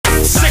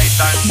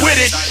With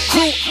it,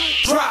 crew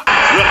drop.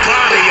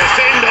 Rapali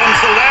offend on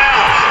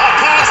Folau. A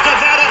pass to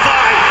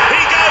Vadavai.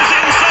 He goes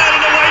inside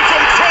and away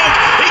from Trump.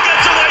 He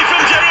gets away from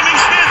Jeremy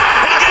Smith.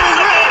 He gets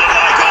the ball to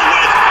Michael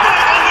Witt.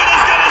 Michael Witt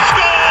is going to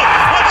score.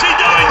 What's he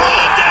doing? Put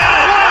it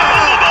down.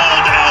 Put the ball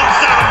down,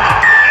 son.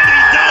 And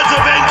he does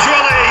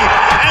eventually.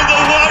 And the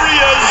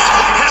Warriors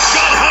have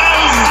got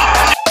home.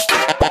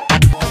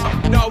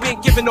 No, we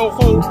ain't giving no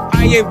hold.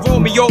 I ain't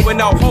Romeo and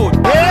no hold.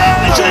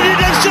 It's an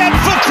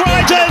intercept for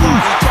Crichton.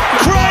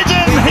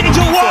 Crichton, he's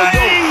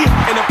away.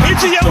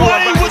 Is he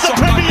away with the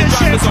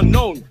premiership?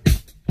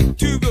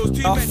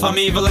 Off I'm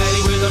evil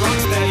Eddie with a rock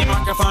steady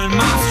microphone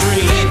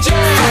mastery.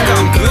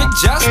 I'm good,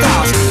 just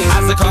ask.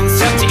 As a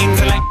concept,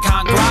 intellect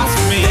can't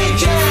grasp me.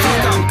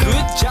 I'm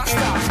good, just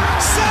ask.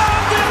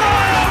 Sound the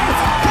alarm!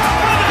 Providence of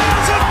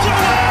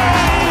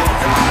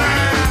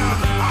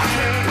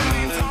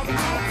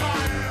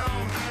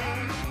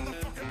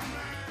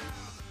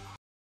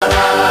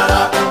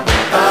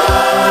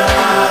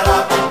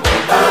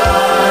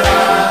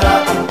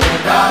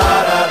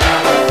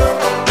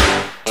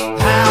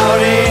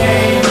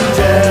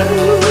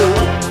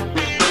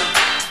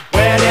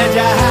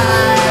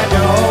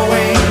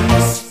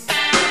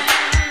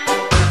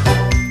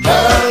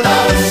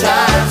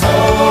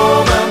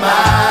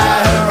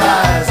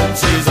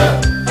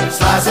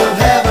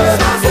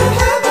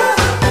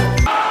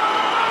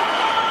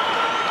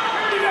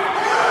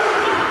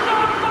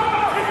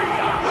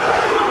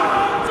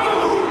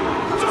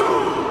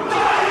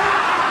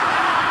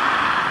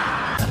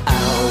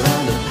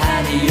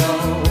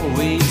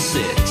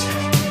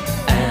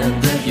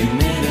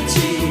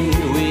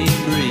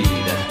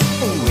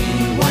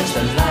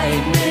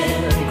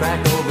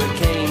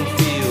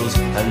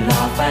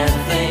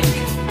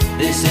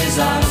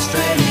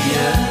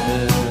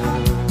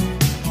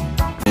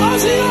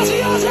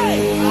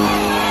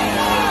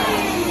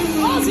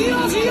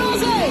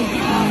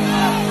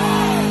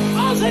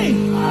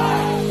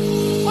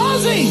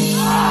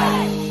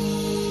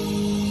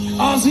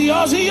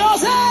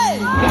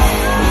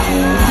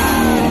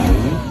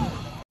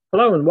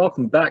Hello and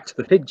welcome back to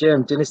the Fig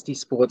Jam Dynasty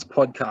Sports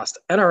Podcast,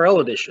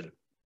 NRL edition.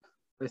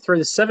 We're through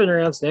the 7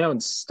 rounds now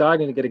and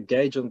starting to get a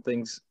gauge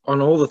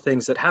on all the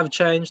things that have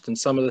changed and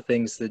some of the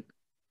things that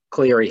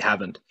Cleary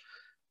haven't.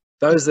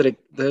 Those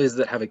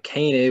that have a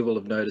keen ear will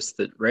have noticed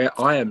that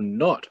I am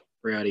not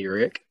Rowdy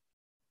Rick.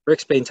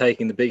 Rick's been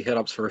taking the big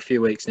head-ups for a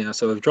few weeks now,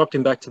 so we've dropped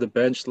him back to the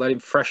bench, let him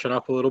freshen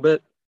up a little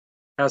bit.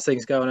 How's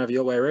things going over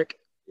your way, Rick?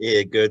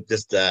 Yeah, good.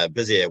 Just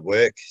busy at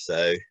work,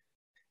 so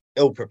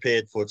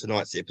ill-prepared for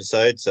tonight's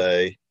episode.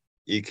 So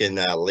you can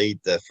lead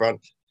the front,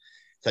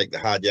 take the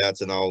hard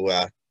yards, and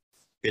I'll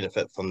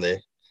benefit from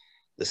the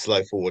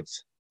slow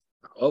forwards.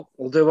 Well,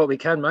 we'll do what we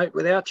can, mate,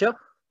 without you.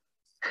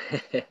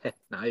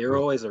 No, you're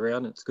always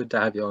around. It's good to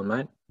have you on,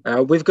 mate.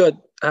 We've got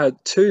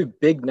two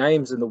big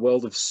names in the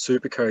world of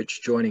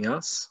Supercoach joining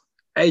us,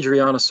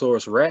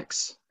 Adrianosaurus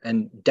Rex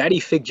and Daddy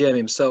Fig Jam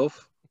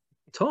himself,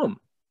 Tom.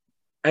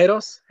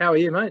 Ados, how are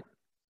you, mate?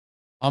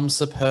 I'm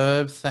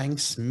superb,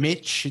 thanks,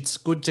 Mitch. It's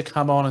good to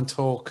come on and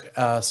talk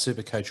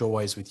Supercoach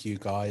always with you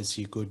guys,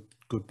 you good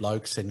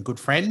blokes and good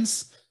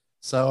friends.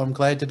 So I'm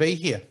glad to be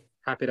here.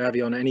 Happy to have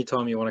you on any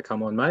time you want to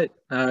come on, mate.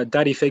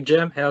 Daddy Fig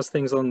Jam, how's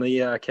things on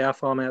the cow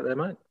farm out there,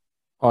 mate?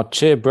 Oh,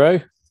 cheer,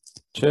 bro.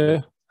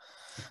 Cheer.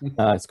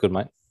 It's good,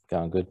 mate.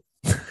 Going good.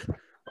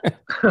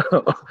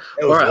 All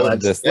right,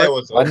 lads.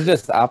 I'm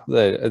just up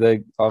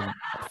there. I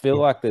feel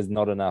like there's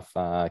not enough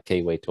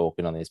Kiwi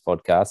talking on this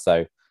podcast.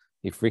 So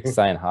if Rick's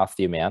saying half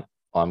the amount,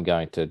 I'm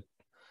going to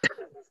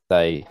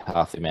say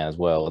half the amount as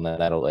well. And then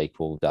that'll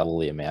equal double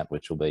the amount,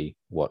 which will be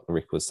what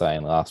Rick was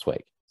saying last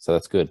week. So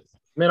that's good.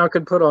 I mean, I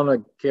could put on a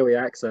Kiwi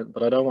accent,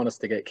 but I don't want us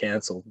to get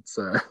cancelled.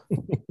 So,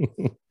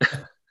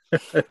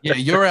 yeah,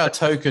 you're our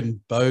token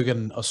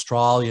bogan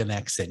Australian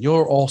accent.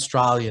 You're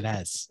Australian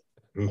as.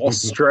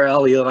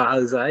 Australian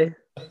as, eh?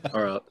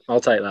 All right, I'll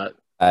take that.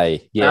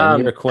 A, yeah,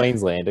 you're a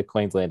Queenslander.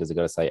 Queenslanders have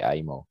got to say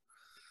A more.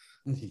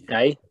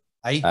 A?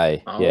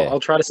 A, yeah.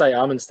 I'll try to say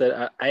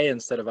instead A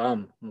instead of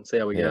We'll see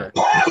how we go.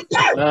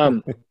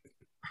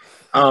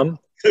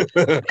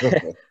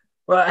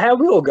 Well, how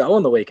we all go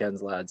on the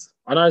weekends, lads?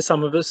 I know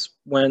some of us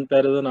went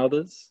better than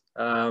others,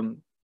 but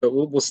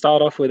we'll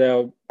start off with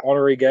our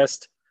honorary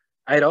guest,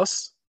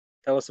 Ados.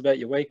 Tell us about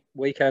your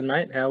weekend,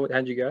 mate.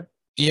 How'd you go?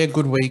 Yeah,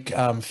 good week.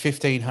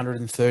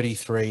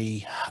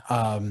 1,533.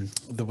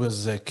 There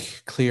was a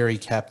Cleary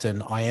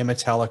captain. I am a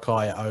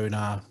Talakai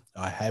owner.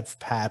 I have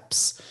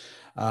Paps.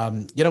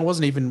 It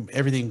wasn't even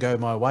everything go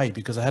my way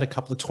because I had a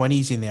couple of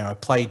 20s in there. I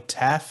played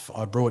Taff.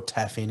 I brought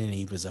Taff in and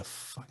he was a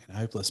fucking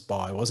hopeless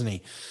buy, wasn't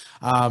he?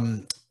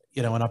 And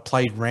I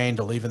played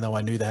Randall, even though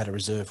I knew they had a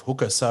reserve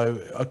hooker.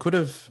 So I could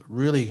have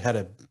had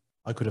a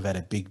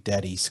big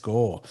daddy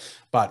score,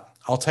 but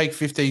I'll take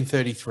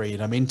 1,533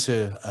 and I'm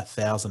into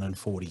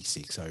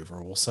 1,046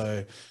 overall.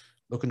 So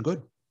looking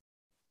good.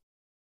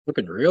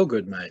 Looking real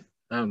good, mate.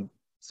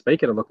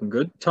 Speaking of looking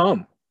good,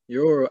 Tom,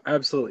 you're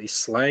absolutely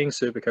slaying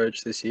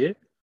Supercoach this year.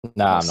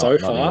 Nah, so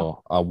not far.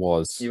 anymore. I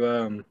was.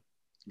 You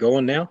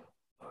going now?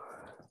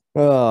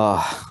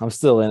 Oh, I'm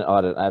still in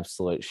an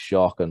absolute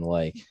shock and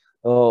week.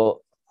 Oh,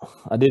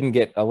 I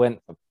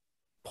went a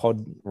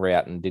pod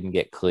route and didn't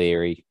get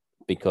Cleary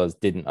because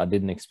I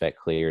didn't expect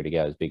Cleary to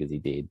go as big as he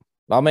did.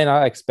 I mean,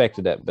 I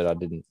expected it, but I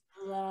didn't.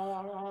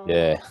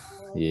 Yeah.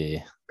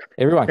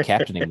 Everyone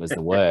captaining was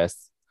the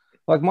worst.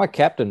 Like my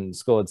captain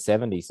scored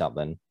 70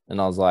 something,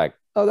 and I was like,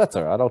 oh, that's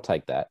all right. I'll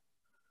take that.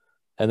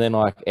 And then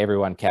like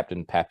everyone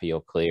captained Pappy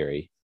or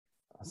Cleary.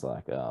 I was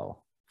like,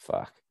 oh,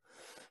 fuck.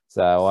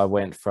 So I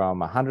went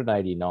from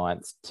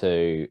 189th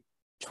to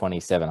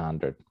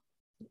 2,700.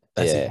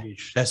 That's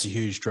a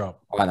huge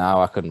drop. I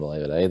know, I couldn't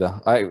believe it either.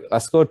 I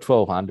scored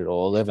 1,200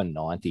 or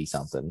 1,190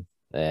 something,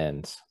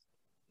 and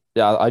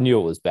yeah, I knew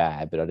it was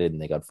bad, but I didn't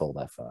think I'd fall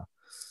that far.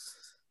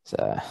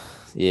 So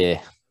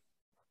yeah,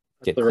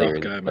 That's the rough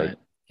go, mate.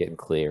 Getting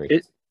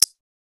Cleary.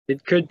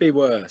 It could be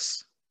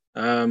worse.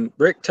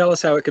 Rick, tell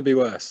us how it could be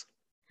worse.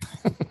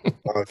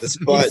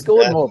 Despite, he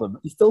scored more than.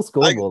 He still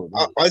scored more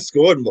than. I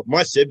scored.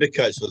 My super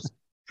coach was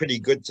pretty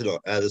good tonight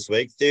this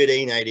week.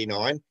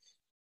 1389.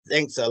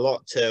 Thanks a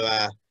lot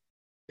to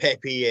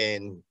Pepe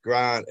and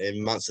Grant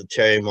and Munster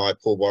tearing my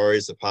poor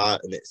Warriors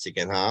apart in that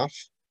second half.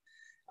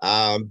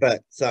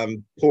 But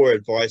some poor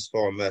advice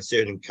from a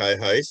certain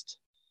co-host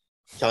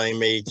telling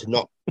me to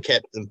not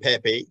captain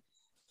Pepe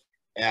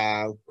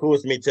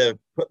caused me to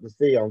put the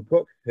C on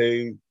Cook,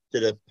 who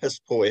did a piss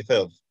poor effort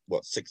of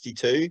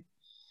 62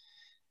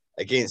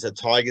 against a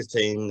Tigers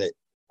team that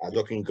are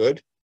looking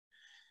good.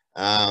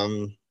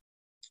 So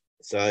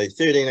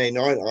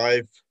 1389,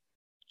 I've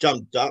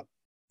jumped up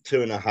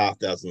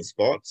 2,500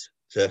 spots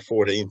to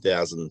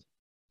 14,000.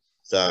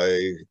 So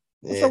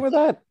what's wrong with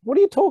that? What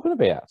are you talking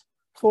about?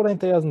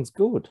 14,000 is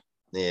good.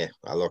 Yeah,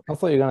 I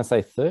thought you were going to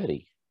say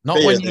 30.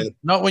 Not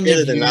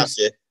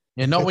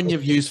when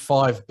you've used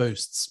 5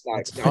 boosts.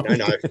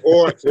 No.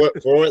 Four at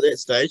that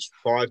stage.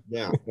 5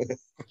 now.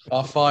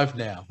 5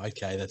 now.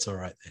 Okay, that's all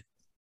right then.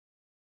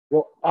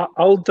 Well,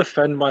 I'll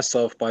defend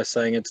myself by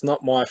saying it's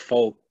not my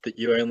fault that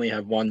you only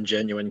have one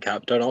genuine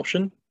captain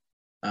option.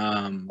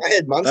 I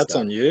had Munster. That's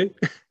on you.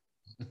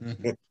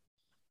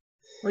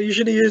 Well, you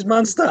should have used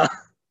Munster.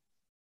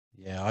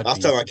 Yeah.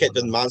 Last time I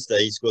captained Munster,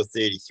 he scored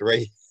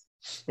 33.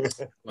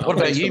 What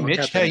about you,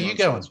 Mitch? How are you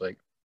going?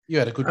 You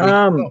had a good week.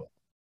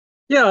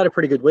 Yeah, I had a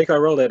pretty good week. I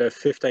rolled out a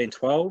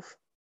 15-12.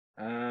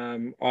 I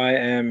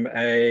am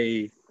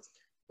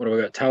what have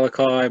I got?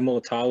 Talakai,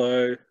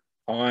 Mulatalo,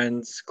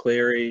 Hines,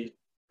 Cleary,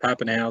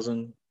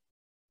 Pappenhausen,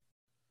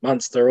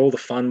 Munster, all the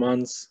fun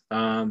ones.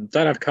 Don't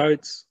have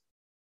Coates,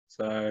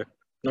 so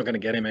not going to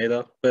get him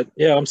either. But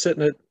yeah, I'm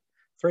sitting at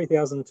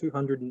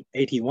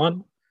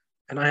 3,281,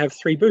 and I have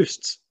 3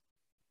 boosts.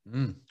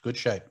 Good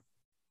shape.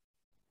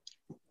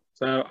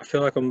 So I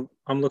feel like I'm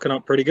looking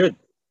up pretty good.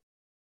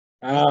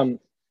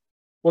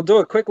 We'll do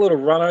a quick little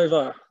run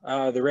over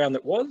the round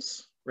that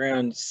was,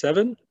 round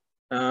 7.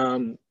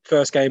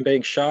 First game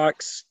being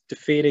Sharks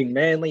defeating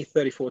Manly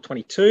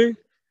 34-22.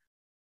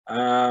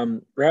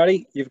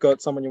 Rowdy, you've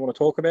got someone you want to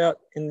talk about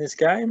in this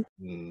game?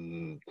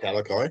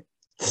 Talakai.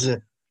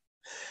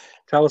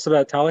 Tell us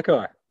about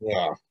Talakai.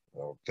 Yeah.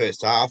 Well,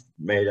 first half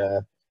made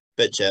a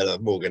bitch out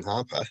of Morgan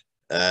Harper.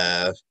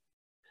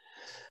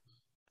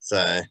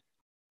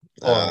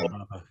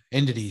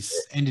 Ended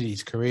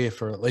his career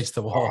for at least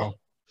a while.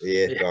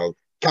 Yeah, well,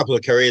 a couple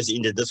of careers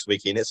ended this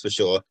weekend, that's for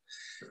sure.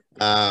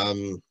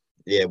 Well,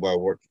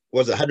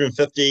 was it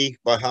 150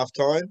 by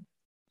halftime?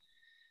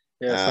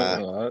 Yeah,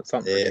 something like that.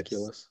 Something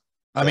ridiculous.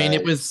 I mean,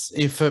 it was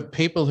for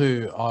people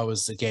who I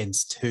was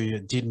against who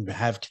didn't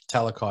have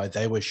Talakai,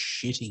 they were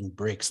shitting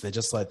bricks. They're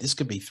just like, this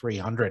could be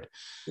 300.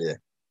 Yeah.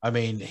 I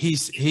mean, he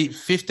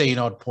 15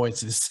 odd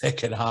points in the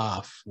second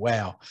half.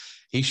 Wow.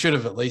 He should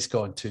have at least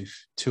gone to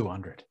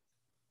 200.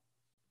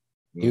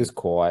 He was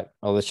quiet.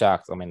 Well,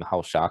 the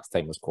whole Sharks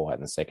team was quiet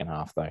in the second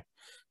half, though.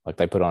 Like,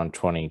 they put on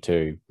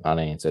 22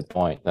 unanswered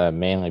point.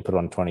 Manly put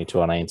on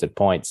 22 unanswered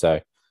points, so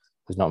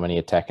there's not many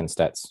attacking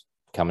stats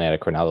coming out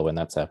of Cronulla when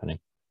that's happening.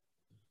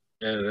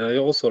 Yeah, they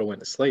all sort of went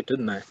to sleep,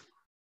 didn't they?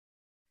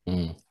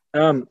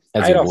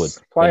 As you would.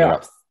 Player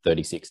up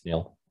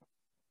 36-0.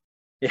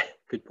 Yeah,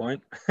 good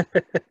point.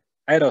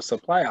 Ados, a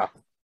player.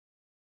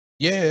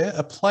 Yeah,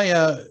 a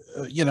player.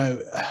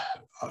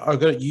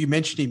 You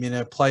mentioned him in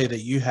a play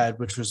that you had,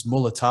 which was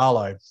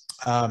Mulatalo.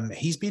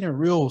 He's been a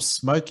real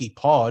smoky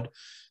pod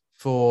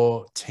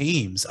for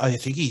teams. I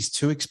think he's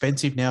too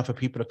expensive now for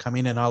people to come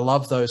in, and I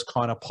love those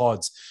kind of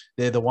pods.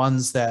 They're the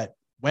ones that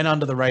went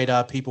under the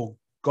radar. People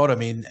got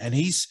him in, and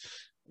he's,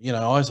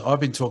 I've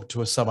been talking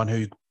to someone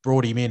who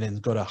brought him in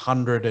and got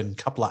 100 and a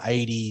couple of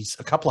 80s,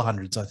 a couple of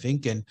hundreds, I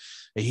think, and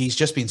he's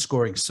just been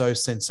scoring so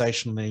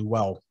sensationally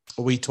well.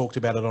 We talked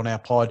about it on our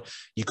pod.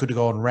 You could have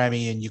gone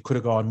Rami, and you could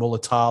have gone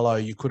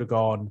Mulatalo, you could have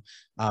gone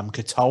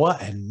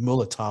Katoa, and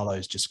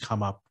Mulatalo's just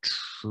come up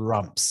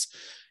trumps.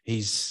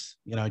 He's,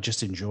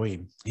 just enjoy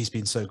him. He's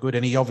been so good,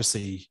 and he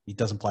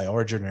doesn't play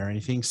Origin or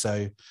anything,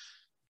 so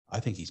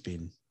I think he's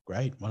been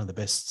great. One of the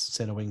best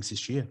centre wings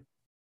this year.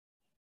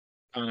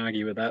 Can't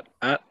argue with that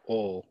at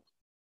all.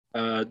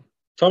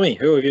 Tommy,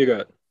 who have you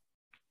got?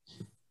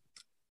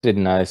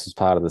 Didn't know this was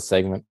part of the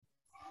segment.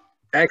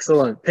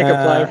 Excellent. Pick a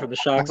player Uh, from the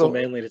Sharks or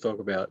Manly to talk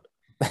about.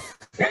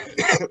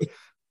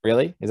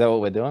 Really? Is that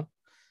what we're doing?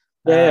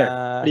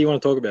 Yeah. What do you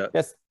want to talk about?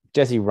 Yes,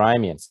 Jesse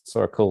Ramian.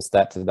 Saw a cool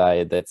stat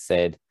today that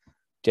said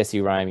Jesse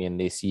Ramian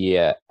this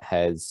year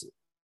has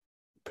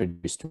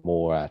produced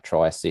more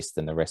try assists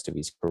than the rest of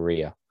his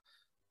career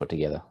put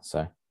together. So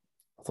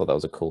I thought that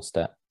was a cool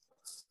stat.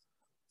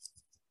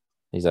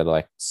 He's had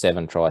like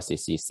 7 try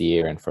assists this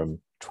year, and from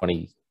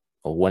 20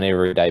 or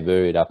whenever he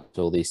debuted up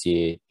till this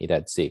year, he'd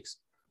had 6.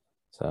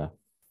 So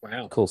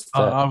Wow. cool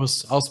stat. I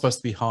was supposed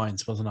to be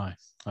Hines, wasn't I?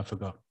 I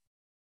forgot.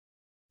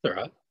 All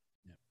right.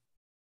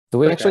 Do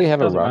we Okay, actually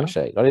have a doesn't run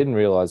matter. sheet? I didn't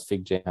realize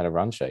Fig Jam had a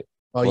run sheet.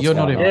 Oh, What's you're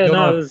not, going on? Yeah, you're, no,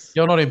 not it was-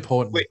 you're not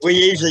important. We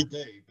usually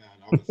do,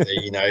 but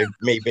obviously,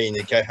 me being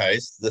the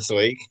co-host this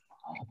week,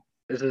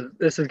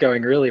 This is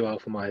going really well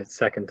for my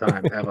second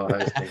time ever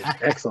hosting.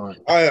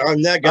 Excellent.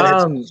 I'm now going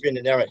Um, to spend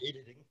an hour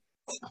editing.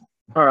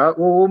 All right.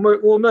 Well,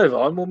 we'll move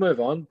on. We'll move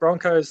on.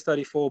 Broncos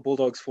 34,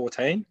 Bulldogs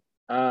 14.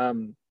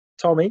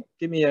 Tommy,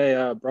 give me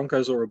a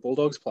Broncos or a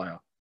Bulldogs player.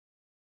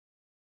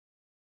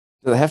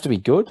 Do they have to be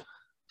good?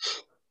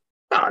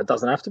 No, it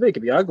doesn't have to be. It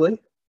could be ugly.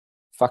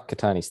 Fuck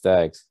Katoni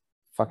Staggs.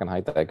 Fucking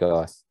hate that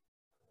guy.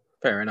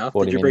 Fair enough.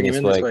 Brought Did him you in bring him this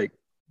in this week. week?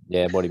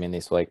 Yeah, brought him in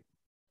this week.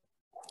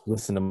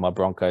 Listened to my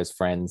Broncos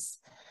friends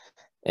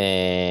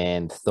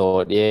and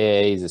thought,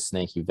 yeah, he's a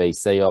sneaky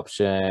VC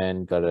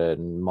option. Got a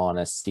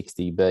minus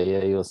 60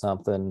 BE or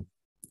something.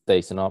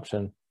 Decent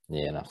option.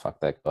 Yeah, no, fuck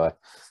that guy.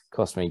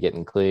 Cost me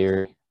getting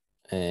clear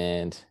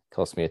and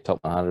cost me a top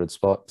 100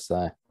 spot.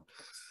 So,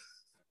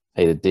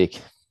 eat a dick.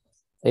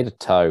 Eat a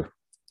toe.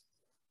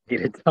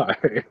 Get it though.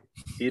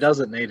 He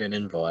doesn't need an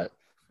invite.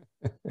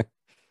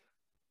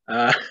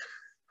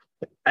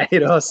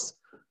 Ados,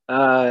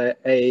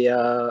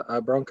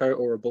 a Bronco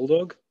or a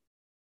Bulldog?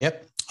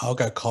 Yep, I'll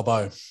go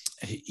Cobbo.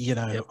 You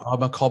know, Yep.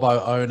 I'm a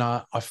Cobbo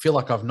owner. I feel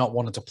like I've not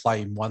wanted to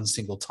play him one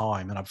single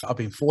time, and I've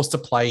been forced to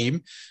play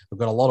him. I've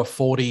got a lot of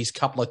 40s,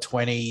 couple of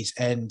 20s,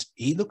 and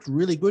he looked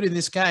really good in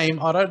this game.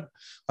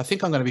 I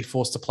think I'm going to be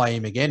forced to play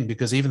him again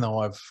because even though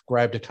I've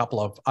grabbed a couple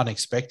of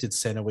unexpected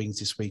centre wings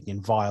this week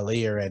in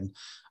Vialia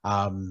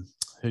and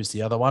who's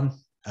the other one?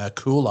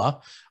 Cooler,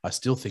 I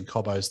still think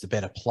Cobbo's the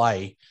better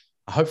play.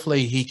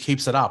 Hopefully he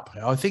keeps it up.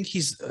 I think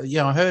he's,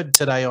 I heard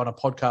today on a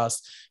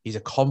podcast, he's a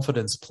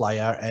confidence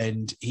player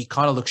and he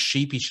kind of looks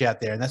sheepish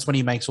out there. And that's when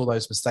he makes all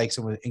those mistakes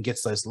and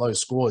gets those low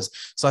scores.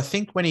 So I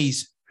think when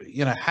he's,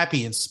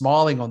 happy and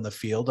smiling on the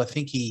field, I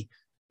think he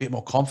a bit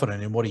more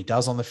confident in what he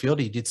does on the field.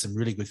 He did some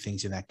really good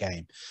things in that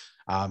game.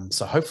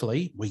 So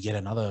hopefully we get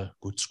another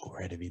good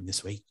score out of him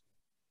this week.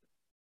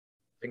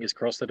 Fingers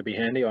crossed that'd be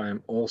handy. I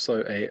am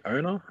also a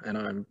owner and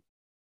I'm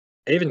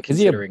even Is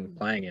he a- considering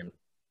playing him.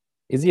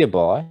 Is he a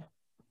buy?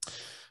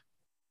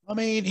 I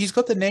mean, he's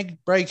got the neg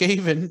break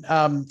even.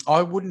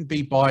 I wouldn't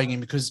be buying him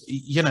because,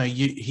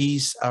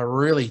 he's a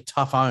really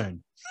tough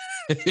own,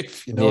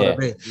 if you know what I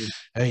mean.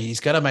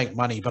 He's going to make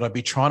money, but I'd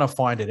be trying to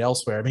find it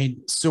elsewhere. I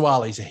mean,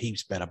 Suali's a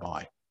heaps better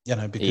buy,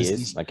 because He is?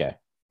 he's, Okay.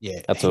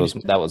 yeah.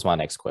 That was my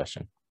next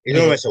question. He's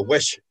almost a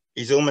wish.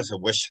 He's almost a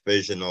wish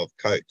version of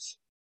Coates.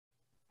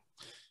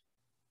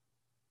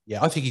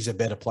 Yeah, I think he's a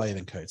better player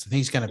than Coates. I think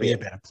he's going to be a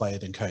better player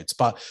than Coates.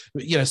 But,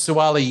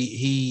 Suali,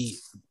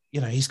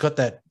 he's got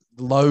that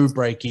low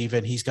break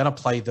even. He's going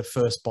to play the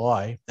first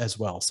buy as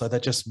well. So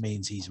that just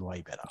means he's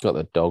way better. Got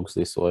the Dogs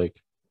this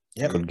week.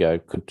 Yep.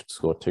 Could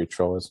score 2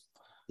 tries.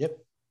 Yep.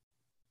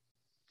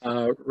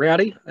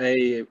 Rowdy,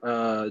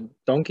 a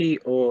donkey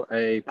or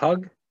a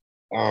pug?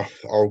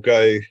 I'll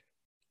go,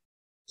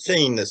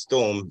 seeing the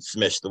Storm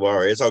smash the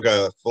Warriors, I'll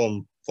go a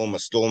former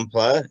Storm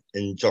player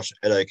in Josh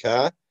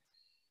Adokar.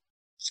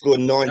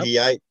 Scored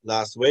 98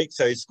 last week,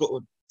 so he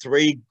scored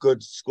 3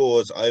 good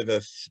scores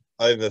over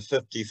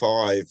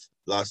 55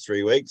 last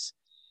 3 weeks.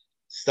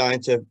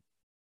 Starting to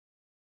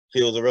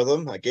feel the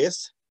rhythm, I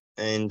guess,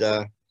 and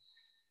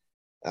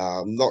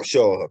I'm not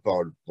sure if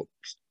I'd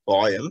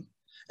buy him,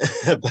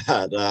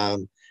 but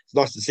it's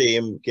nice to see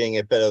him getting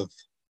a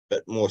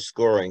bit more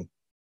scoring.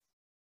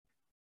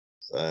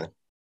 So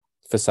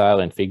For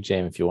sale in Fig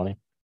Jam if you want him.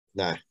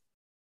 no,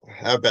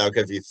 how about I'll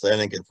give you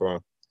Flanagan for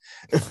him?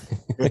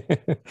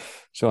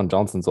 Sean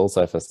Johnson's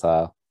also for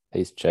sale.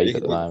 He's cheap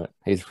at the moment.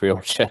 He's real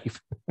cheap.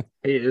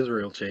 He is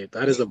real cheap.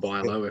 That is a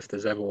buy low if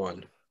there's ever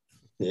one.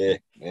 Yeah.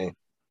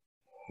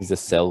 He's a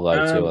sell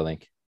low too, I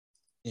think.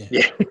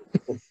 Yeah.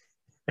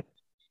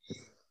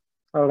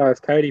 I don't know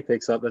if Cody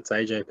picks up, that's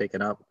AJ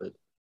picking up, but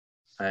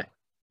hey,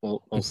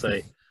 we'll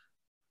see.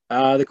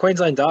 The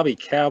Queensland Derby,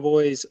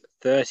 Cowboys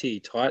 30,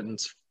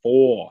 Titans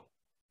 4.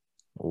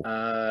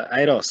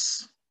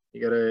 Ados,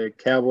 you got a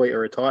Cowboy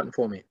or a Titan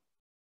for me?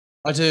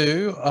 I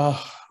do.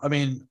 I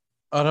mean,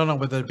 I don't know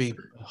whether to be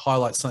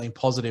highlight something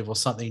positive or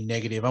something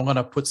negative. I'm going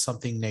to put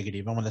something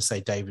negative. I'm going to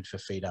say David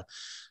Fafita.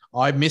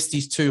 I missed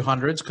his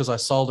 200s because I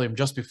sold him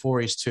just before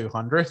his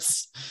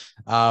 200s.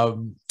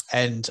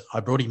 And I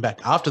brought him back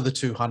after the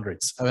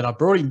 200s. I mean, I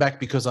brought him back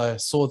because I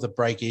saw the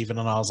break even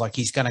and I was like,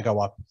 he's going to go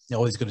up.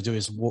 All he's going to do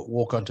is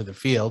walk onto the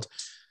field.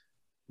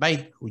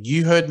 Mate,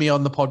 you heard me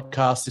on the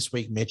podcast this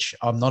week, Mitch.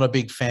 I'm not a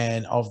big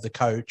fan of the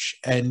coach.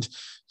 And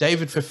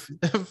David,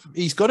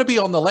 he's got to be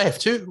on the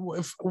left.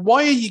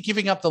 Why are you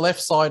giving up the left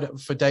side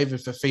for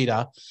David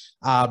Fafita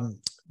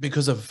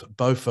because of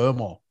Beau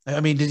Fermor?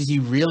 I mean, is he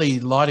really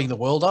lighting the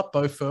world up,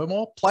 Beau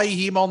Fermor? Play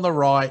him on the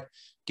right.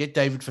 Get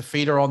David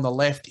Fafita on the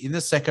left in the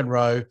second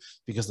row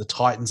because the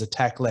Titans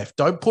attack left.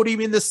 Don't put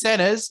him in the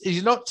centers.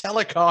 He's not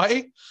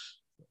Talakai.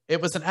 It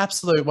was an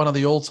absolute one of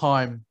the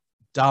all-time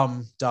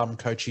dumb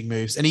coaching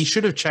moves. And he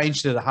should have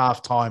changed it at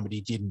halftime, but he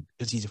didn't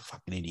because he's a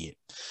fucking idiot.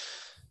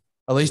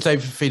 At least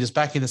David Fafita's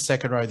back in the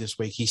second row this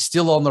week. He's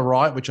still on the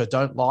right, which I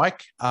don't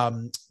like,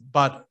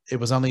 but it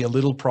was only a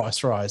little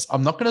price rise.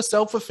 I'm not going to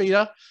sell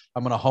Fafita.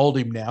 I'm going to hold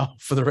him now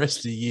for the rest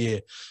of the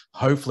year.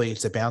 Hopefully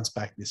it's a bounce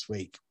back this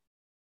week.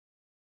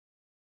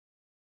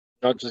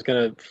 Not just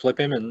going to flip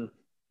him and...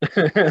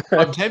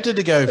 I'm tempted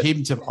to go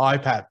him to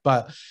IPAP,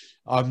 but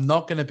I'm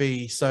not going to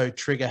be so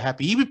trigger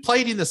happy. He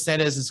played in the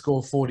centers and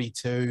scored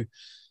 42.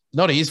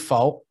 Not his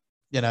fault,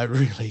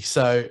 really.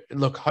 So,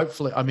 look,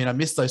 hopefully, I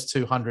missed those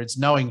 200s,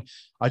 knowing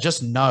I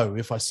just know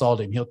if I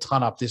sold him, he'll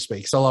ton up this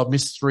week. So I'll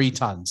miss 3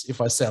 tons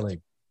if I sell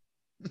him.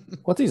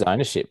 What's his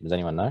ownership? Does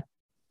anyone know?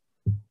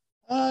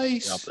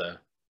 He's up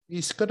there.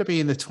 He's got to be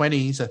in the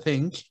 20s, I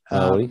think.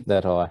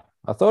 That high.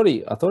 I thought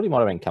he might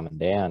have been coming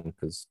down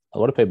because a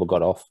lot of people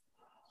got off.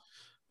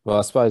 Well,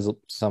 I suppose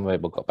some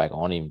people got back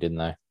on him, didn't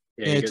they?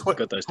 Yeah,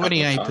 got those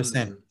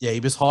 28%. Yeah,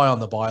 he was high on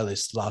the buy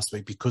list last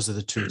week because of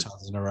the 2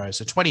 tons in a row.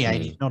 So 28,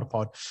 he's not a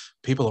pod.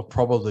 People will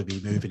probably be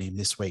moving him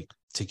this week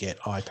to get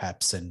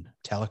IPAPs and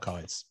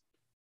Talakais.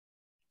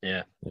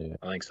 Yeah,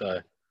 I think so.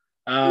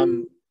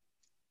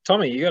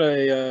 Tommy, you got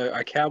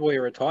a Cowboy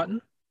or a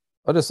Titan?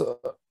 I'm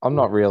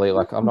not really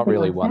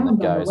one that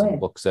goes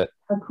and looks at.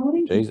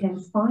 According to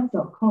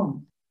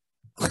 10spies.com.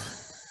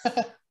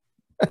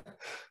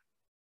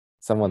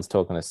 Someone's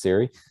talking to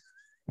Siri.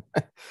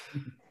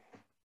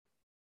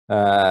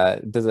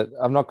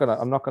 I'm not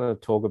gonna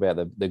talk about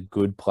the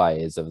good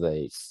players of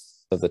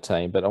the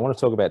team, but I want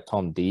to talk about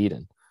Tom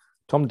Dearden.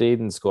 Tom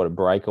Dearden scored a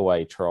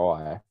breakaway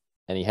try,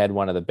 and he had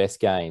one of the best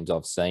games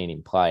I've seen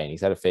him play, and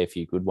he's had a fair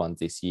few good ones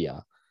this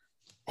year.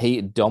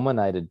 He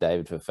dominated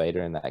David Fafita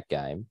in that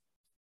game,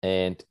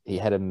 and he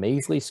had a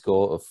measly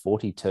score of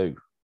 42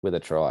 with a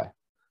try,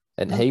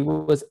 and he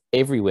was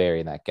everywhere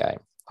in that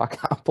game. I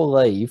can't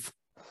believe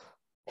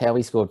how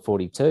he scored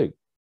 42.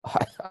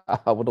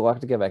 I would like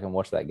to go back and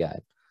watch that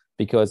game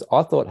because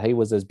I thought he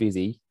was as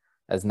busy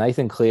as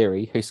Nathan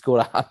Cleary, who scored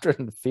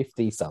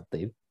 150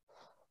 something,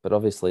 but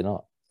obviously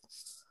not.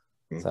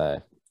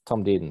 So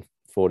Tom Dearden,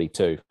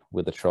 42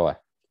 with a try.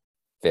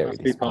 Very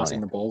Must be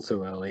passing the ball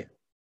too early.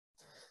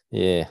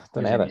 Yeah,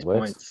 don't know how that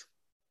works.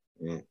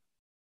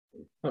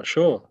 Not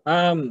sure.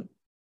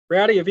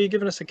 Rowdy, have you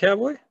given us a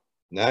Cowboy?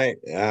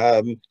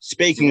 No.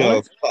 Speaking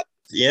of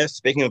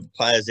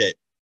players that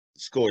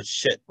scored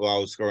shit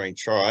while scoring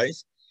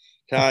tries,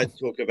 can I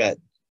talk about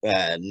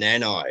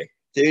Nanai?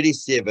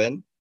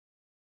 37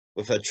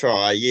 with a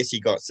try. Yes, he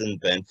got sin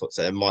bin,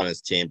 so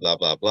 -10, blah,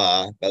 blah,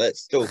 blah, but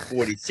it's still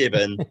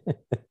 47.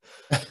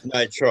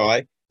 No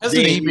try.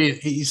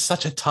 He's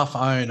such a tough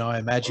own, I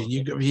imagine.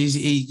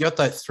 He got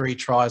those 3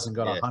 tries and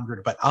got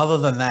 100, but other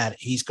than that,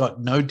 he's got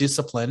no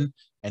discipline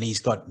and he's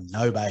got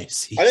no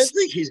base. I don't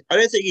think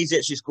he's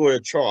actually scored a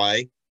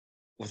try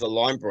with a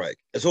line break.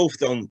 It's all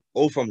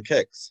from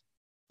kicks.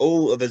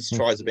 All of his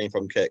tries have been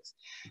from kicks.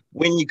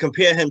 When you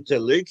compare him to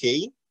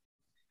Lukey,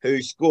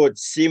 who scored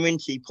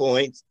 70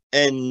 points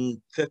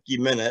in 50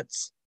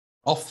 minutes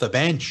off the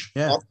bench,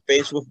 off the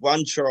bench with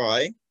 1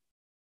 try,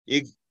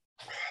 it's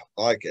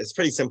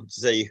pretty simple to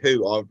see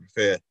who I would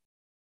prefer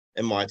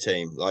in my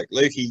team. Like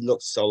Lukey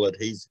looks solid.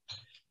 He's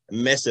a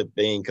massive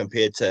being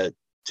compared to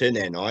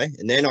Nanai,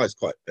 and Nanai's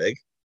quite big.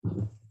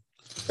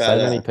 So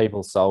many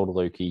people sold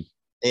Lukey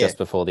just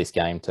before this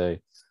game too.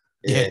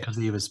 Yeah, because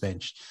he was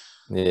benched.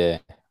 Yeah.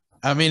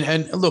 I mean,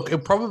 and look,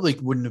 it probably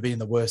wouldn't have been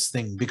the worst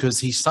thing because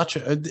he's such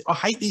a. I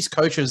hate these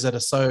coaches that are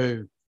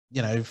so,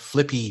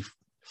 flippy,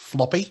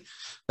 floppy.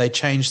 They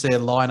change their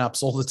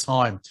lineups all the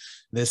time.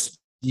 There's,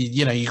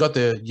 you got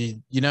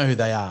you know who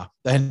they are,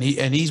 and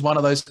he's one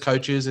of those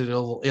coaches.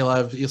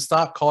 He'll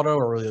start Cotter,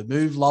 or he'll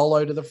move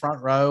Lolo to the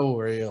front row,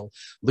 or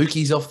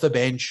Lukey's off the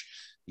bench,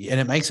 and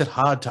it makes it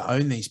hard to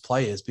own these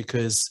players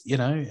because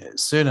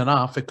soon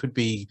enough it could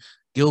be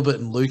Gilbert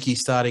and Lukey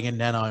starting and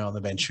Nanai on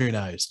the bench. Who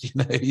knows?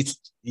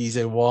 He's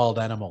a wild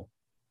animal.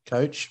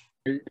 Coach?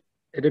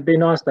 It'd be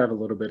nice to have a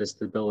little bit of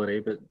stability,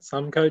 but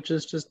some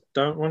coaches just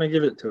don't want to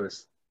give it to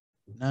us.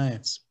 No.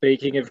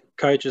 Speaking of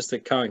coaches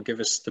that can't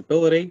give us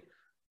stability,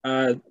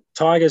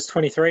 Tigers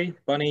 23,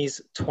 Bunnies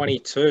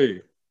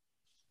 22.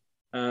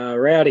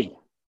 Rowdy,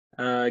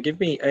 give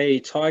me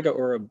a Tiger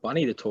or a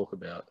Bunny to talk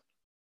about.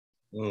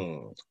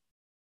 I'll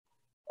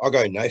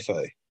go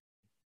Nofo.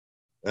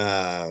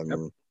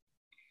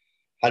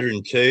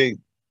 102,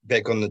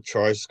 back on the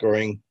try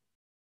scoring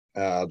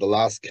the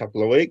last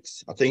couple of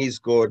weeks. I think he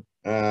scored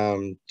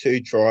 2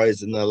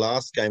 tries in the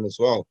last game as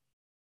well.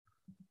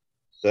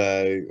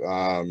 So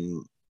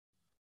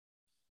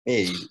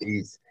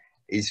he's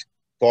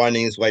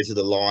finding his way to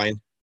the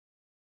line.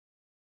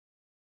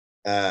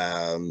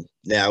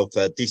 Now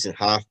for a decent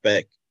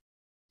halfback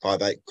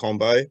 5'8"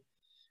 combo.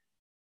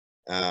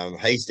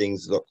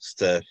 Hastings looks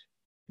to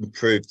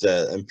improve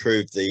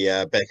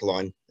the back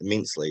line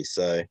immensely.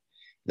 So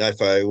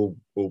Nofo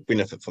will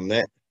benefit from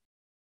that.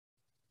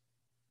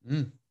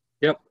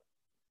 Yep,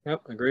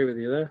 agree with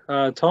you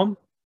there. Tom?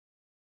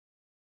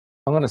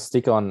 I'm going to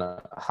stick on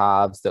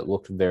halves that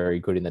looked very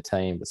good in the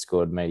team but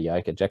scored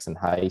mediocre. Jackson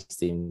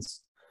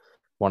Hastings,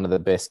 one of the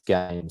best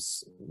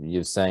games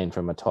you've seen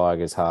from a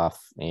Tigers half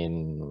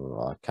in,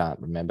 I can't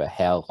remember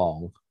how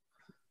long,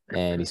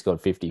 and he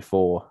scored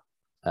 54.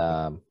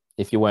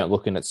 If you weren't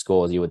looking at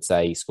scores, you would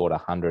say he scored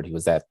 100. He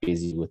was that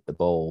busy with the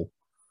ball.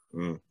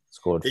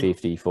 Scored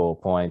 54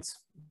 points,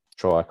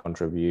 try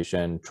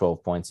contribution,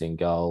 12 points in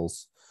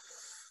goals,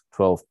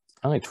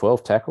 only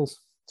 12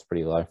 tackles. It's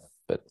pretty low,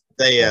 but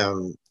They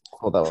that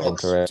was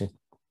interesting.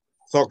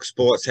 Fox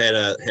Sports had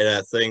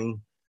a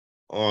thing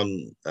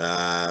on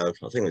I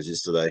think it was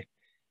yesterday,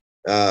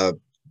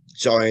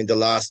 showing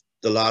the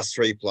last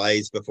 3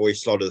 plays before he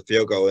slotted the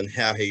field goal and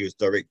how he was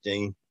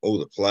directing all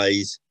the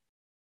plays,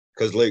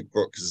 because Luke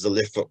Brooks is a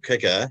left foot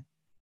kicker,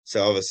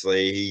 so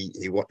obviously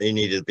he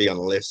needed to be on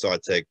the left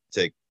side to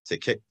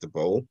kick the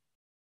ball.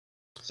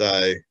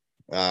 So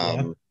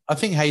I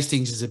think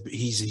Hastings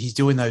he's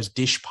doing those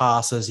dish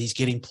passes. He's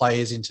getting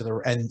players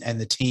into and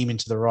the team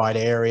into the right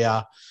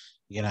area,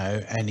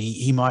 and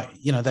he might,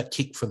 that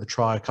kick for the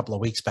try a couple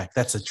of weeks back,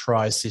 that's a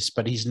try assist,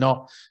 but he's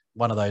not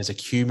one of those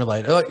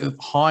accumulators.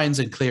 Like Hines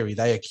and Cleary,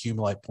 they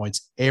accumulate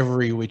points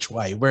every which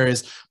way.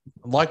 Whereas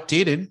like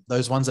Dearden,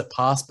 those ones that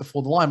pass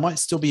before the line might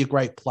still be a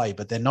great play,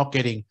 but they're not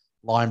getting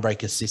line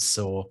break assists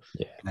or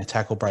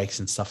tackle breaks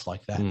and stuff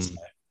like that.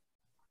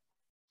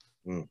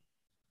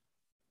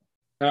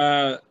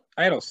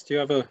 Ados, do you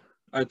have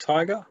a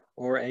tiger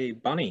or a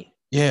bunny?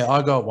 Yeah,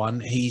 I got one.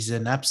 He's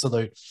an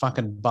absolute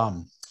fucking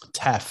bum.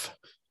 Taff.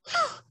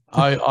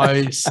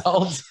 I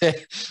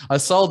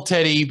sold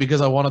Teddy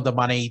because I wanted the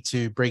money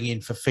to bring in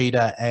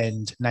Fafita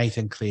and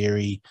Nathan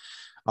Cleary.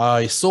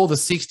 I saw the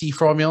 60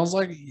 from him. I was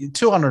like,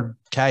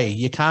 200K,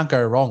 you can't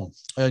go wrong.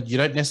 You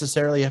don't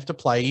necessarily have to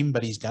play him,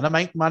 but he's going to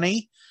make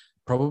money,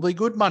 probably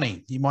good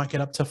money. He might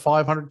get up to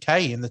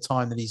 500K in the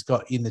time that he's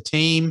got in the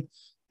team,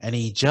 and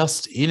he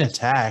just, in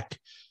attack,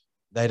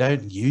 they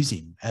don't use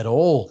him at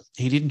all.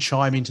 He didn't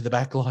chime into the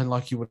back line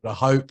like you would have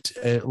hoped,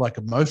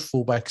 like most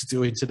fullbacks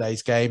do in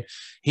today's game.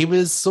 He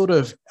was sort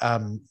of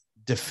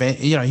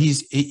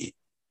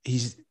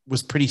he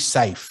was pretty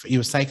safe. He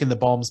was taking the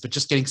bombs, but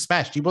just getting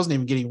smashed. He wasn't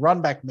even getting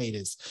run back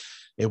meters.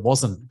 It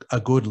wasn't a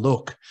good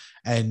look.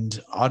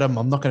 And I'm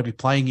not going to be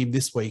playing him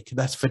this week.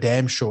 That's for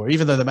damn sure.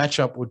 Even though the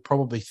matchup would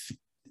probably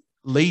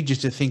lead you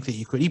to think that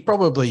you could. He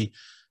probably,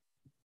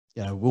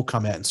 will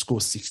come out and score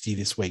 60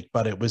 this week,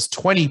 but it was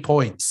 20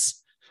 points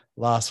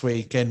last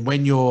week. And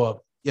when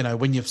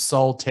when you've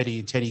sold Teddy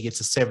and Teddy gets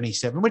a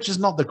 77, which is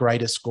not the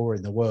greatest score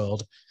in the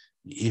world,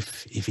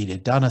 if he'd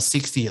have done a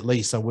 60 at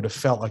least, I would have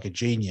felt like a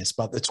genius.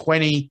 But the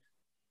 20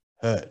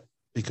 hurt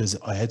because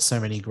I had so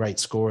many great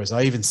scorers.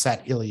 I even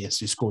sat Ilias,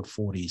 who scored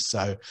 40.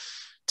 So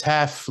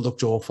Taff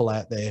looked awful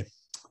out there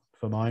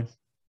for mine.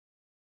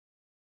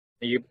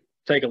 You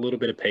take a little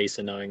bit of peace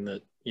in knowing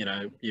that,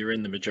 you're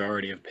in the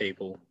majority of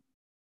people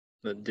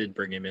that did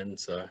bring him in.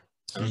 So,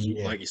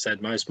 like you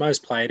said,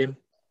 most played him.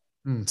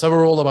 So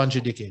we're all a bunch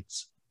of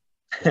dickheads.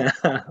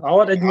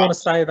 I didn't want to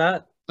say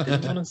that.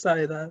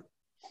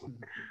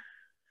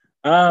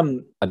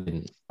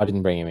 I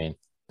didn't bring him in.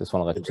 Just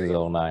want to let you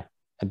all know.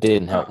 It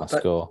didn't help my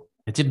score.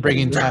 It didn't bring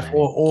in Taff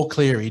or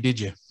Cleary, did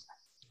you?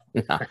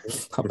 No, I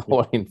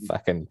brought in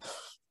fucking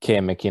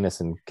Cam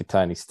McInnes and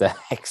Katoni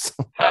Stacks.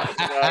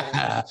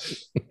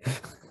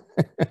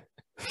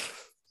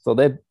 So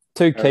they're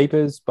 2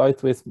 keepers,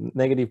 both with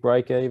negative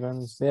break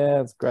evens.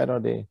 Yeah, it's a great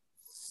idea.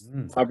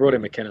 I brought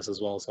in McInnes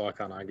as well, so I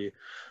can't argue.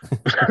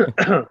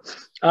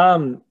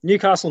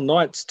 Newcastle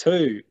Knights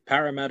 2,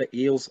 Parramatta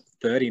Eels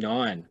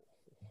 39.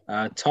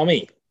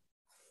 Tommy,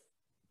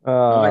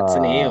 Knights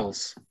and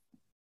Eels.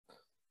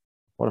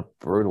 What a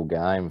brutal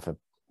game for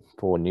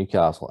poor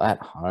Newcastle at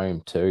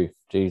home too.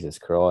 Jesus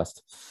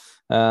Christ.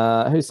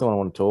 Who's someone I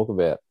want to talk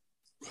about?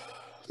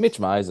 Mitch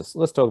Moses.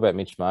 Let's talk about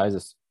Mitch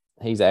Moses.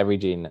 He's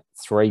averaging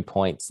 3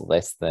 points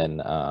less than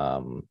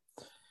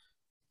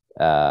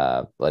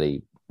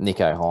bloody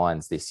Nico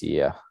Hines this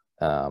year.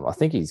 I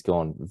think he's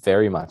gone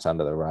very much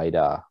under the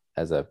radar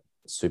as a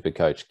super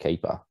coach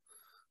keeper.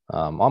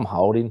 I'm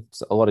holding.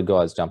 So a lot of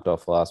guys jumped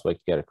off last week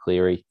to go to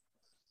Cleary.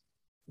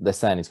 They're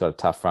saying he's got a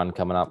tough run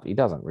coming up. He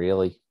doesn't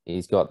really.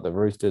 He's got the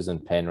Roosters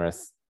and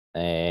Penrith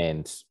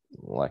and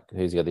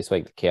who's he got this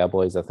week? The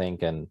Cowboys, I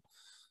think, and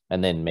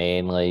then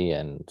Manly,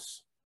 and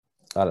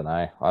I don't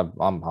know.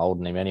 I'm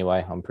holding him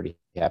anyway. I'm pretty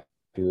happy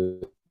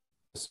with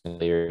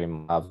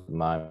him at the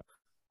moment.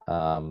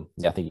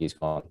 I think he's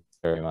gone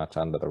very much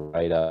under the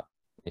radar.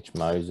 Mitch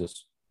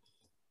Moses.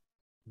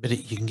 But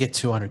you can get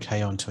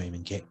 200K onto him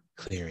and get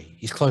Cleary.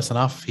 He's close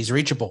enough. He's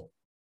reachable.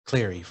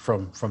 Cleary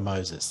from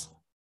Moses.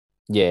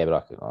 Yeah, but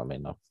I've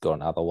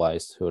gone other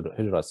ways. Who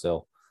did I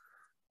sell?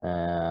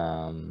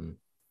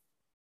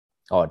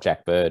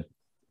 Jack Bird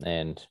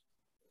and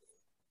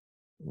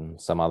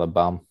some other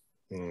bum.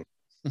 Mm.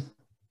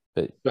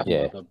 But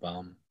yeah, The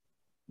bum.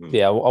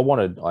 yeah, I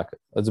wanted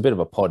it's a bit of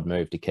a pod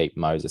move to keep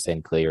Moses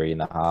and Cleary in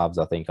the halves.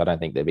 I don't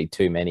think there'd be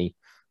too many.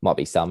 Might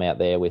be some out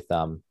there with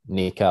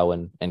Nico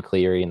and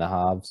Cleary in the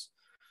halves.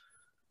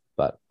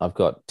 But I've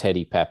got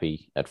Teddy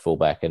Pappy at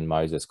fullback and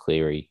Moses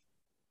Cleary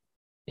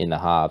in the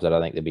halves. I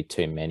don't think there'd be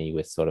too many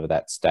with sort of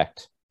that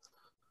stacked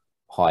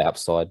high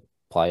upside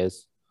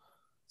players.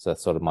 So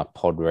that's sort of my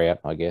pod route,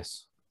 I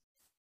guess.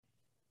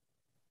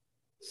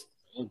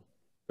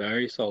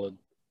 Very solid.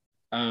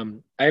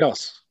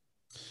 Ados,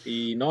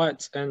 the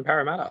Knights and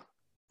Parramatta.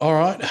 All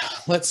right,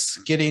 let's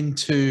get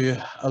into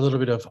a little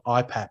bit of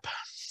IPAP.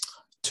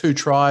 2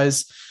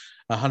 tries,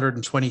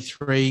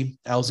 123.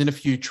 I was in a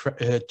few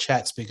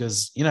chats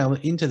because,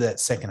 into that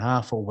second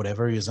half or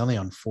whatever, he was only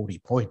on 40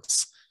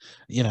 points.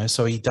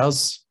 So he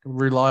does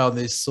rely on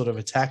this sort of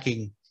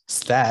attacking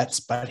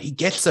stats, but he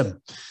gets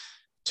them.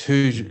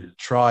 2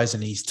 tries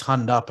and he's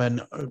tonned up.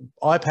 And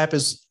IPAP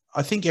is,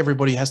 I think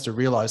everybody has to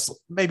realise,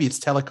 maybe it's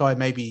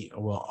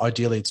Talakai,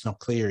 ideally it's not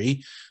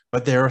Cleary,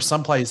 but there are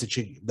some players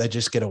that they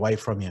just get away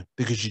from you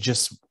because you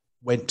just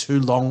went too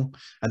long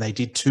and they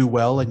did too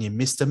well and you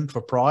missed them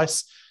for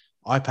price.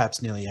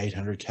 IPAP's nearly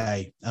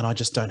 800K and I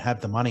just don't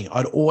have the money.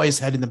 I'd always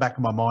had in the back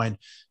of my mind,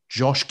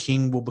 Josh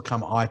King will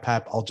become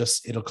IPAP.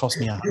 It'll cost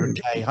me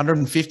 100K,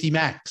 150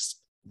 max.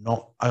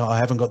 I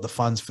haven't got the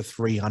funds for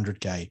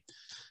 300K,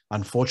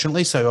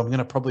 unfortunately. So I'm going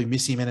to probably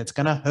miss him and it's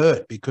going to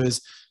hurt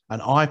because an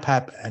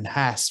IPAP and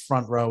Haas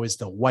front row is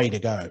the way to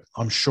go.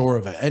 I'm sure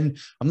of it. And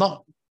I'm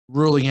not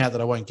ruling out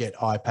that I won't get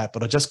IPAP,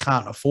 but I just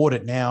can't afford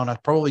it now. And I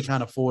probably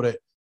can't afford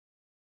it,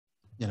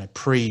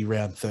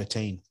 pre-round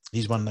 13.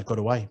 He's one that got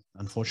away,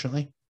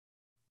 unfortunately.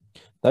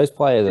 Those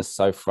players are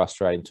so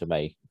frustrating to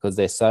me because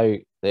they're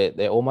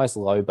almost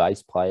low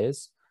base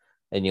players.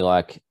 And you're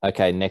like,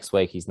 okay, next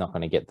week he's not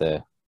going to get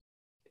the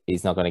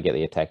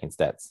attacking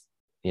stats.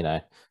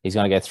 He's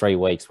going to go 3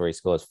 weeks where he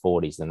scores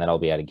 40s and then I'll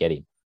be able to get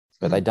him.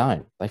 But they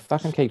don't. They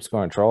fucking keep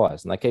scoring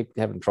tries and they keep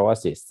having try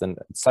assists. And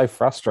it's so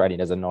frustrating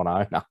as a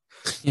non-owner.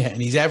 Yeah,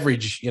 and his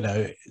average,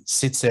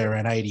 sits there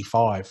around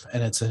 85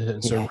 and it's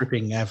a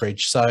ripping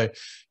average. So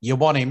you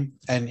want him.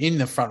 And in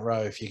the front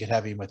row, if you could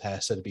have him with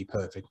Haas, it'd be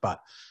perfect. But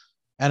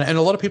and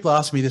a lot of people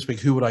asked me this week,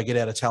 who would I get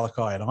out of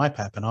Talakai and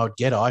IPAP? And I would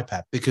get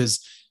IPAP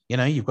because,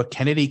 you've got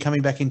Kennedy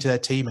coming back into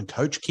that team and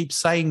coach keeps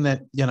saying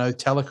that,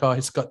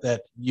 Talakai's got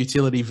that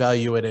utility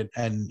value in it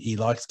and he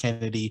likes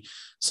Kennedy.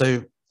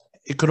 So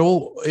it could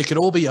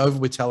all be over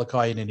with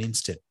Talakai in an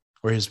instant.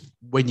 Whereas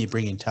when you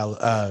bring in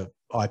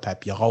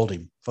IPAP, you hold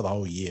him for the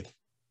whole year.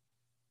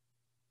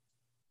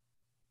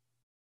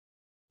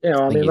 Yeah,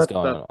 I mean,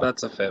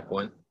 that's a fair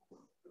point.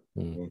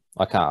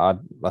 I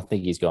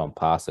think he's gone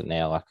past it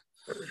now.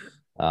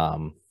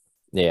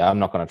 I'm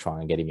not going to try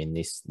and get him in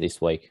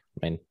this week.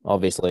 I mean,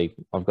 obviously,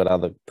 I've got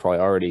other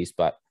priorities,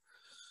 but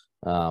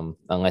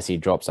unless he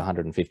drops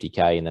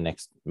 150K in the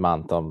next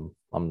month, I'm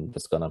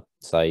just going to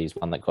say he's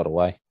one that got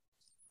away.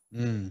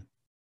 Yeah,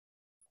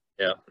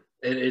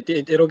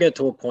 it'll get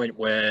to a point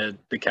where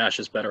the cash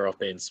is better off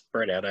being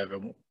spread out over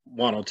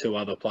 1 or 2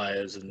 other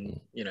players and,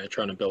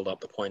 trying to build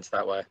up the points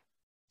that way.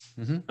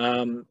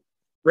 Mm-hmm.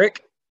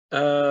 Rick,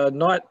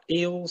 Knight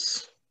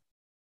Eels.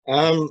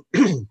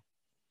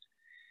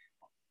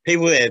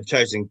 People that have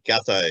chosen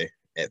Gutho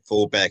at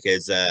fullback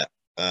as a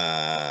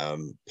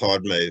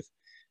pod move,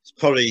 it's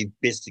probably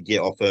best to get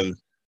off him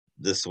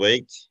this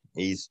week.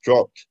 He's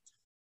dropped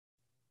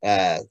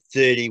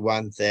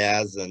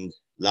 31,000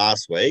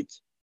 last week.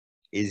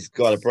 He's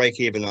got a break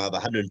even of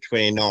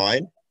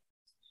 129,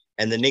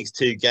 and the next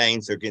 2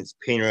 games are against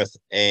Penrith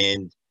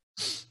and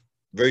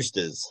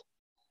Roosters.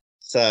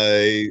 So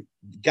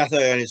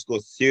Gutho only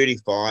scored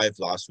 35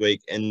 last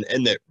week in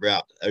that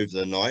route over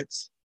the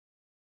Knights.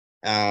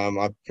 I'm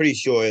pretty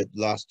sure the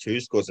last 2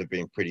 scores have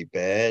been pretty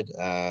bad.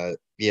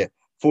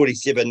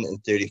 47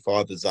 and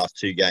 35 his last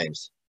 2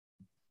 games.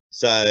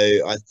 So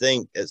I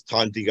think it's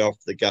time to go off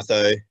the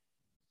Gutho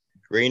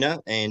arena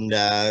and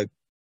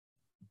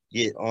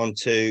get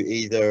onto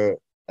either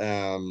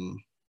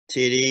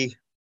Teddy,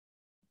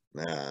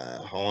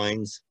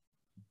 Hines,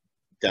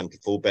 down to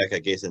fullback, I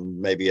guess,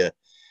 and maybe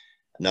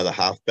another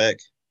halfback.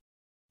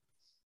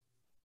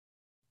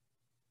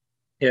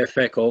 Yeah,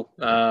 fair call.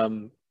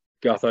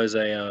 Gutho's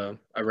a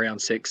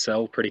round 6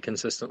 sell pretty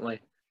consistently.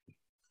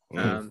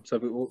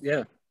 So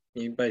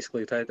you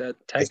basically take that.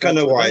 It's kind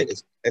of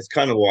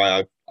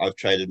why I've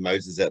traded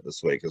Moses out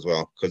this week as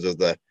well because of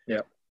the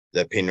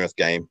Penrith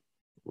game.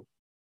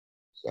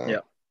 So. Yeah.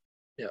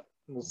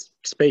 Well,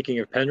 speaking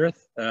of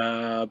Penrith,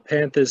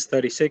 Panthers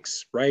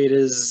 36,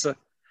 Raiders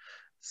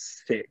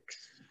 6.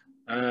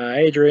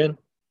 Adrian,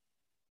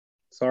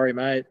 sorry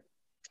mate.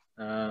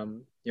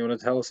 You want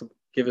to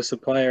give us a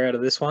player out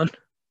of this one?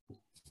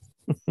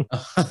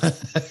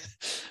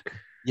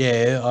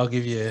 Yeah, I'll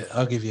give you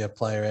a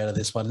player out of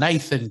this one.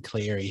 Nathan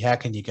Cleary. How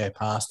can you go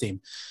past him?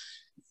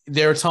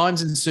 There are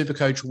times in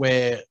Supercoach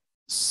where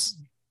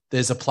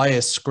there's a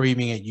player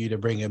screaming at you to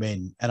bring him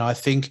in, and I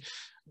think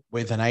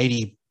with an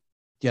 80,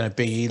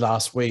 BE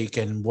last week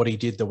and what he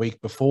did the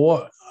week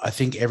before, I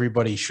think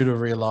everybody should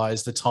have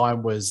realised the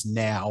time was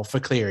now for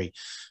Cleary,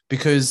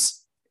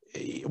 because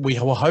we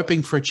were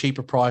hoping for a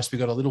cheaper price. We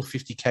got a little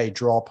 50K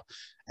drop,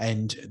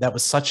 and that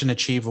was such an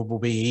achievable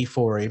BE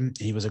for him.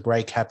 He was a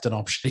great captain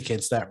option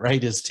against that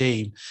Raiders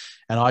team.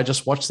 And I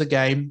just watched the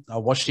game. I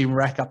watched him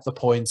rack up the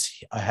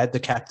points. I had the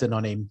captain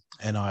on him,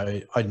 and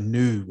I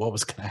knew what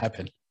was going to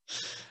happen.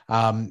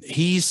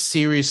 He's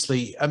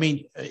seriously, I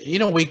mean,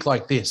 in a week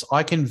like this,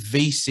 I can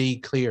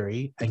VC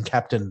Cleary and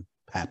captain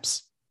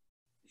Paps.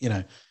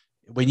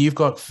 When you've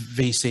got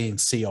VC and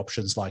C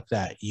options like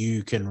that,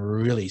 you can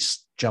really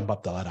jump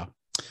up the ladder.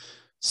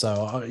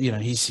 So,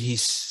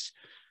 he's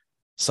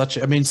such,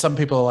 I mean, some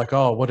people are like,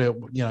 oh,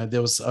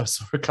 there was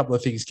a couple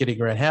of things getting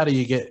around. How do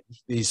you get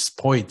these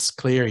points,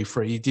 Cleary,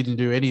 for you didn't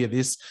do any of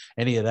this,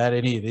 any of that,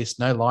 any of this,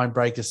 no line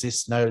break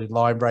assists, no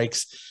line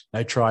breaks,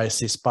 no try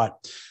assists, but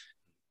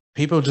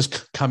people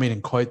just come in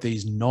and quote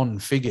these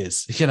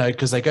non-figures,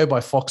 because they go by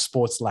Fox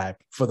Sports Lab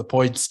for the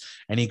points,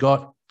 and he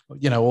got,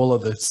 all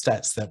of the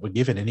stats that were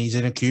given, and he's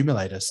an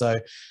accumulator. So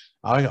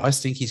I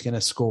think he's going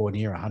to score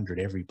near 100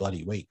 every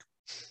bloody week.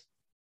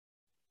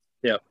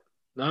 Yep.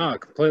 No, I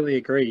completely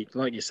agree.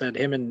 Like you said,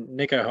 him and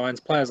Nico Hines,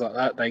 players like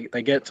that,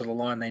 they get to the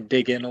line, they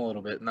dig in a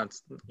little bit, and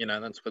that's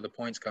where the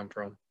points come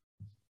from.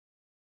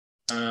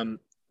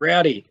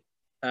 Rowdy,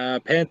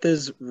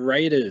 Panthers,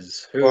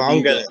 Raiders.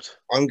 I'm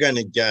going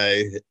to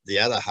go the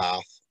other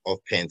half of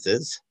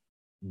Panthers,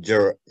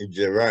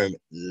 Jerome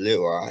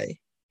Luai,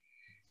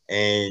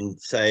 and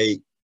say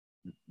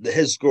that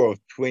his score of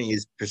 20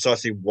 is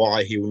precisely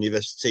why he will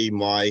never see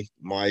my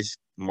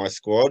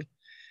squad.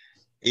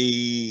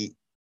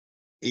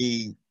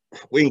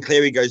 When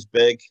Cleary goes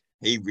big,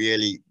 he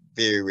really,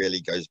 very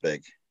rarely goes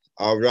big.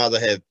 I'd rather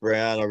have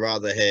Brown. I'd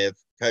rather have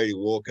Cody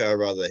Walker. I'd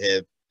rather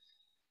have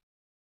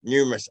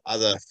numerous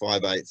other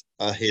 5'8"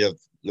 ahead of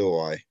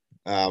Luai.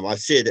 I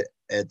said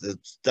at the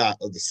start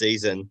of the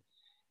season,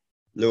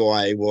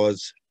 Luai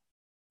was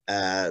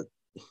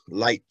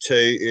late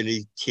 2,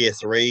 early tier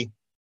 3,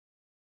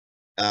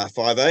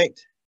 5'8",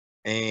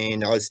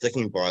 and I was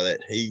sticking by that.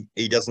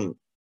 He doesn't,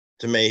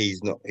 to me,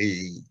 he's not,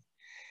 he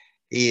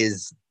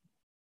is,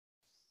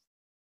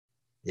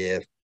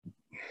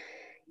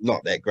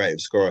 not that great of a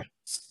scorer.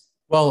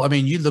 Well, I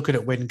mean, you look at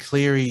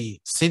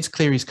it since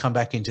Cleary's come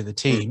back into the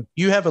team,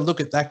 you have a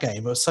look at that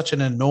game. It was such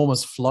an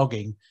enormous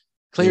flogging.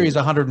 Cleary's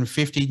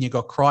 150, and you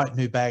got Crichton,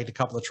 who bagged a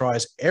couple of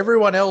tries.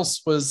 Everyone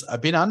else was a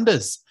bit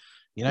unders.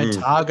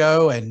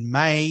 Targo and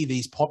May,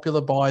 these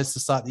popular buys to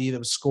start the year that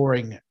was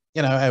scoring,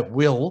 at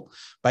will,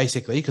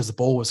 basically, because the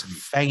ball was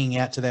fanging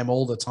out to them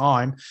all the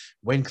time.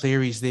 When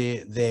Cleary's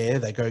there,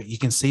 they go. You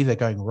can see they're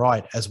going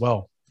right as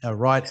well.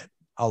 Right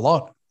a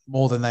lot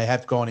more than they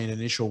have gone in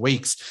initial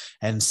weeks,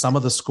 and some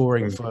of the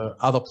scoring for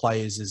other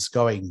players is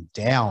going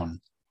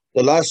down.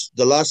 The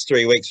last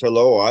 3 weeks for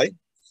Luai,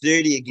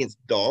 30 against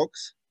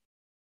Dogs,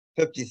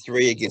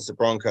 53 against the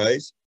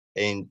Broncos,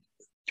 and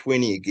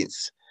 20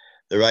 against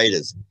the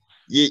Raiders.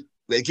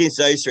 Against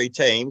those 3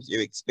 teams,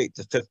 you expect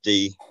a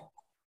 50,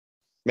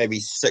 maybe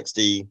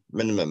 60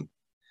 minimum.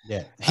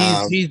 Yeah,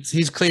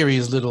 he's Cleary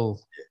is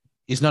little.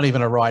 He's not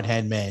even a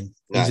right-hand man.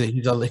 No.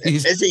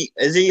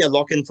 Is he a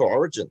lock-in for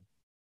Origin?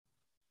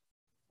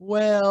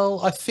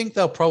 Well, I think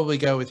they'll probably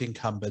go with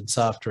incumbents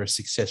after a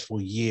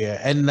successful year,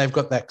 and they've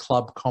got that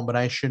club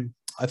combination.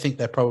 I think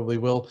they probably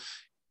will.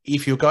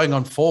 If you're going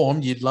on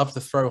form, you'd love to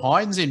throw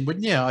Hines in,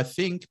 wouldn't you? I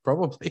think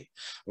probably,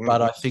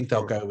 but I think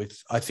they'll go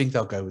with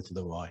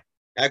Luai.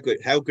 How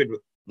good?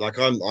 Like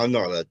I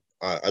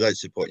don't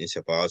support New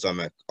South Wales. I'm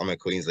a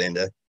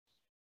Queenslander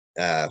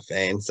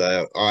fan,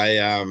 so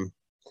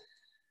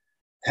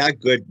how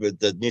good would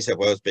the New South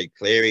Wales be?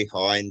 Cleary,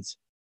 Hines,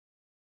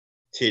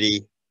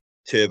 Teddy,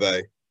 Turbo,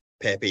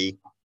 Pappy.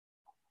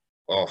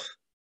 Oh,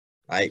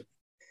 mate.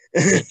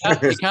 You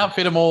can't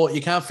fit them all.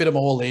 You can't fit them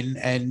all in,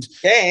 and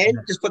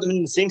just put them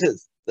in the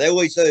centres. They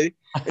always do.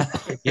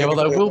 Yeah,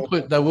 well,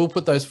 they will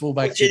put those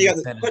fullbacks in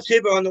the centres. Put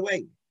Turbo on the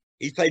wing.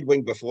 He's played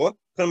wing before.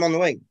 Put him on the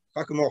wing.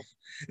 Fuck him off.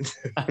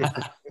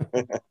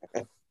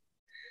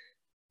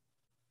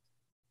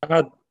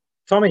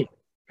 Tommy,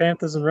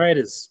 Panthers and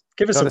Raiders.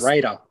 Give us a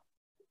Raider.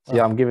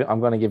 Yeah, I'm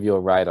going to give you a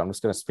Raider. I'm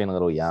just going to spin a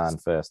little yarn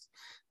first.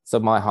 So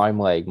my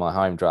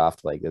home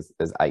draft league,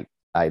 there's eight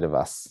of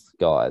us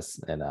guys,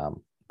 and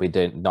we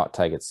do not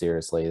take it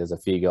seriously. There's a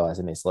few guys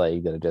in this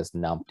league that are just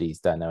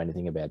numpties, don't know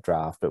anything about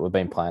draft, but we've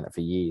been playing it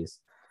for years.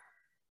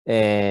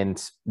 And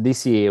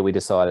this year we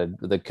decided,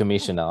 the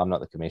commissioner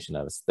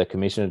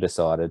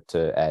decided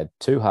to add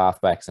 2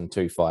 halfbacks and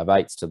 2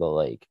 5'8" to the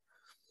league.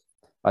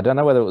 I don't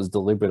know whether it was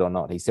deliberate or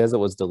not. He says it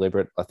was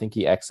deliberate. I think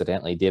he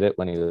accidentally did it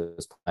when he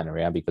was playing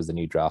around because the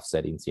new draft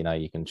settings,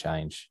 you can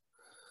change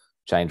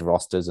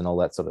rosters and all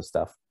that sort of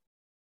stuff.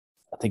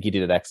 I think he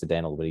did it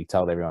accidental, but he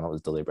told everyone it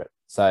was deliberate.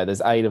 So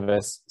there's 8 of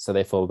us, so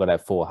therefore we've got to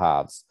have 4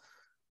 halves.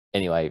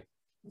 Anyway,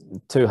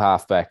 2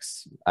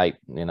 halfbacks, 8,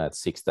 it's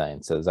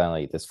 16. So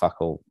there's fuck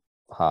all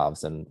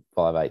halves and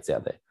 5'8"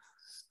 out there.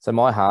 So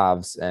my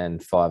halves and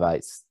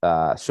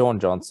 5/8, Sean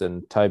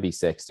Johnson, Toby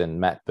Sexton,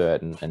 Matt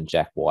Burton, and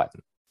Jack Whiten.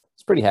 I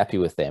was pretty happy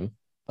with them.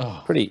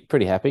 Oh,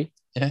 Pretty happy.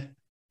 yeah.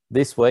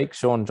 This week,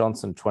 Sean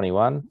Johnson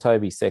 21,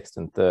 Toby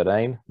Sexton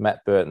 13,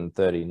 Matt Burton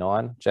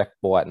 39, Jack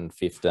Whiten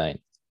 15.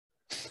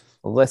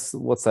 What's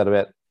that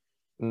about?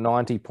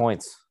 90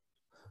 points,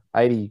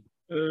 80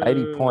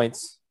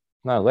 points.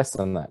 No, less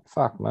than that.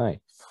 Fuck me.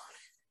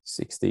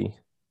 60.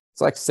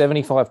 It's like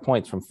 75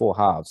 points from 4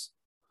 halves.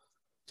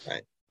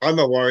 I'm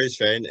a Warriors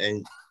fan,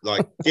 and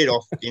like, get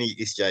off any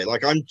SJ.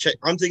 Like, I'm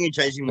thinking of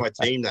changing my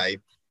team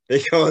name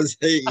because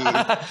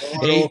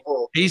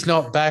He's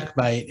not back,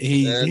 mate.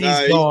 He's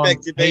no, gone. he's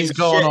back to being He's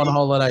gone shit. on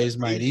holidays,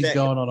 mate. He's He's back.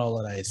 gone on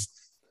holidays.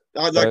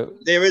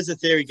 There is a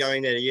theory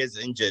going that he is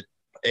injured,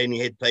 and he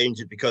had played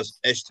injured because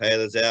Ash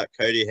Taylor's out,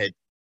 Cody had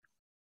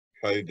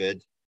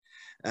COVID.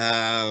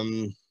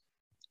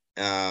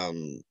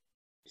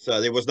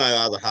 So there was no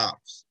other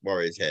halves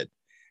Warriors had.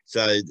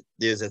 So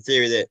there's a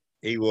theory that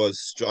he was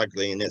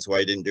struggling, and that's why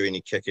he didn't do any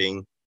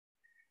kicking,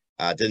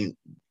 didn't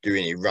do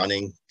any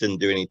running, didn't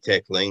do any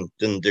tackling,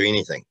 didn't do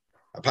anything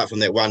apart from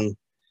that one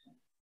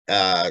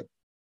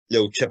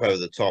little chip over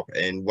the top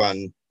and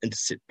one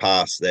intercept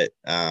pass that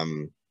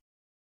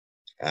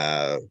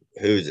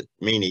who is it?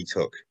 Meany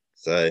took.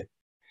 So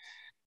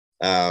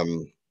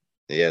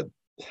yeah,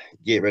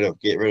 get rid of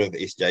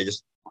SJ.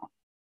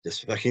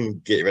 Just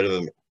fucking get rid of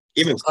him.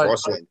 Even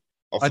Crossland.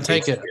 I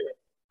take it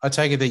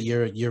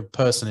that your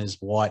person is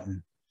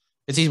Whiten.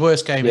 It's his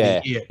worst game of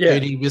the year. Yeah.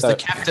 Dude, he was the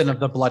captain of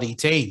the bloody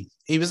team.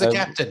 He was the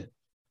captain.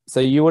 So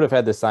you would have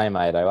had the same,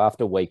 Ado.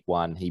 After week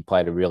 1, he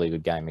played a really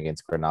good game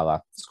against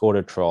Cronulla, scored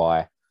a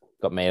try,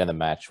 got man of the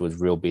match, was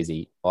real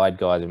busy. I had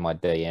guys in my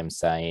DM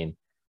saying,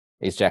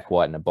 is Jack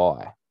Whiten a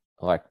buy?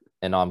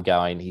 And I'm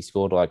going, he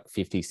scored like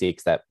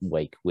 56 that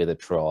week with a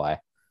try.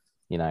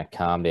 You know,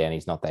 calm down.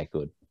 He's not that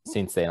good.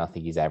 Since then, I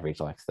think he's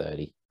averaged like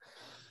 30.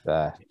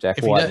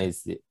 Jack Whiten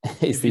is the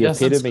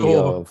epitome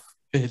of...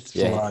 It's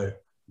low.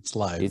 It's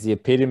low. He's the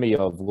epitome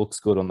of looks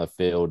good on the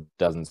field,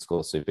 doesn't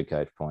score super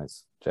coach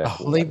points.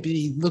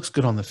 He looks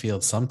good on the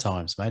field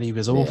sometimes, mate. He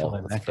was awful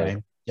in that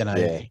game. You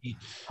know,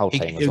 whole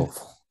team was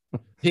awful.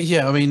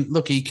 Yeah, I mean,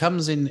 look, he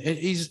comes in.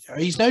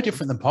 He's no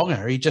different than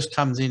Ponga. He just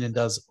comes in and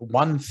does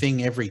one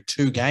thing every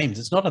 2 games.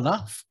 It's not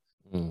enough.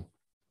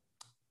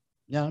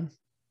 Yeah,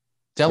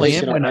 Dally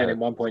M went him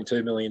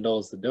 $1.2 million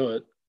to do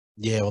it.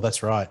 Yeah, well,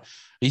 that's right.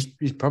 He's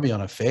probably on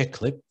a fair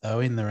clip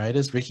though in the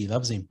Raiders. Ricky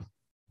loves him.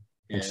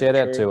 And shout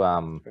out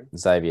to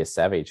Xavier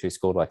Savage, who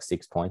scored like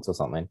 6 points or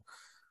something.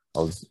 I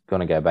was going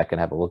to go back and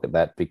have a look at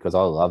that because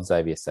I love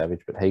Xavier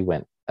Savage, but he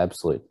went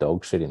absolute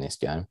dog shit in this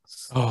game.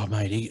 Oh,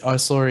 mate, I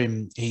saw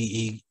him.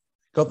 He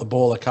got the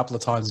ball a couple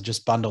of times and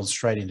just bundled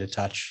straight into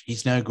touch.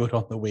 He's no good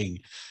on the wing.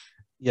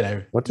 You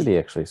know. What did he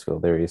actually score?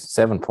 There he is,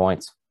 7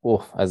 points.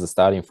 Oh, as a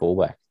starting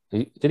fullback.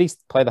 Did he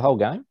play the whole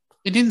game?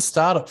 He didn't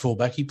start at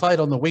fullback. He played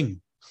on the wing.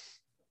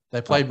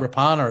 They played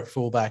Rapana at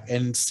fullback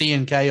and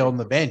CNK on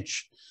the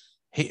bench.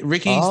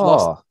 Ricky's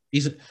lost.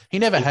 He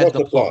never had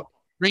the plot.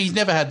 He's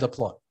never had the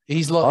plot.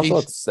 I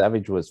thought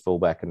Savage was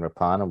fullback and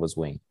Rapana was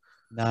wing.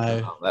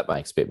 No. That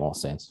makes a bit more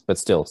sense. But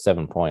still,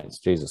 7 points.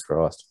 Jesus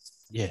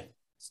Christ. Yeah.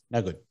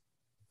 No good.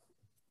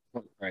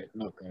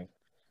 Not great.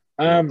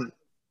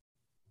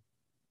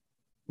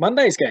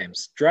 Monday's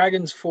games.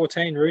 Dragons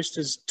 14,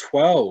 Roosters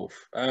 12.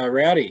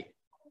 Rowdy,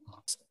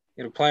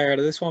 get a player out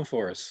of this one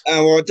for us.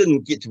 Well, I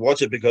didn't get to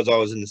watch it because I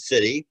was in the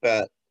city,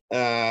 but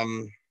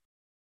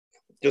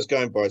just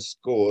going by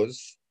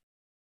scores,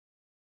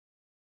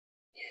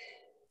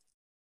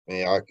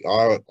 yeah,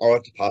 I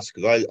have to pass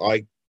because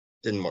I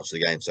didn't watch the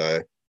game.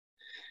 So,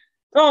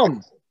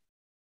 I'm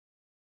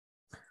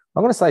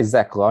going to say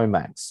Zach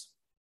Lomax.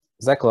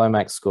 Zach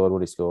Lomax scored, what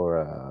did he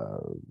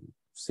score?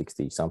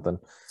 60 something.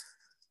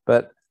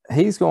 But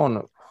he's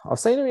gone. I've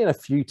seen him in a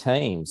few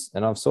teams,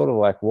 and I'm sort of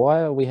like,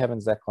 why are we having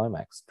Zach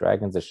Lomax?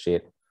 Dragons are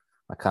shit.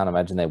 I can't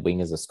imagine their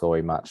wingers are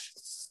scoring much.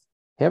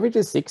 He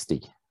averages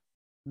 60.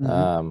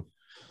 Mm-hmm.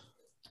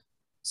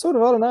 Sort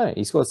of, I don't know.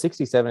 He scored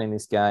 67 in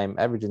this game,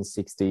 averaging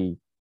 60.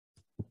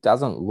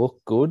 Doesn't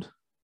look good,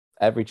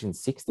 averaging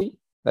 60.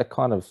 That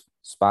kind of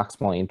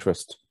sparks my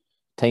interest.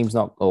 They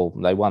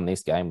won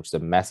this game, which is a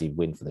massive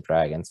win for the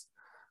Dragons.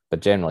 But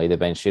generally, they've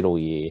been shit all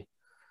year.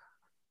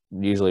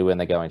 Usually when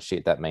they're going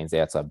shit, that means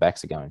the outside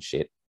backs are going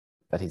shit.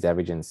 But he's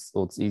averaging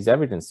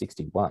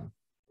 61.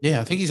 Yeah,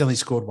 I think he's only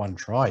scored 1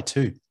 try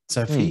too.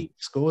 So if he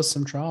scores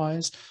some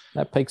tries,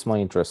 that piques my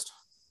interest.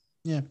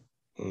 Yeah.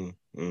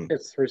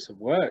 Gets through some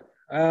work.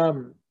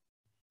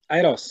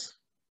 Ados,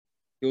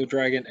 your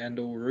Dragon and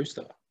all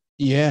Rooster.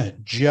 Yeah,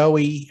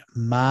 Joey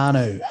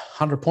Manu,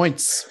 100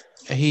 points.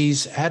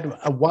 He's had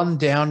a 1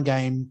 down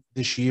game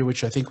this year,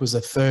 which I think was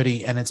a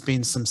 30, and it's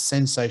been some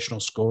sensational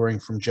scoring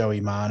from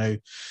Joey Manu.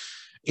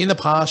 In the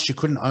past, you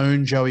couldn't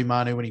own Joey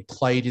Manu when he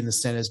played in the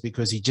centres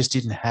because he just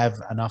didn't have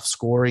enough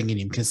scoring in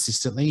him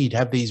consistently. He'd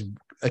have these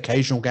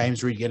occasional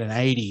games where he'd get an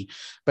 80,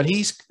 but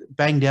he's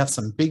banged out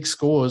some big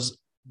scores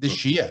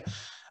this year.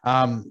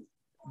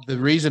 the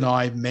reason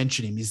I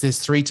mention him is there's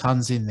 3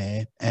 tons in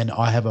there, and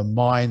I have a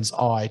mind's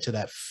eye to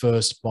that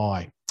first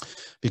bye.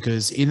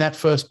 Because in that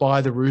first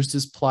bye, the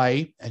Roosters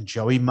play, and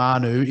Joey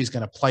Manu is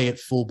going to play at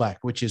fullback,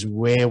 which is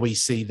where we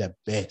see the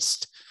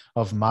best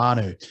of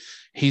Manu.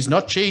 He's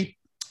not cheap.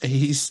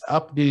 He's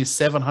up near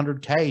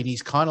 700K, and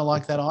he's kind of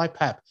like that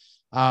IPAP.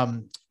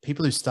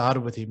 People who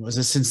started with him, it was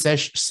a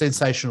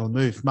sensational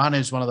move.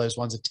 Manu's one of those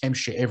ones that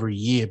tempts you every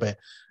year, but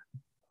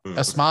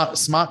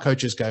smart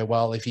coaches go,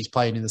 well, if he's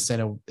playing in the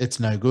center, it's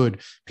no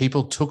good.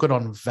 People took it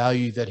on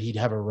value that he'd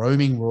have a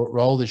roaming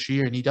role this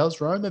year, and he does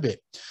roam a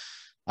bit.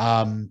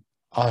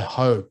 I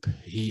hope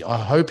he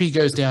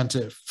goes down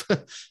to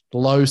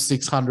low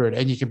 600,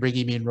 and you can bring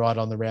him in right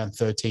on the round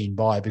 13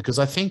 bye, because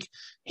I think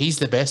he's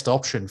the best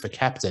option for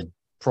captain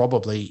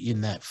probably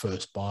in that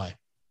first bye.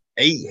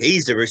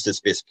 He's the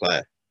Roosters' best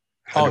player,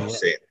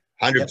 100%.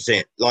 100%.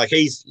 Yep. Like,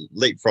 he's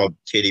leapfrogged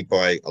Teddy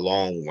by a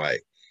long way.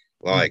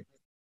 Like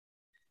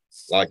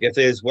if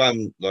there's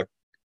one, that's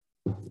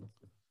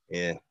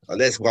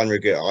one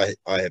regret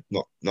I have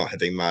not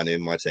having Manu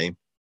in my team.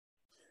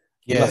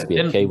 He must be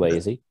a Kiwi,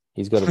 is he?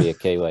 He's got to be a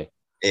Kiwi.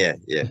 Yeah,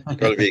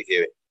 got to be a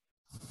Kiwi.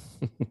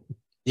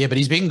 Yeah, but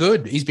he's been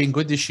good. He's been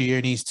good this year,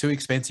 and he's too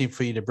expensive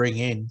for you to bring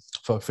in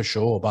for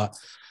sure. But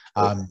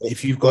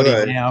if you've got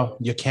him now,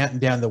 you're counting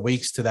down the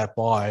weeks to that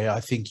bye. I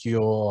think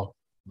you're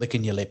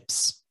licking your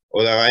lips.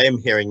 Although I am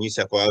hearing New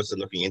South Wales are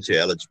looking into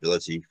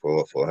eligibility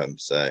for him.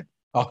 So,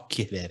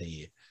 get out of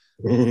here.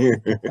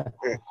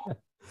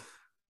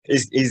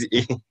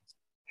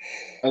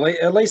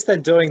 At least they're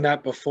doing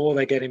that before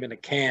they get him in a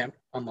camp,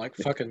 unlike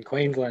fucking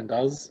Queensland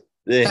does.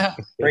 Yeah.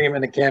 Bring him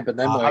in a camp and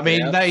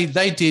then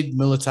they did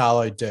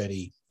Mulatalo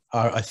dirty.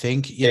 I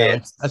think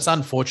it's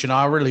unfortunate.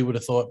 I really would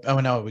have thought. Oh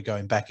no, we're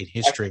going back in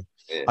history.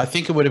 I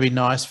think it would have been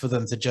nice for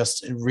them to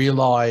just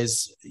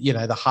realize,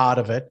 the heart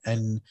of it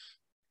and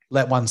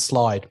let one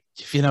slide.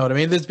 If you know what I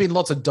mean. There's been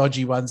lots of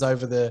dodgy ones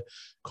over the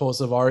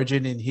course of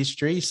Origin in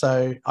history,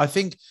 so I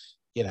think.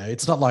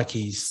 It's not like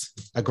he's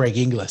a Greg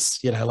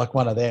Inglis, like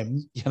one of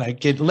them.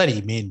 Let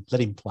him in, let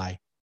him play.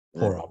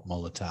 Poor old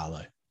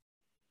Mulatalo.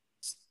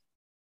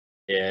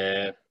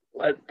 Yeah,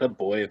 let the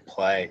boy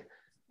play.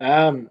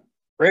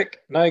 Rick,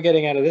 no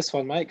getting out of this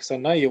one, mate, because I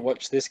know you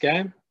watched this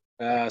game.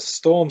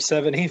 Storm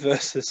 70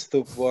 versus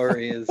the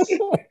Warriors.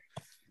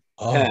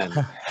 How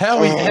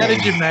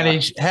did you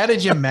manage? How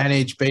did you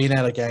manage being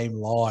at a game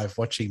live,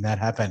 watching that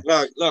happen?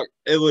 Look,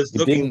 it was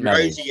looking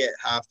rosy at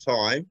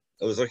halftime.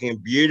 It was looking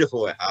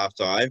beautiful at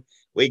halftime.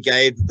 We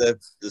gave the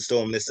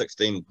Storm their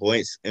 16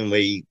 points, and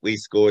we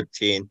scored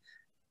 10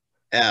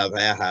 out of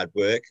our hard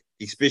work,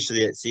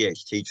 especially at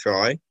CHT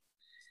try.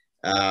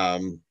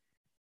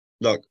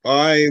 Look,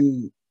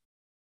 I'm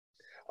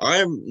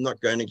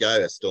not going to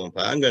go a Storm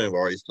player. I'm going to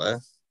Warriors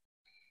player.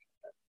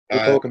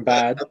 You're talking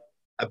bad.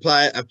 A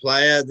player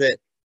that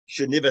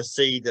should never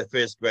see the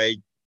first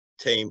grade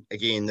team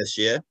again this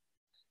year.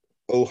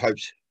 All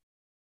hopes,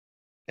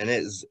 and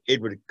it is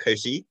Edward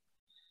Kersey.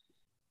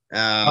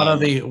 One of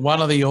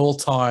the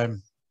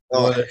all-time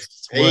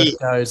worst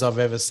goes I've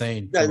ever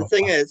seen. No, the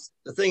thing is,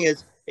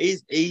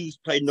 he's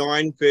played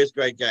 9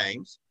 first-grade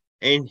games,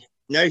 and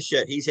no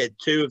shit, he's had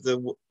 2 of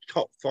the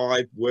top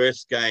 5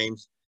 worst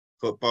games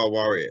for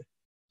Warrior.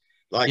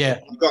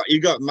 You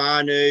got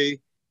Manu,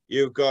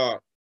 you've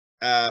got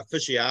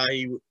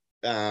Fishiahi,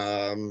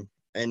 and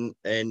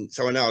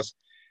someone else.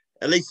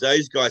 At least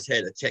those guys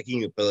had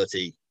attacking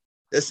ability.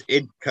 This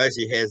Ed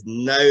Coasey has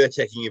no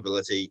attacking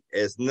ability,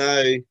 has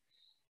no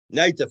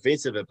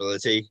defensive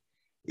ability.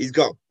 He's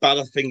got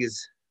butterfingers.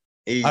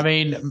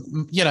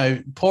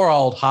 Poor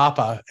old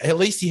Harper. At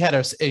least he had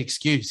an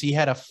excuse. He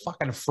had a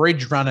fucking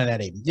fridge running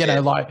at him.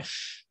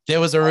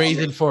 There was a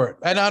reason for it.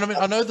 And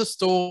I know the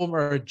Storm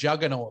are a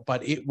juggernaut,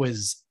 but it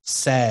was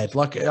sad.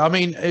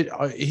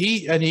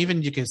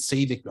 Even you can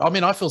see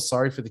I feel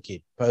sorry for the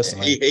kid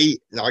personally.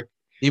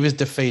 He was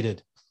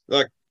defeated.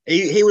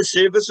 He was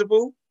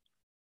serviceable.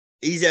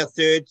 He's our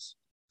third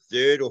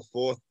or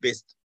fourth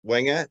best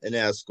winger in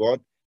our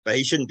squad. But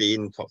he shouldn't be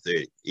in the top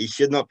 30. He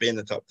should not be in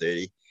the top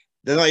 30.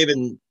 They're not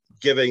even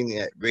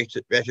giving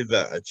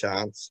Rativer a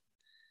chance.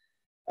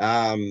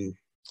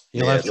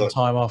 He'll have some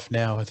time off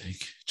now, I think.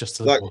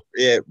 Just a little.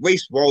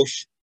 Reece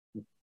Walsh,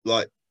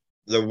 the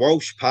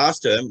Walsh pass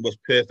to him was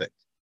perfect.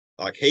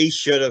 He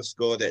should have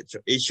scored that.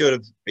 He should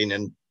have been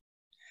in.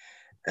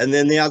 And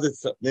then then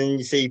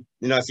you see,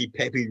 I see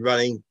Pappy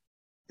running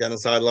down the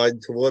sideline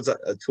towards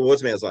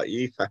me. I was like,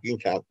 you fucking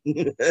cunt.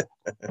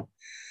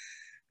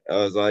 I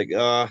was like,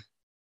 oh.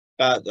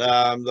 But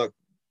look,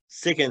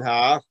 second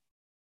half,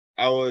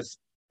 I was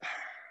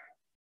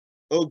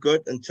all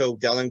good until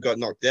Dallin got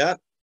knocked out.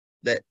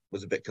 That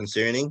was a bit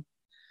concerning.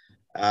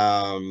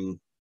 And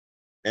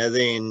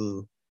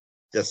then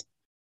just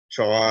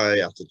try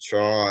after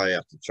try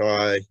after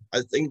try.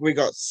 I think we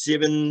got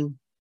seven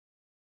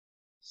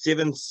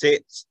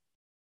sets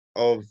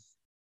of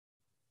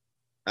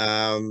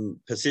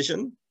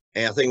position,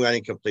 and I think we only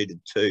completed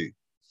 2.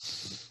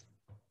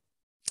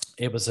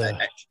 It was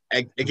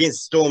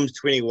against Storm's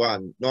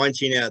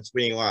 19 out of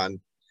 21.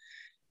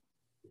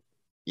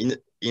 you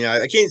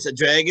know, against the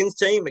Dragons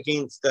team,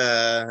 against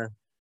the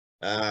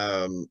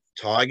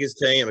Tigers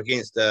team,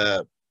 against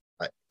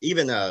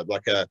even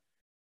like a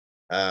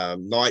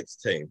Knights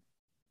team,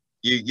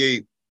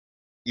 you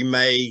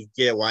may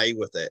get away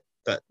with it,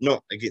 but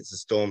not against the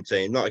Storm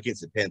team, not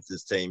against the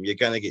Panthers team. You're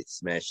going to get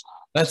smashed.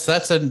 That's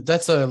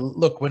a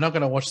look. We're not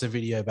going to watch the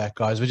video back,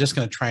 guys. We're just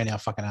going to train our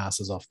fucking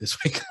asses off this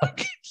week.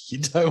 Like, you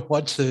don't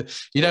watch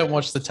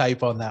the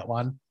tape on that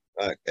one.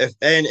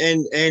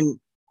 And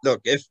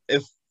look, if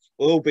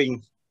we're all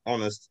being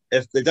honest,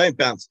 if they don't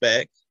bounce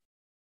back,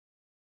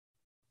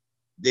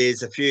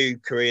 there's a few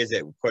careers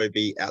that will probably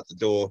be out the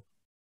door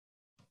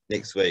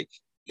next week.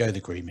 Go the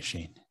green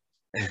machine.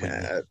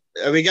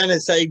 Are we going to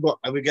say what?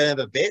 Are we going to have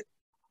a bet?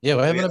 Yeah,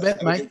 we're having a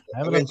bet, mate.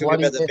 Having a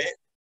bloody bet.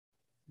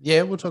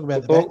 Yeah, we'll talk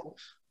about the bet.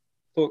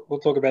 We'll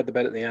talk about the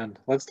bet at the end.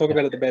 Let's talk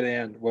about the bet at the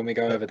end when we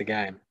go over the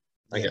game.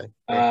 Okay.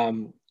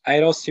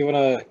 Ados, do you want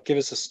to give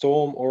us a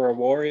Storm or a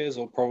Warriors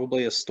or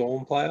probably a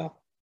Storm player?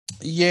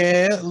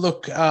 Yeah,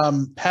 look,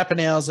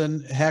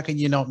 Pappenhausen, how can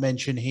you not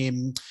mention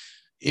him?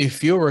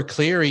 If you're a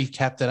Cleary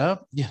captainer,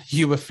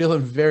 you were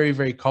feeling very,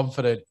 very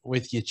confident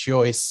with your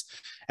choice.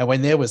 And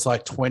when there was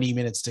like 20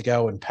 minutes to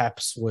go and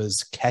Paps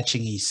was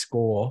catching his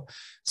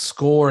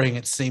scoring,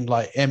 it seemed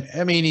like,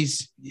 I mean,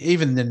 he's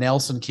even the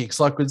Nelson kicks,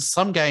 like with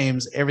some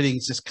games,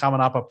 everything's just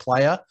coming up a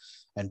player,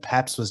 and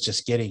Paps was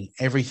just getting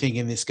everything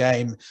in this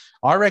game.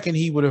 I reckon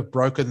he would have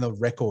broken the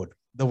record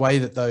the way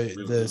that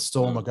the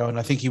Storm are going.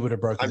 I think he would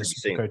have broken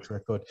 100%. The Supercoach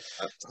record.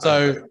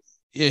 So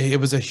yeah, it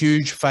was a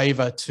huge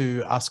favour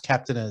to us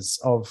captainers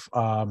of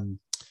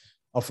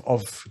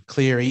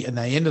Cleary, and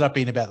they ended up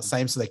being about the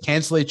same. So they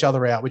cancel each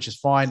other out, which is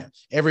fine.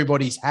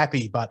 Everybody's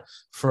happy. But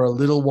for a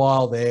little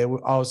while there,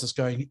 I was just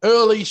going,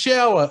 early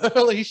shower,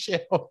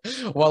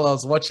 while I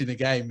was watching the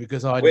game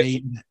because I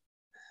need.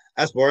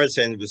 Us Warriors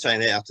fans were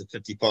saying that after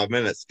 55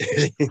 minutes.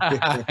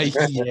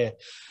 Yeah.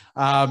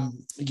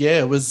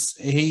 It was,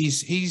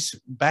 he's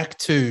back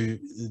to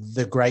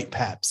the great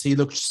Paps. He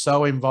looked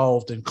so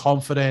involved and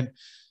confident.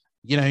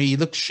 You know, he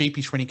looked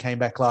sheepish when he came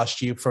back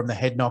last year from the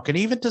head knock. And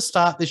even to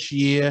start this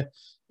year,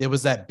 there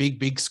was that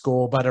big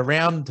score. But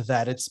around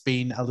that, it's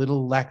been a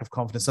little lack of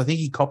confidence. I think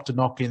he copped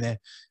a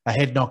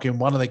head knock in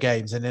one of the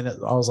games. And then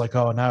I was like,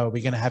 oh, no,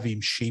 we're going to have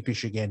him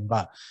sheepish again.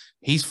 But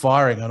he's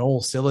firing on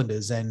all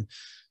cylinders. And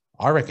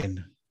I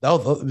reckon they're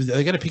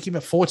going to pick him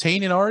at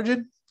 14 in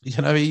Origin. You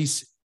know,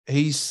 he's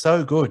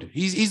so good.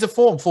 He's a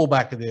form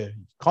fullback of the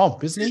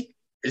comp, isn't he?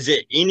 Is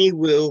there any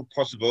will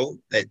possible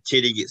that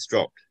Teddy gets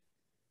dropped?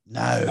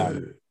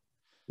 No.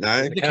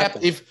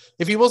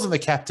 If he wasn't the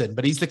captain,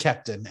 but he's the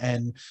captain,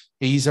 and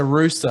he's a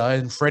Rooster,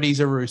 and Freddie's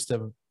a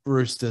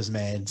Roosters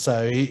man,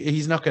 so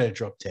he's not going to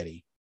drop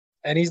Teddy.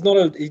 And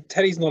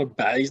Teddy's not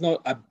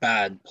a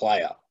bad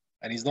player,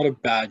 and he's not a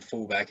bad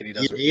fullback, and he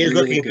does he is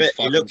looking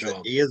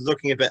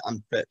a bit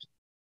unfit.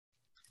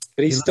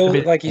 But he's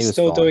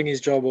still doing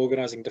his job,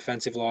 organising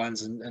defensive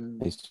lines,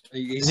 and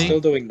he's still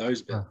doing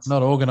those bits.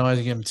 Not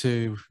organising him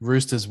to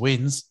Roosters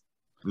wins.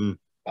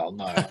 Well,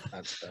 no,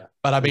 that's fair.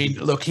 But I mean,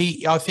 look,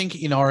 I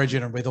think in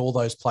Origin and with all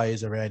those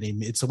players around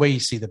him, it's where you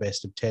see the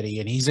best of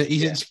Teddy, and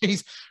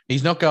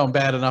he's not going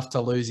bad enough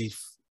to lose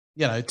his,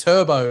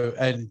 Turbo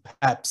and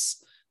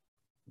Paps.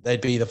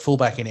 They'd be the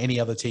fullback in any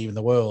other team in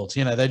the world.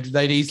 You know,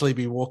 they'd easily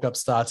be walk-up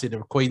starts in a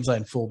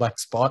Queensland fullback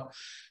spot.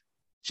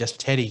 Just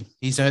Teddy.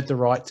 He's earned the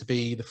right to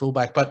be the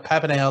fullback. But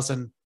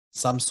Pappenhausen,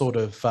 some sort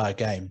of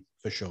game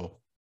for sure.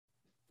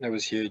 That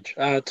was huge.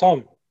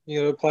 Tom,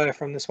 you got a player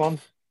from this one?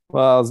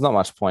 Well, there's not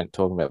much point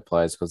talking about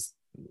players because,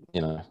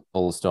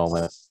 all the Storm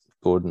went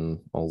good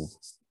and all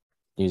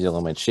New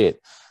Zealand went shit.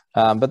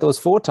 But there was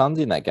 4 tons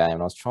in that game,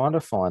 and I was trying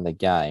to find the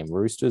game.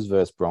 Roosters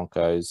versus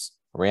Broncos,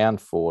 round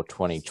 4,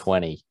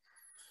 2020.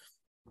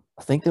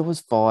 I think there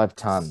was 5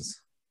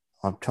 tons.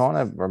 I'm trying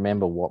to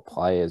remember what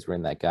players were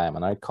in that game. I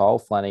know Kyle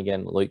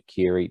Flanagan, Luke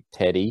Keary,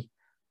 Teddy,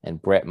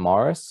 and Brett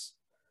Morris.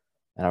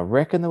 And I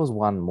reckon there was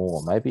one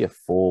more, maybe a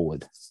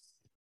forward.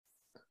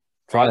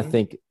 Trying to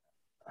think.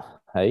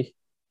 Hey,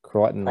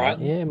 Crichton. Yeah,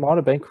 it might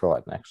have been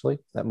Crichton, actually.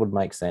 That would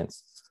make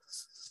sense.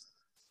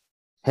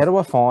 How do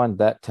I find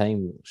that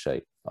team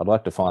sheet? I'd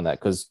like to find that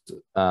because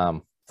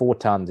 4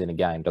 tons in a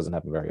game doesn't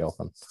happen very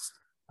often.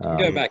 You can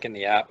go back in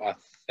the app, I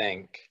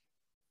think.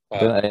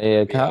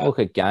 I can't look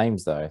at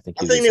games, though. I think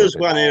there was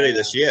one early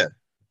this year.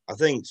 I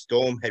think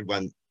Storm had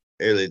one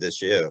early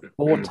this year.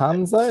 4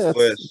 tons, though?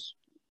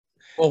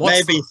 Well,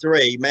 maybe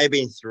 3,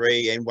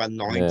 and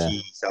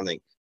 190 something.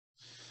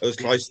 It was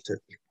close to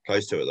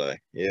it, though.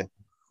 Yeah.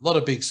 A lot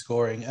of big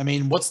scoring. I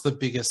mean, what's the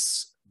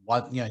biggest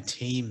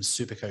team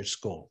Supercoach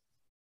score?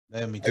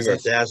 Over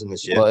 1,000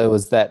 this year. Well, it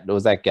was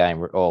that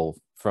game. All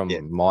from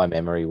my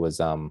memory was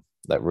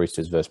that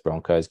Roosters versus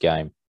Broncos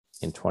game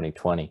in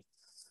 2020.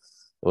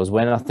 It was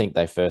when I think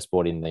they first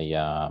brought in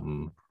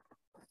the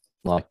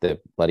the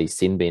bloody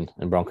sin bin,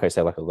 and Broncos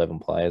had like 11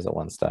 players at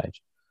one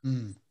stage.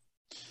 Mm.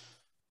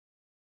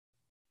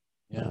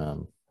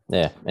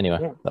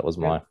 Anyway, that was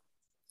my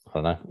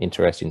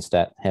interesting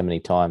stat. How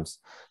many times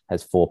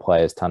has 4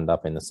 players turned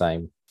up in the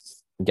same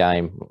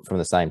game from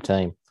the same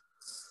team?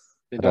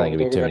 You I don't don't think want to it'd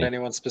be talk too about many.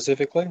 anyone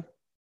specifically?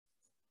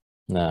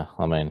 No,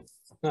 I mean,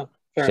 No,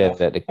 fair shout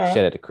enough. out to All right.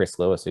 shout out to Chris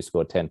Lewis who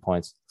scored 10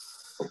 points.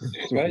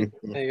 Sweet.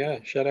 There you go.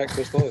 Shout out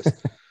Chris Lewis.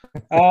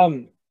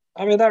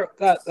 I mean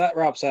that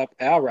wraps up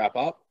our wrap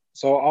up.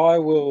 So I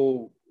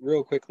will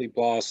real quickly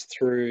blast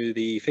through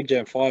the Fig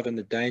Jam 5 and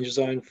the Danger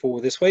Zone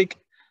for this week.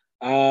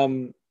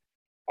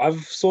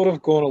 I've sort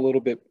of gone a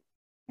little bit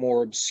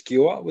more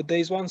obscure with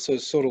these ones, so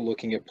sort of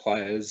looking at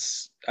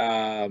players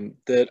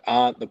that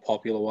aren't the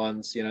popular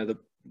ones. You know,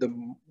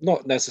 the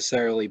not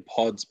necessarily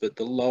pods, but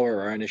the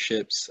lower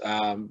ownerships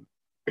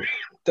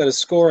that are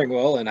scoring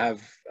well and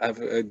have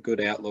a good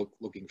outlook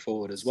looking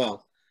forward as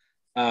well.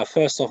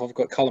 First off, I've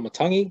got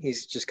Kalamatangi.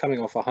 He's just coming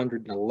off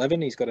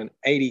 111. He's got an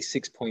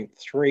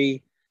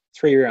 86.3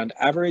 3-round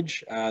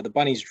average. The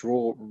Bunnies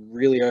draw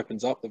really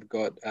opens up. They've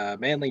got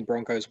Manly,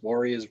 Broncos,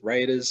 Warriors,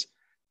 Raiders,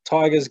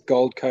 Tigers,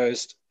 Gold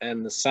Coast,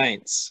 and the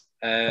Saints.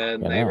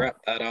 And they wrap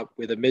that up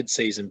with a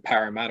mid-season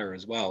Parramatta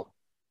as well.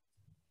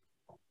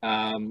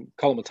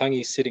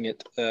 Kalamatangi sitting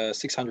at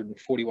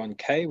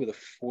 641k with a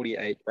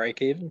 48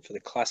 break-even for the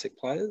classic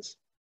players.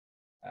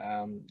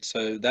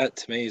 So that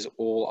to me is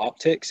all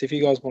upticks. If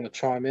you guys want to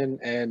chime in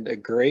and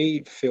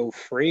agree, feel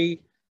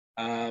free.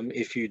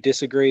 If you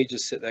disagree,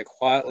 just sit there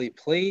quietly,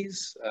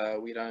 please.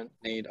 We don't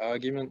need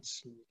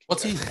arguments.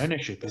 What's his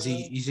ownership? Is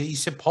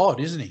he's a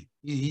pod, isn't he?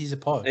 He's a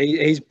pod.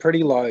 He's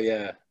pretty low,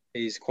 yeah.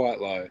 He's quite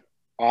low.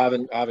 I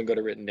haven't got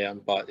it written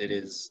down, but it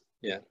is,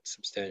 yeah,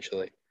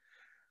 substantially.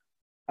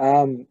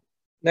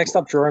 Next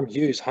up, Jerome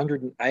Hughes,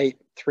 108,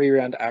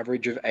 3-round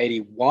average of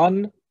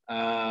 81.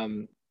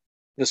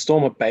 The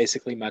Storm are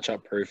basically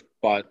matchup proof,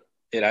 but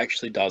it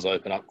actually does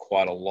open up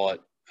quite a lot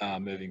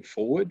moving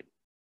forward.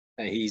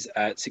 He's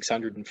at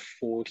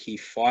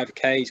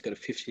 645k. He's got a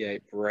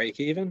 58 break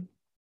even.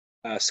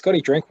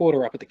 Scotty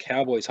Drinkwater up at the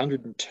Cowboys,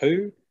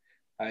 102.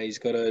 He's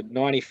got a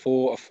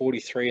 94, a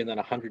 43, and then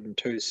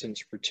 102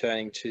 since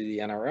returning to the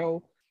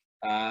NRL.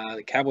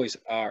 The Cowboys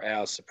are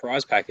our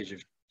surprise package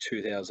of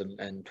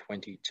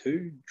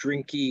 2022.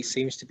 Drinky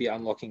seems to be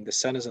unlocking the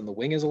centers and the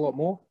wingers a lot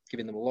more,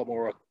 giving them a lot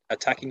more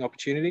attacking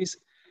opportunities.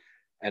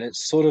 And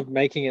it's sort of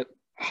making it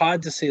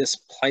hard to see a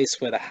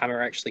place where the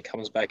hammer actually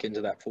comes back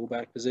into that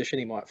fullback position.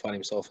 He might find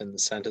himself in the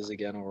centers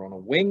again or on a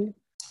wing.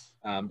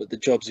 But the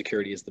job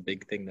security is the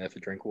big thing there for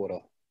Drinkwater.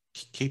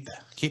 Keep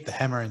the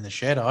hammer in the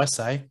shed, I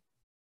say.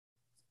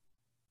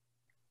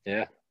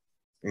 Yeah.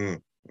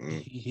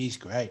 He's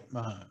great.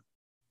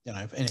 You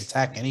know, in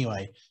attack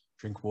anyway,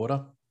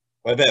 Drinkwater.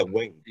 What about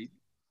wing?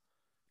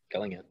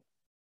 Killing it.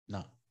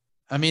 No.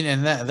 I mean,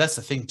 and that's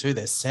the thing too.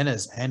 There's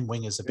centers and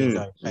wingers have been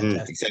going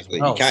fantastic. Exactly.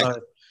 As well. You can't.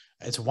 So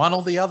it's one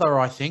or the other,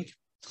 I think,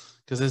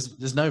 because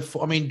there's no.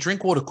 I mean,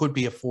 Drinkwater could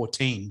be a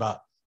 14,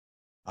 but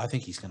I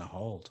think he's going to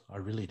hold. I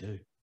really do.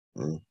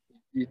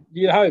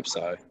 You'd hope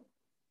so.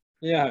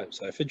 Yeah, I hope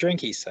so. For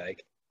Drinky's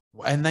sake.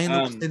 And they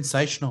look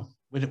sensational.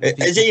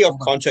 Is he off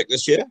contract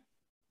this year?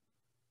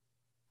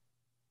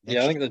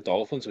 Yeah, I think the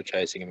Dolphins were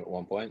chasing him at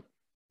one point.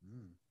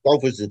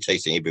 Dolphins are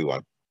chasing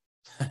everyone.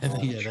 Yeah,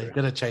 they've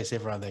got to chase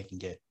everyone they can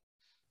get.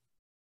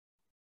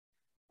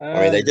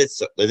 I mean, they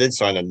did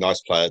sign a nice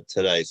player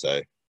today,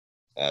 so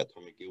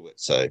Tommy Gilbert.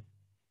 So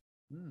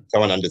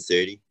someone under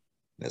 30.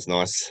 That's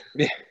nice.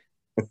 Yeah.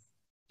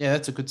 Yeah,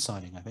 that's a good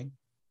signing, I think.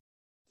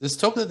 There's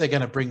talk that they're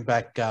going to bring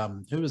back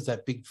who was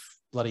that big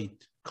bloody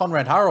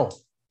Conrad Hurrell?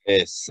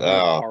 Yes.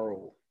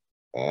 Hurrell.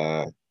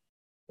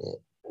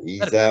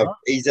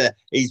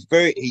 He's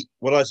very.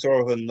 What I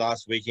saw of him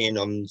last weekend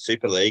on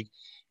Super League,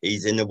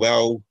 he's in a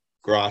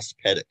well-grassed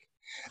paddock.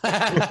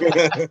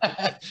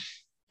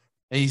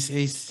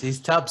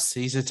 He's tubs.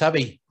 He's a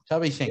tubby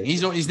thing.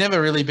 He's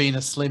never really been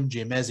a slim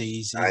Jim, has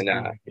he? I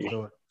know.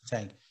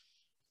 Tank.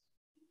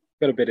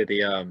 Got a bit of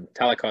the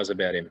Talakais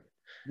about him.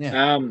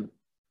 Yeah.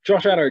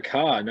 Josh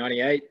Addo-Carr,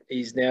 98.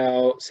 He's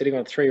now sitting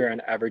on a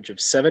 3-round average of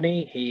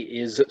 70. He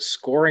is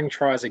scoring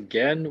tries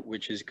again,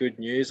 which is good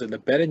news. And the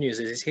better news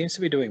is he seems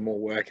to be doing more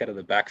work out of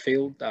the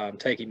backfield,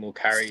 taking more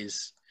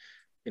carries,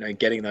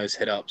 getting those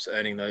hit-ups,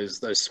 earning those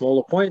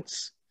smaller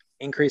points,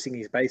 increasing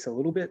his base a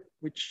little bit,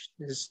 which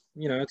is,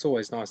 it's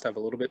always nice to have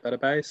a little bit better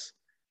base.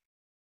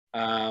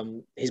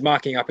 He's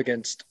marking up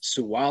against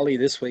Suwali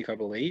this week, I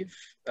believe.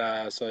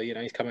 So,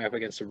 he's coming up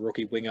against a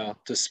rookie winger.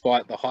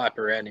 Despite the hype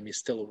around him, he's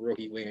still a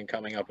rookie winger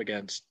coming up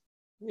against,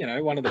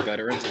 one of the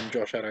veterans in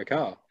Josh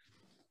Addo-Carr.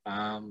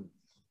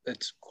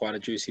 It's quite a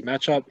juicy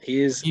matchup.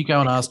 You go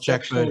and ask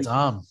Jack Bird's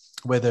arm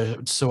whether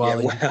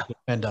Suwali is a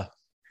defender.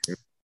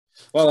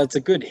 Well, it's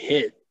a good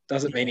hit.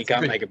 Doesn't mean he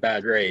can't make a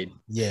bad read.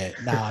 Yeah,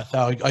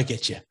 I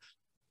get you.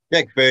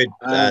 Jack Bird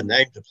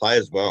named the play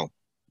as well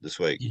this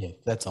week. Yeah,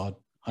 that's odd.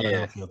 I don't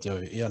know if he'll do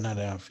it. Yeah, I don't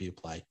know if he'll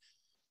play.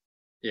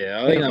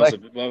 Yeah, I think that was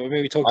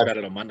we talked about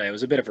it on Monday. It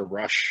was a bit of a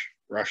rush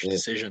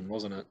decision,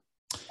 wasn't it?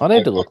 I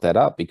need to look that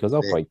up because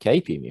I'll probably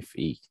keep him if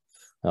he.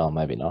 Oh,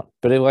 maybe not.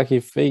 But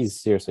if he's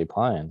seriously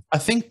playing, I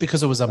think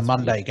because it was a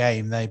Monday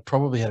game, they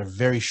probably had a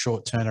very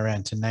short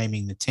turnaround to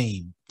naming the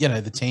team.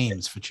 The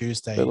teams for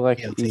Tuesday. But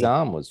his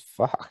arm was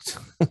fucked.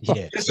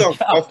 Yeah. Just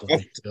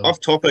off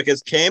topic,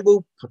 has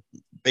Campbell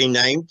been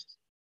named?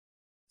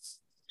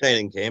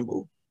 Caden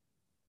Campbell.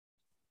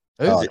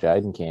 Who? Oh,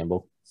 Jaden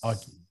Campbell. I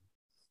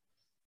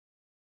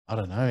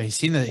don't know.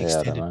 He's in the I don't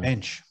extended know.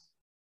 bench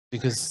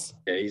because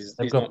Yeah, they've he's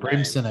got not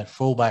Brimson named. at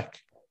fullback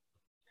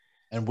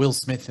and Will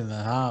Smith in the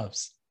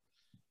halves.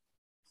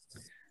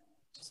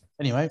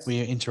 Anyway,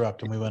 we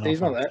interrupt and we went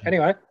He's off. not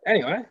there.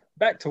 Anyway,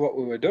 back to what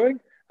we were doing.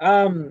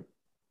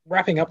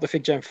 Wrapping up the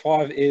Fig Jam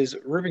 5 is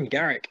Ruben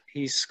Garrick.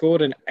 He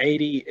scored an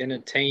 80 in a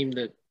team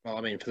that, well,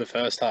 I mean, for the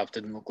first half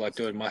didn't look like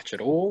doing much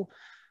at all.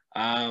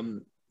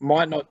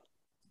 Might not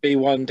be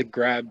one to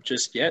grab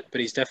just yet, but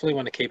he's definitely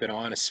one to keep an eye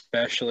on,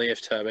 especially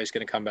if Turbo's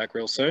going to come back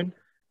real soon.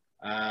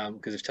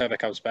 Because if Turbo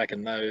comes back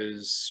and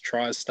those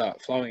tries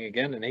start flowing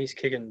again and he's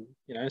kicking,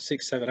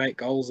 6, 7, 8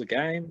 goals a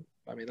game,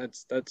 I mean,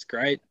 that's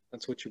great.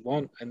 That's what you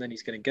want. And then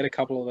he's going to get a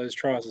couple of those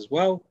tries as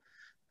well.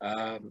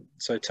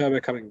 So Turbo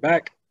coming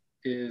back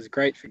is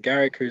great for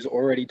Garrick, who's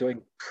already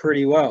doing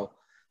pretty well.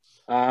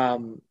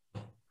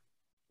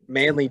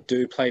 Manly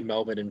do play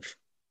Melbourne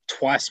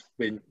twice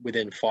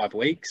within 5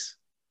 weeks.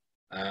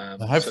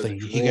 Hopefully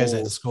he goes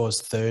out and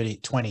scores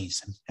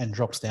 20s and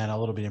drops down a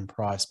little bit in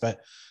price.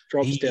 But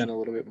drops down a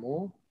little bit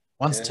more.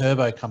 Once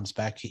Turbo comes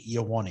back,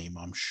 you'll want him,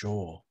 I'm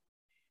sure.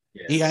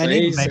 Yeah, and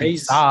even maybe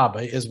Saab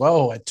as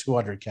well at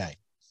 200K.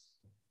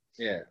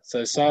 Yeah,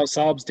 so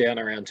Saab's down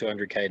around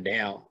 200K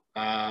now.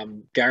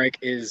 Garrick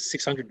is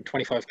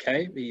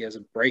 625K. He has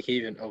a break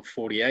even of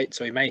 48,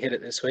 so he may hit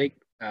it this week,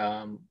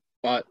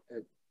 but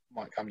it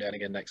might come down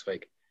again next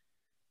week.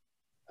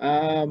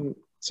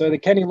 So the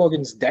Kenny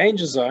Loggins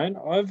danger zone,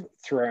 I've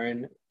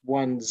thrown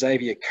one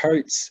Xavier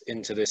Coates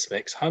into this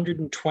mix,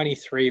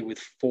 123 with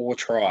 4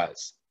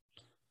 tries.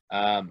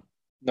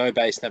 No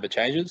base never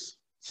changes.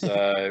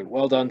 So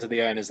well done to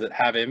the owners that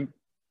have him.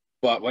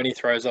 But when he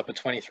throws up a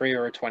 23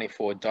 or a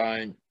 24,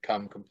 don't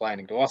come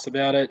complaining to us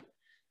about it.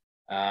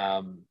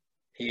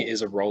 He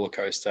is a roller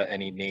coaster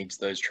and he needs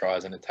those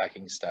tries and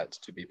attacking stats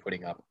to be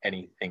putting up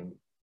anything,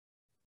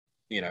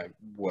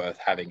 worth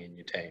having in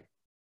your team.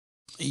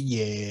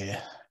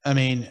 Yeah. I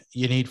mean,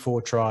 you need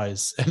 4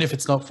 tries. And if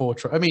it's not 4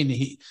 tries, I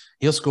mean,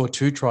 he'll score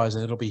 2 tries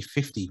and it'll be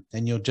 50.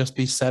 And you'll just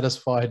be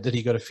satisfied that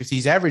he got a 50.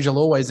 His average will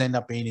always end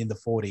up being in the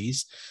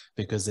 40s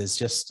because there's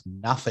just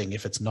nothing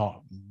if it's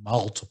not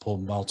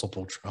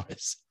multiple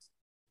tries.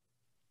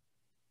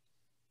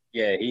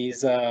 Yeah,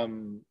 he's I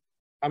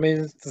mean,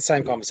 it's the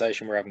same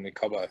conversation we're having with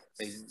Cobbo.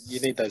 You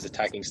need those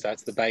attacking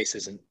stats. The base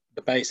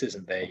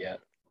isn't there yet.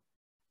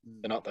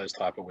 They're not those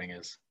type of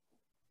wingers.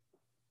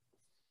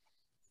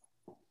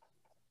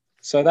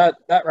 So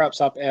that wraps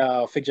up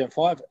our Fig Jam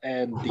 5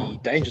 and the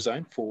danger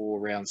zone for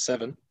round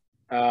 7.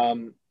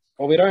 Well,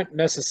 we don't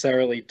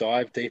necessarily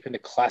dive deep into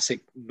Classic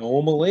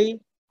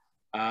normally,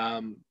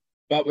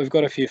 but we've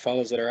got a few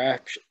fellas that are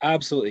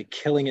absolutely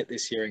killing it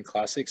this year in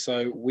Classic.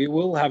 So we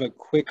will have a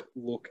quick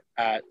look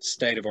at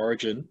State of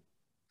Origin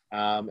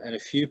and a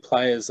few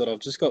players that I've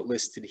just got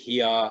listed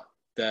here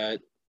that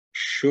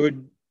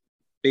should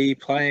be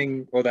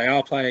playing, or they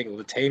are playing, or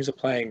the teams are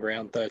playing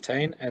round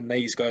 13, and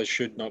these guys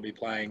should not be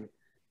playing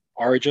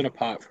Origin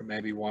apart from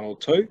maybe 1 or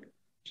 2,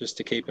 just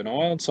to keep an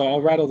eye on. So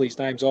I'll rattle these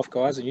names off,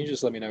 guys, and you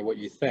just let me know what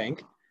you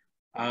think.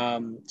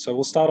 So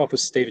we'll start off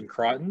with Stephen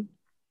Crichton.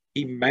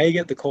 He may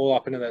get the call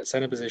up into that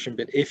centre position,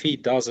 but if he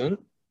doesn't,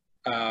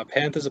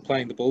 Panthers are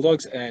playing the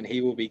Bulldogs and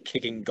he will be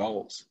kicking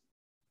goals.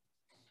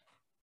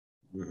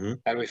 Mm-hmm.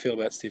 How do we feel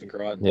about Stephen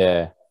Crichton?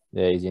 Yeah,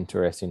 he's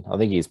interesting. I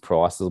think his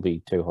price will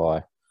be too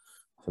high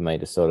for me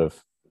to sort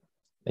of.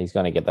 He's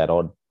going to get that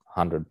odd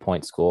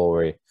 100-point score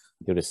where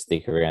he'll just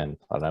stick around.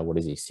 I don't know, what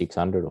is he,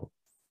 600 or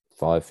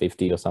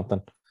 550 or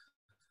something?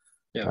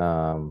 Yeah.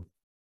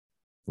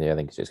 I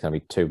think it's just going to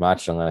be too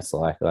much unless,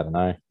 I don't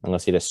know,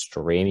 unless you just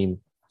stream him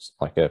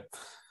like a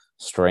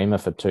streamer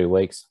for 2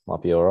 weeks,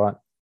 might be all right.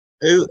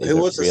 Who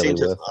was the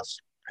centres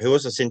last? Who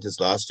was the centres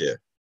last year?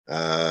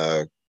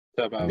 Turbo.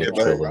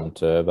 And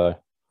Turbo.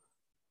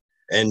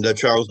 And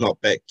Latrell's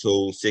not back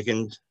till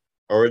second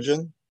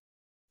Origin.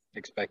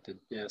 Expected,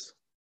 yes.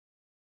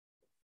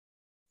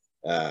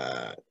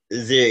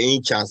 Is there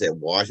any chance that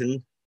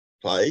Whiten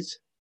plays?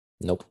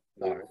 Nope.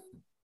 No.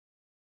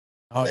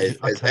 Oh,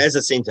 as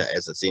a centre,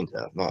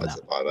 not as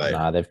a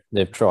 5'8". No,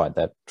 they've tried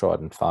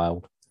and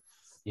failed.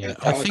 Yeah,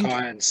 I think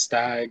and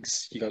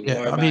Stags, you got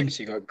Lomax,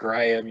 you got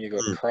Graham, you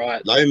got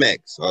Crichton.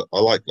 Lomax, I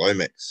like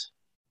Lomax.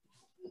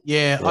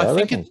 Yeah, I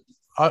think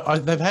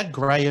reckon. they've had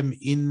Graham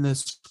in the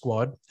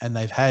squad and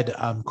they've had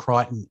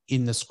Crichton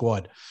in the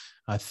squad.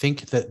 I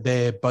think that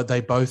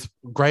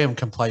Graham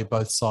can play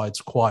both sides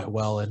quite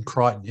well, and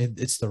Crichton,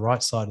 it's the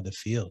right side of the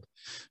field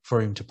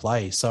for him to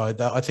play. So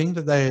I think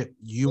that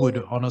you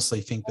would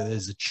honestly think that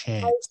there's a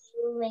chance.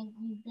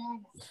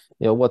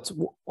 Yeah,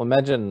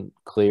 imagine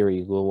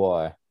Cleary,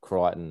 Luai,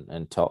 Crichton,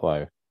 and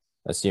Toto,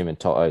 assuming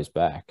Toto's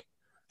back.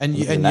 And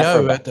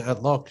Yo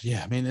at lock.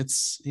 Yeah, I mean,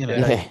 it's,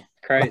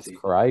 crazy.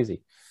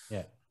 Crazy.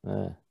 Yeah.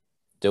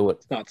 Do it.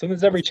 It's nuts. And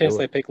there's every chance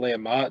they pick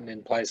Liam Martin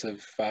in place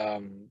of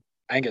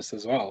Angus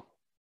as well.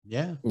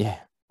 Yeah. Yeah.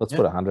 Let's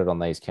put 100 on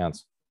these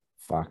counts.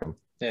 Fuck them.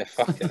 Yeah,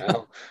 fucking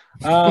hell.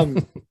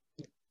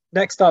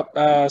 Next up,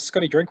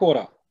 Scotty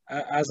Drinkwater.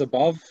 as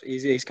above.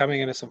 He's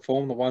coming into some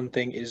form. The one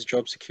thing is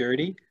job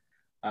security.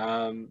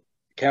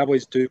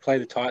 Cowboys do play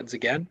the Titans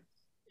again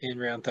in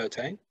round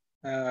 13.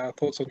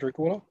 Thoughts on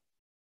Drinkwater?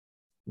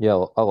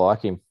 Yeah, I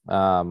like him.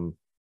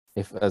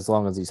 If as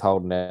long as he's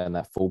holding down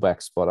that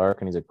fullback spot, I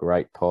reckon he's a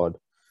great pod.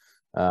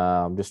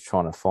 I'm just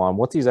trying to find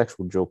what's his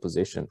actual dual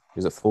position.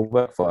 Is it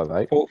fullback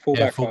 5'8"?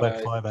 Fullback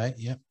 5'8". 5'8". 5'8",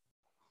 yeah.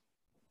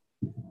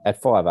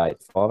 At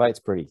 5'8", 5'8's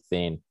pretty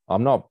thin.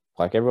 I'm not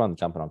like everyone's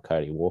jumping on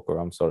Cody Walker.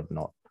 I'm sort of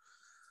not.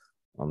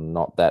 I'm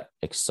not that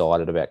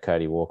excited about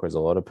Cody Walker as a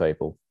lot of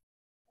people.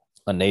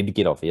 I need to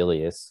get off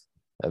Ilias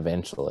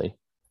eventually.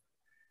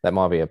 That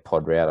might be a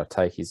pod route I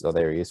take.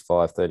 There he is,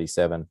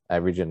 5'37",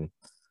 averaging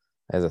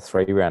has a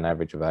 3-round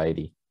average of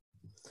 80.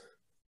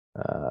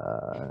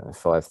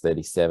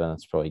 5'37",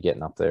 it's probably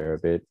getting up there a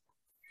bit.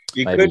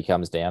 Maybe he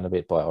comes down a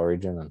bit by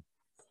Origin, and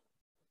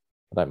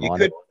I don't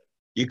mind it.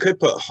 You could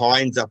put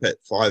Hines up at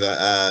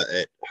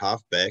at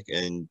halfback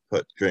and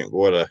put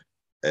Drinkwater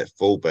at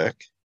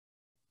fullback.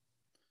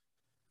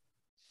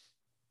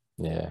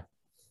 Yeah.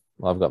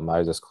 I've got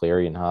Moses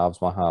Cleary in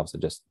halves. My halves are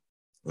just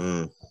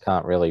I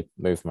can't really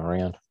move them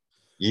around.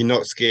 You're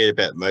not scared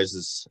about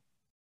Moses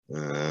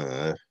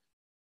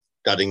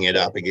gutting it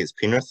up against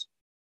Penrith?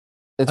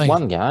 It's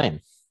one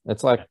game.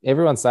 It's like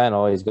everyone's saying,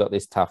 oh, he's got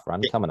this tough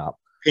run coming up.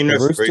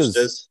 Penrith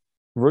Roosters.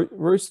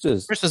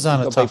 Roosters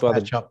aren't a tough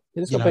matchup.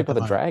 He just got beat by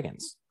the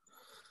Dragons.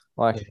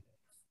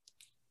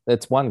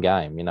 It's one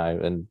game,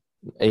 and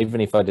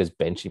even if I just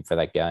bench him for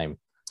that game,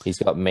 he's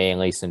got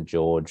Manly, St.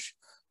 George,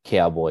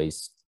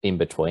 Cowboys in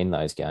between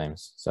those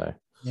games. So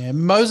yeah,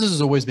 Moses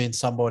has always been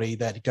somebody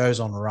that goes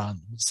on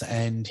runs,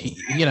 and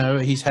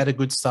he's had a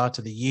good start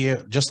to the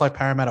year, just like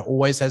Parramatta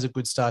always has a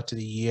good start to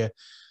the year.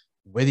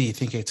 Whether you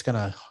think it's going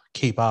to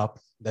keep up,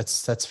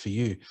 that's for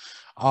you.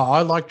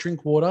 I like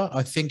Drinkwater.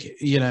 I think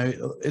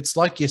it's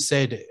like you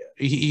said,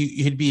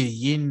 he'd be a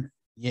yin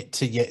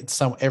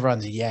to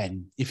everyone's a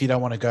yan if you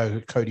don't want to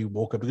go Cody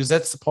Walker, because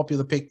that's the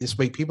popular pick this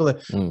week. People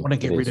that want to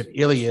get rid of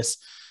Ilias,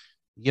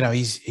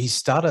 he's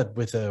started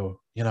with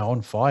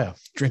on fire,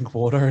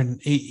 Drinkwater, and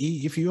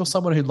if you're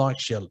someone who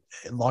likes your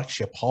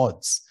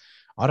pods,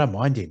 I don't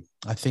mind him.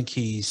 I think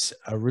he's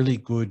a really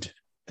good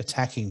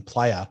attacking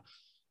player,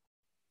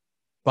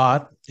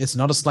 but it's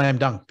not a slam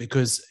dunk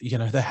because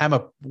the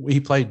Hammer, he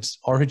played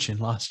Origin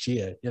last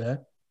year. Yeah,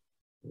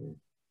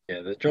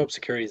 the job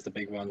security is the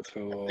big one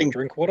for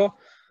Drinkwater.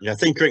 Yeah, I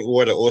think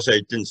Drinkwater also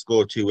didn't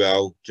score too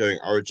well during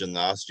Origin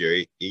last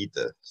year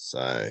either.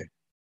 So,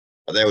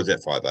 but that was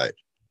at 5'8".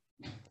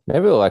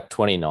 Maybe like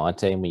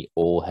 2019, we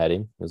all had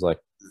him. It was like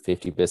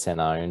 50%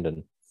 owned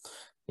and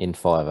in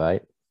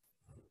 5'8".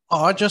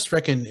 Oh, I just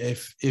reckon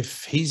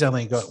if he's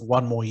only got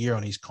one more year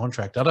on his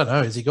contract, I don't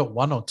know, has he got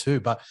one or two?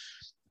 But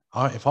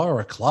if I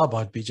were a club,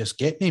 I'd be just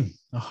getting him.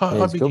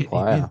 I'd be getting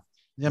him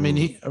in. I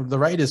mean, the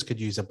Raiders could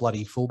use a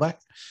bloody fullback.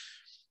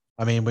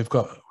 I mean, we've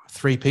got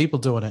 3 people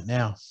doing it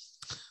now.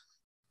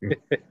 None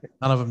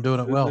of them doing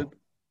it well.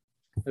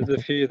 There's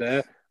a few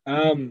there.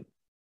 Ados,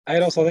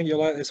 I think you'll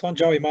like this one.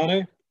 Joey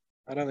Manu.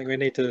 I don't think we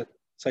need to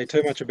say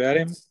too much about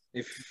him.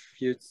 If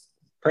you're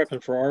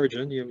prepping for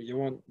Origin, you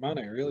want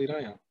Manu, really,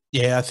 don't you?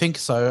 Yeah, I think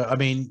so. I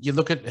mean, you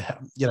look at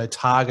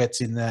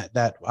targets in that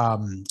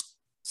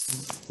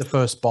the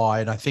first buy,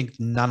 and I think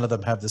none of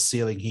them have the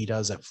ceiling he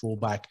does at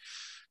fullback.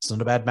 It's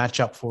not a bad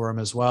matchup for him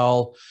as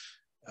well.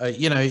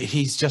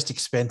 He's just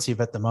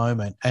expensive at the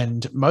moment,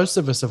 and most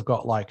of us have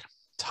got like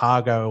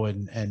Targo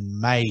and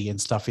May and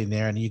stuff in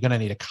there, and you're going to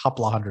need a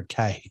couple of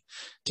 $100K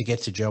to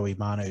get to Joey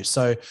Manu.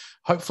 So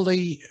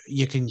hopefully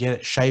you can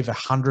shave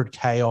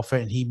 $100K off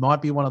it, and he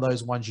might be one of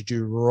those ones you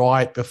do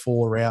right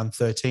before round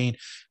 13.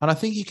 And I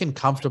think you can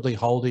comfortably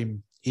hold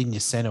him in your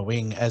center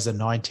wing as a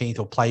 19th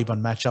or play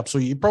one matchup. So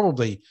you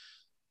probably,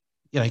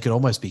 he could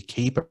almost be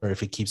keeper if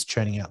he keeps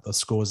churning out the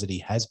scores that he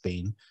has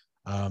been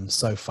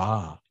so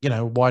far.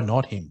 Why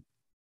not him?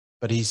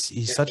 But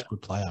he's such a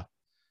good player.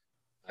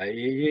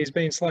 He's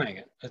been slaying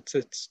it.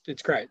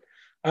 It's great.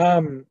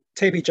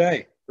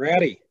 TBJ,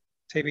 Rowdy,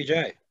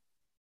 TBJ.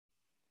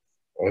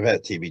 What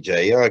about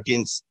TBJ?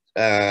 Against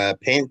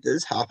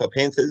Panthers, half the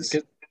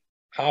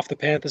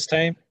Panthers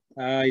team.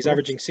 He's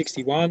averaging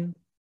 61.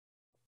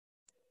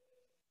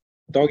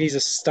 Doggies are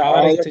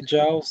starting to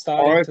gel,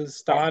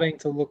 starting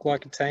to look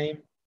like a team.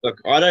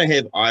 Look, I don't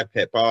have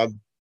iPad, but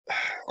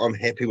I'm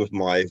happy with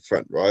my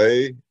front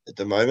row at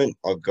the moment.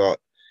 I've got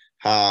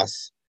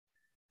Haas,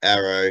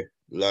 Arrow,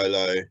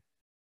 Lolo.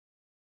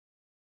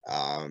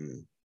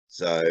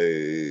 So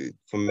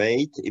for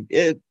me,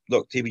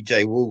 look,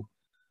 TBJ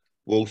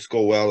will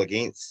score well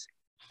against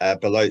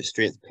below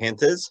strength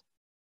Panthers,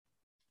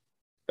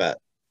 but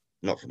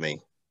not for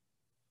me.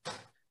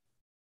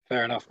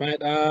 Fair enough, mate.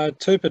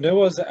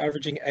 Tupanua's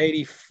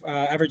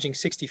averaging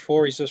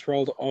 64. He's just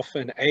rolled off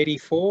an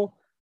 84,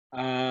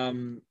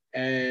 and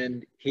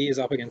he is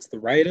up against the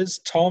Raiders.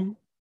 Tom,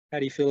 how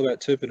do you feel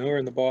about Tupanua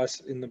in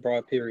the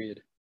bye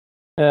period?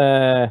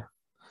 I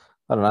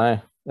don't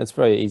know. That's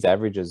probably his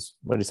averages.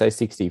 What did you say?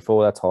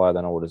 64. That's higher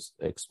than I would have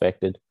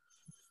expected.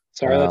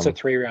 Sorry, that's a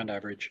 3-round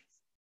average.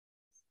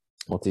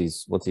 What's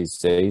his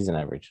season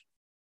average?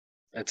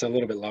 It's a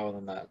little bit lower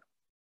than that.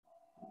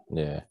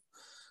 Yeah.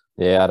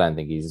 I don't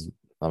think he's.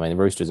 I mean, the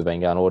Roosters have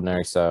been going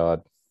ordinary,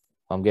 so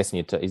I'm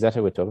guessing is that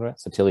who we're talking about?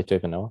 So Tilly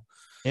Tupanua?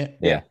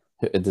 Yeah.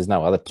 There's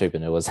no other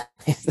Tupanuas.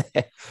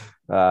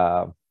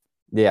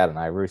 Yeah, I don't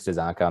know. Roosters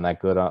aren't going that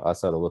good. I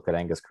sort of look at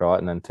Angus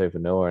Crichton and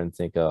Tupanua and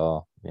think,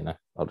 I'll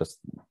just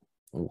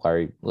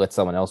let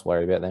someone else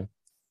worry about them.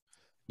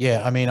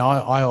 Yeah, I mean,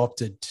 I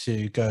opted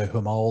to go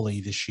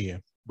Humoli this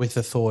year with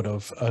the thought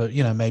of,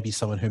 maybe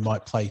someone who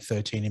might play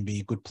 13 and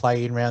be a good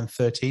play in round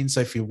 13. So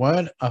if you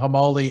weren't a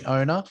Humoli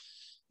owner,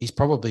 he's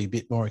probably a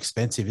bit more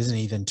expensive, isn't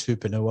he, than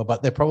Tupanua,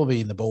 but they're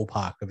probably in the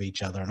ballpark of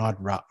each other, and I'd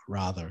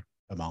rather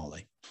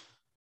Humoli.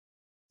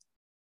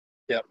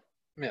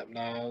 Yeah,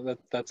 no,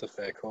 that's a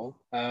fair call.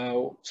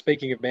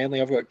 Speaking of Manly,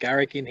 I've got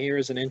Garrick in here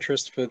as an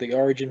interest for the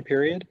Origin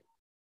period.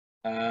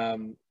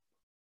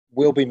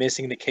 We'll be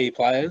missing the key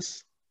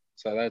players,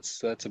 so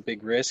that's a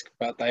big risk.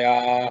 But they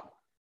got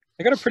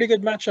a pretty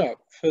good matchup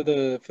for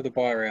the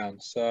bye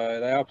round, so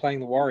they are playing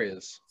the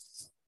Warriors.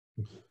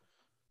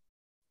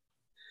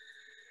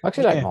 I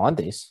actually don't mind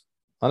this.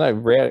 I know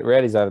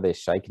Rowdy's over there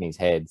shaking his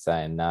head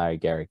saying, no,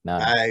 Garrick, no.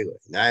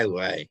 No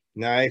way.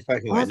 No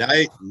fucking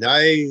way.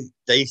 No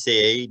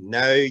DCE,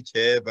 no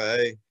Turbo,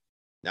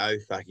 no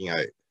fucking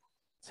hope.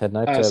 Said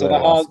no So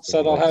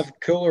Turbo. they'll have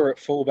Cooler at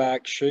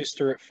fullback,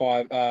 Schuster at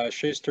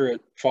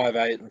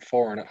 5'8" and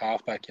Foran at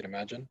halfback, you'd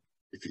imagine.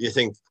 If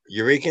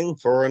you reckon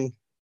Foran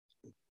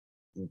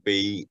would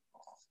be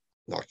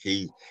like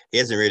he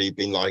hasn't really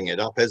been lighting it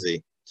up, has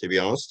he? To be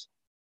honest.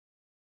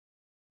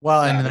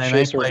 Well, and they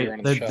may play.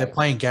 They're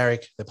playing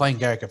Garrick. They're playing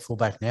Garrick at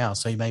fullback now,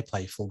 so he may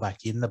play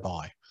fullback in the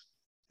bye.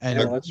 And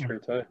yeah, that's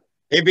true too.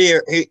 He'll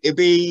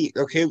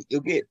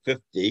get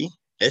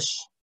 50-ish.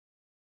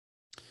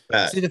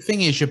 See, the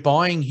thing is, you're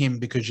buying him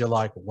because you're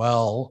like,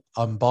 well,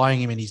 I'm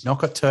buying him, and he's not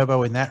got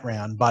Turbo in that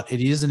round, but it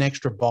is an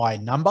extra buy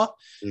number,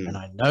 and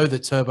I know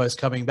that Turbo's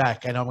coming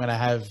back, and I'm going to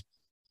have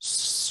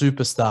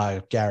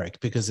superstar Garrick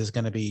because there's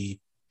going to be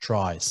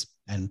tries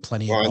and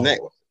plenty of.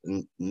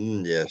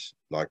 Yes,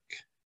 like.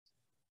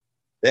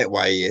 That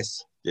way,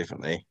 yes,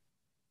 definitely.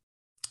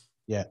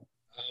 Yeah.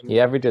 He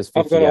averages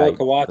 58. I've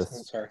got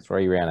the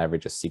 3-round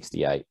average of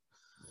 68.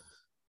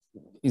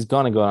 He's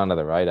gone under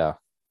the radar,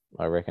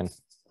 I reckon.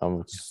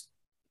 I'm just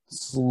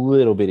a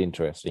little bit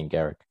interested in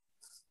Garrick.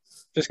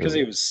 Just because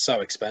he was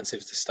so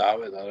expensive to start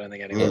with, I don't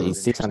think anyone. Yeah,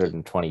 he's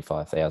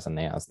 625,000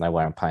 now. There's no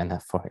way I'm paying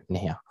that for it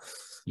now.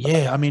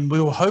 Yeah, I mean,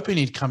 we were hoping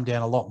he'd come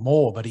down a lot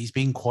more, but he's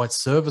been quite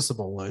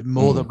serviceable,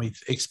 more than we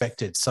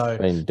expected. So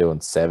been doing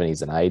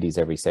 70s and 80s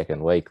every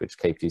second week, which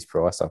keeps his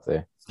price up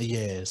there.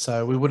 Yeah,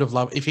 so we would have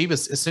loved if he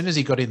was as soon as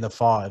he got in the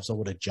 5s, I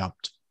would have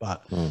jumped.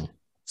 But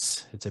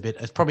it's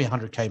probably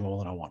 100K more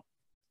than I want.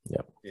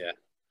 Yep. Yeah.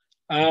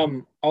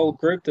 I'll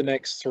group the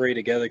next 3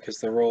 together because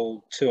they're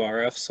all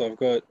 2RF. So I've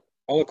got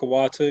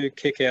Olakau'atu,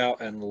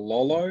 Kickout, and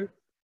Lolo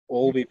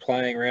all be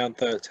playing round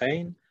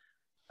 13.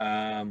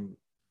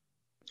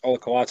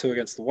 Olakau'atu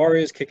against the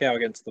Warriors, Kickout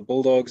against the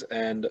Bulldogs,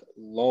 and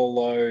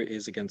Lolo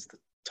is against the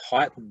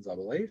Titans, I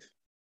believe.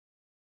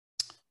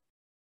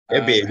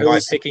 It'd be who are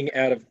we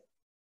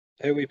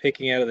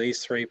picking out of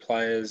these 3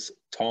 players,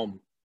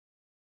 Tom?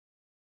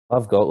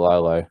 I've got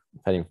Lolo. I've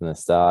had him from the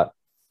start.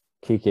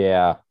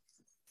 Kickout.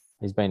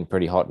 He's been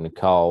pretty hot and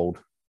cold.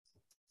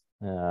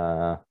 Who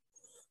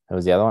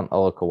was the other one?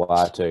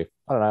 Olakau'atu.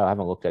 I don't know. I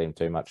haven't looked at him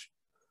too much.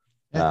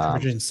 Yeah,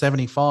 averaging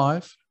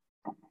 75.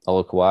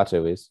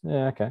 Olakau'atu is.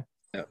 Yeah, okay.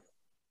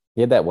 He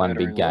had that one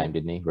big game,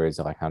 didn't he? Where he's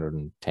like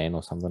 110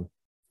 or something.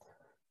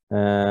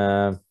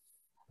 Yeah,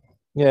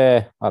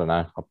 I don't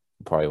know. I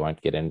probably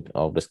won't get in.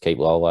 I'll just keep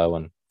Lolo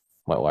and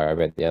won't worry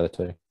about the other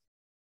 2.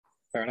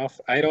 Fair enough.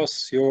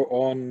 Ados, you're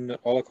on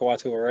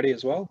Olakau'atu already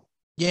as well?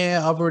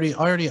 Yeah, I already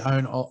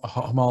own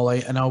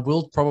Humoli, and I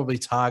will probably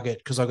target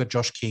because I got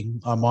Josh King.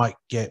 I might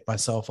get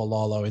myself a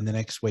Lolo in the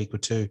next week or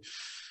 2.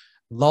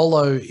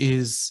 Lolo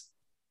is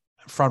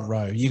front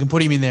row. You can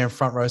put him in there in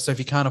front row. So if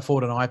you can't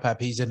afford an IPAP,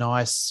 he's a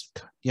nice,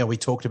 we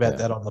talked about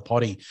that on the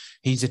potty.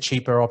 He's a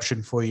cheaper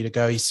option for you to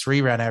go. His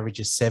 3-round average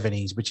is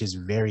 70s, which is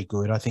very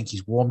good. I think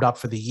he's warmed up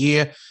for the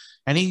year,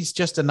 and he's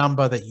just a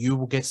number that you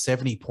will get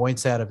 70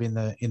 points out of in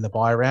the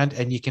buy round,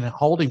 and you can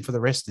hold him for the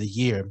rest of the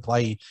year and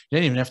play. You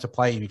don't even have to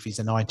play him if he's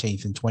a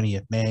 19th and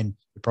 20th man.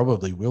 You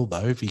probably will,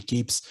 though, if he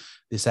keeps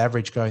this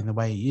average going the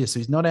way he is. So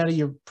he's not out of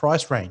your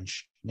price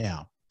range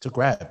now to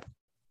grab.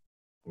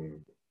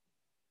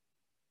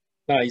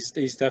 No, he's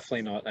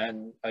definitely not.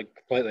 And I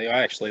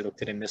actually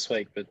looked at him this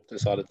week, but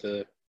decided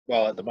to,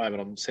 at the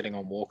moment I'm sitting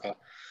on Walker.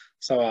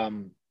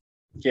 So,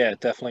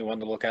 definitely one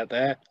to look at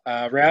there.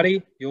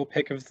 Rowdy, your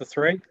pick of the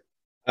 3?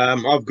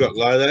 I've got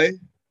Lolo.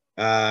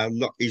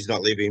 He's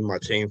not leaving my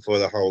team for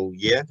the whole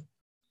year.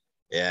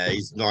 Yeah,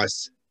 he's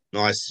nice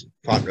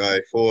front row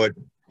forward.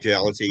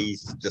 Duality,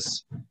 he's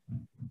just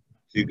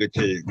too good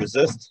to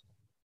resist.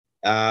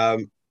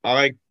 I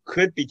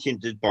could be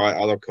tempted by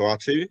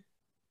Olakau'atu.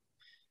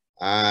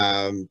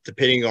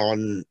 Depending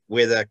on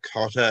whether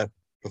Cotter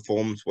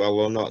performs well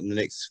or not in the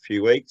next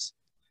few weeks.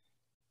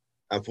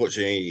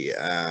 unfortunately,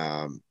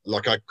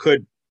 like I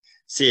could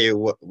see a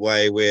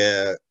way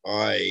where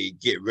I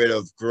get rid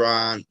of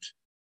Grant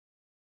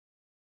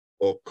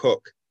or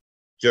Cook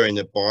during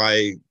the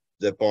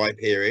buy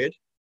period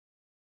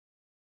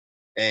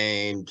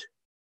and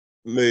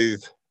move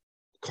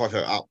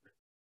Cotter up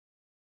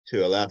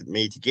to allow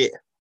me to get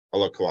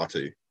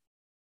Olakuatu.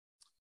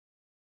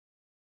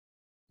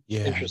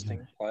 Yeah.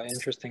 Interesting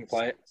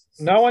play.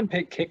 No one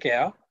picked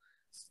Kickow.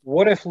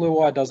 What if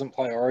Luai doesn't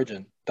play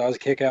Origin? Does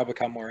Kickow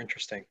become more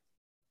interesting?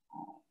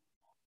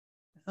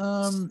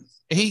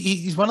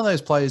 He's one of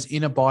those players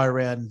in a buy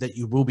round that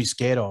you will be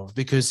scared of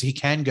because he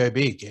can go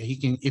big. He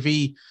can, if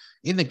he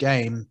in the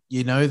game,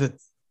 you know that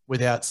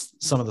without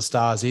some of the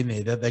stars in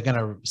there, that they're going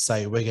to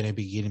say we're going to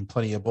be getting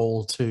plenty of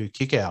ball to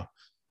Kickow.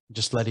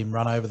 Just let him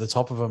run over the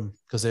top of them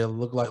because they'll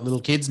look like little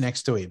kids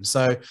next to him.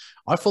 So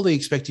I fully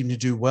expect him to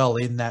do well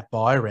in that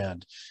buy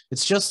round.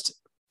 It's just,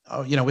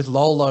 with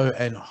Lolo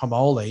and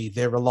Hamole,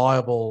 they're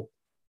reliable,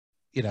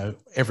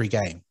 every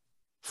game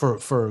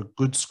for a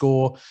good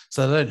score.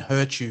 So they don't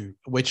hurt you,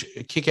 which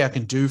Kickout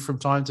can do from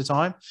time to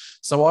time.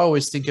 So I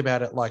always think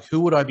about it like, who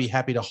would I be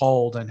happy to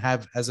hold and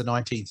have as a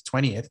 19th,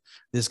 20th?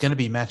 There's going to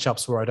be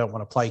matchups where I don't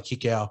want to play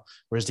Kickout,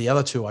 whereas the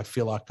other two, I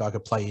feel like I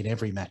could play in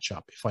every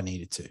matchup if I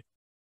needed to.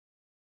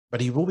 But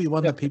he will be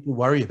one that people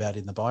worry about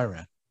in the buy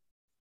round.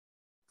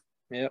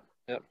 Yep,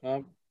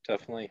 no,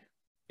 definitely.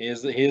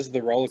 Here's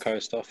the roller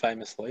coaster,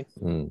 famously.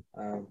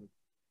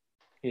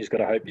 He's got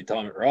to hope you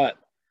time it right.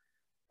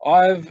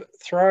 I've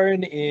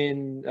thrown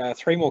in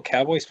 3 more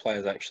Cowboys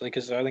players, actually,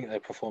 because I think they're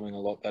performing a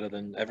lot better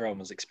than everyone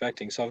was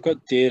expecting. So I've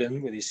got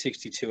Dearden with his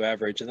 62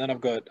 average, and then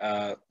I've got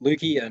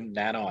Lukey and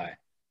Nanai,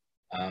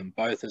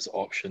 both as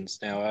options.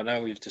 Now, I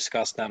know we've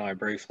discussed Nanai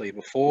briefly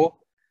before.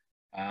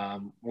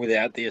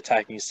 Without the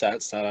attacking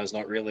stats, Nanai's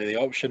not really the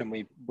option, and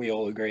we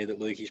all agree that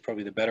Lukey's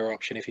probably the better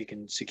option if he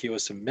can secure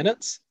some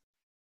minutes.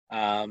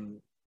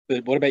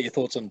 But what about your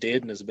thoughts on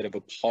Dearden as a bit of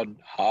a pod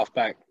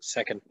halfback,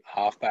 second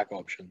halfback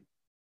option?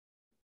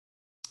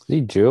 Is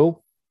he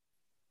dual?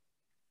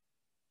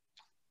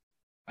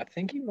 I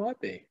think he might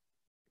be.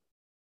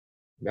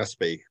 Must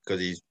be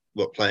because he's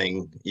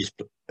playing. He's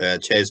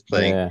Chaz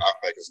playing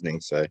halfback, isn't he?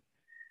 So.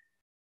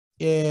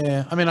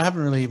 Yeah, I mean, I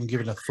haven't really even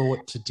given a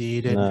thought to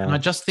Dearden. No. And I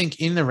just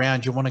think in the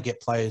round, you want to get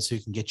players who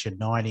can get you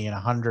 90 and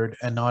 100.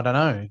 And I don't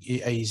know,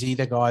 is he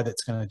the guy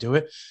that's going to do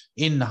it?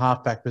 In the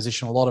halfback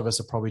position, a lot of us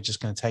are probably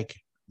just going to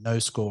take no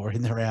score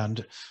in the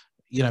round,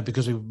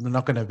 because we're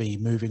not going to be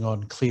moving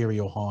on Cleary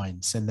or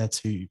Hines. And that's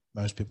who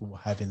most people will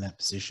have in that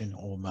position,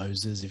 or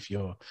Moses if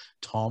you're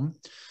Tom.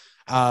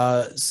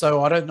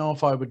 So I don't know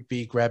if I would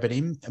be grabbing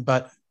him,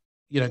 but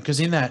because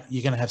in that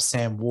you're going to have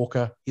Sam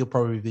Walker. He'll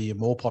probably be a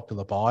more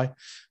popular buy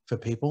for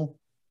people,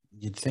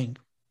 you'd think.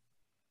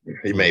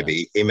 He may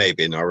be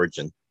an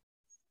Origin.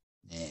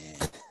 Yeah,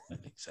 I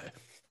don't think so.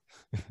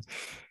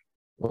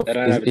 They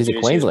don't have He's a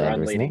Queenslander,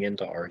 run isn't leading he?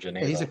 into Origin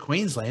either. Yeah, he's a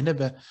Queenslander,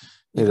 but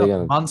Yeah, you've they're got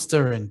gonna-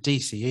 Munster and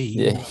DCE.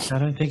 Yeah. I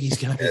don't think he's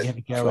going to be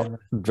getting going.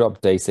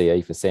 Drop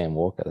DCE for Sam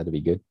Walker. That'd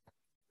be good.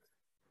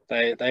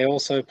 They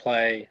also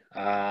play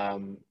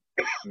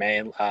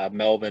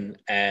Melbourne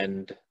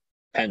and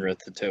Penrith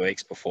the 2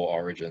 weeks before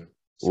Origin.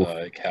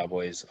 So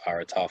Cowboys are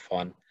a tough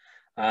one.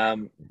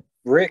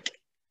 Rick,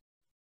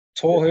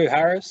 Tohu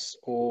Harris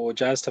or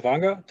Jazz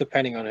Tavanga,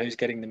 depending on who's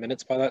getting the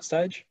minutes by that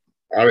stage?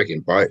 I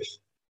reckon both.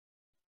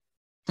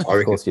 Of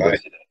course you do.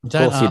 Of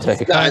Don't course you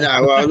ask- do.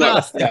 No, well, look,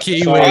 ask the Yeah,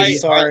 Kiwi.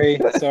 sorry.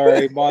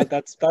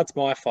 That's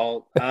my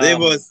fault. there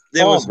was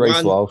Reece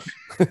one. Walsh.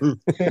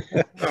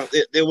 No,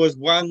 there was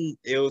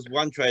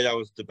one trade I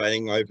was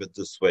debating over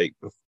this week.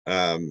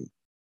 That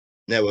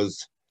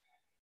was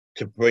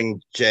to bring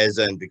Jazz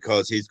in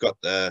because he's got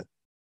the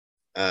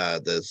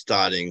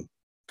starting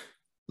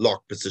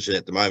lock position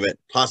at the moment.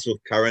 Plus, with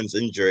Curran's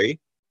injury,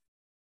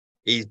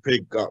 he's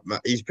pretty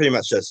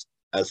much just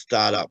a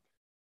startup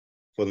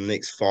for the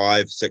next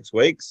 5-6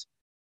 weeks.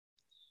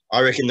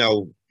 I reckon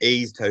they'll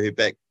ease Tohu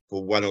back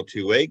for 1 or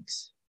 2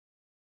 weeks.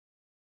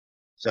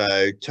 So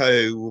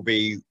Tohu will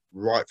be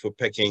right for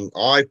picking.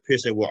 I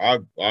personally will.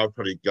 I'll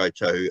probably go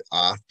Tohu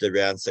after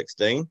round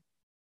 16.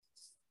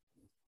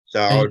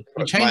 So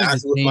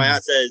my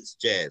answer is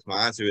Jazz.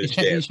 My answer is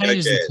Jazz. He Go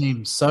changes the Jazz.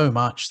 team so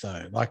much,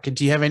 though. Like,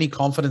 do you have any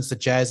confidence that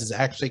Jazz is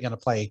actually going to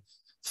play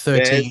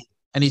 13 Jazz-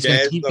 and he's going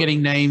Jazz, to keep look,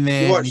 getting named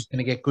there you and he's going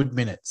to get good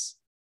minutes?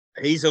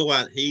 He's the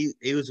one. He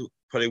was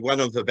probably one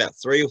of about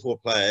 3 or 4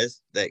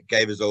 players that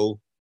gave us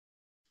all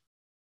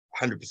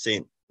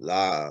 100%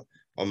 on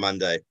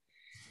Monday,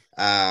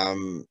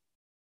 and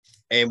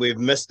we've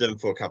missed him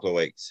for a couple of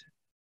weeks.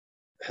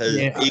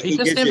 He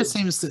never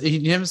seems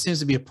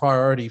to be a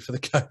priority for the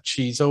coach.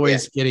 He's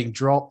always getting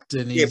dropped,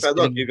 and he's but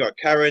look, you've got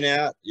Curran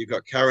out.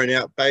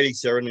 Bailey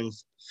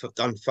Serenen's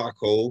done fuck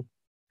all.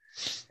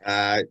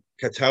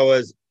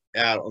 Katoa's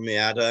out on the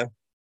outer.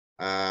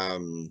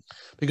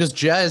 because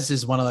Jazz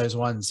is one of those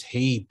ones,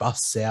 he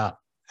busts out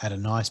at a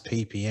nice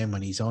PPM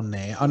when he's on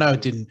there. I know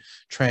it didn't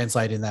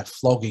translate in that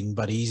flogging,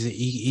 but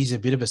he's a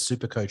bit of a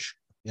super coach,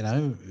 He's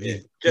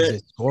a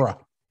scorer.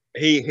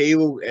 He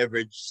will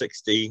average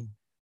 60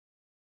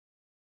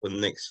 for the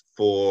next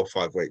 4 or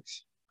 5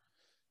 weeks.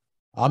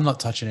 I'm not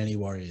touching any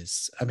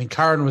Warriors. I mean,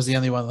 Curran was the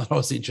only one that I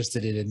was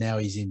interested in, and now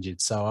he's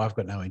injured, so I've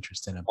got no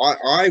interest in him.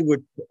 I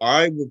would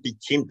be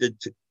tempted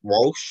to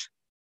Walsh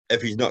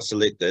if he's not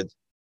selected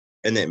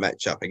in that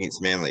matchup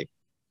against Manly.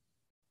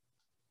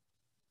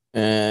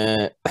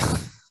 Uh,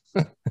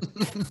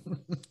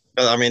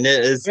 But I mean,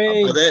 that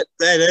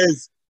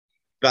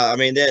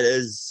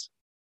is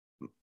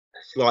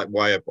slight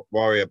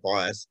warrior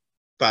bias.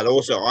 But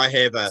also, I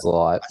have a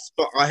slight.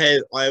 spot.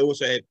 I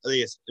also have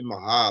Ilias in my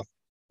half,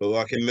 but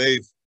I can move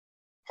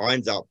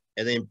Hines up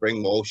and then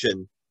bring Walsh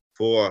in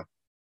for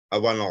a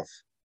one-off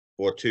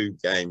for 2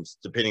 games,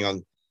 depending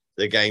on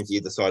the games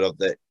either side of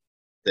that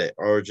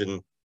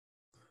Origin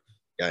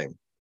game.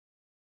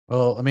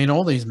 Well, I mean,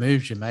 all these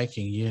moves you're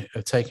making, you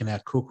are taking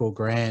out Cook or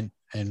Grant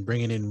and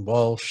bringing in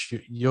Walsh.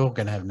 You're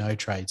going to have no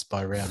trades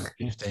by round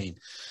 15.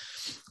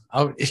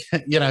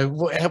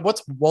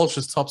 What's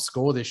Walsh's top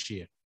score this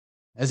year?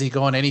 Has he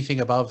gone anything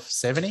above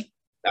 70?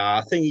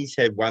 I think he's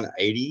had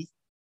 180,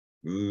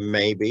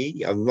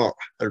 maybe. I'm not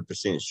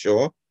 100%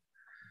 sure.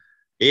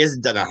 He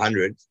hasn't done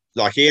 100.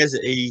 Like he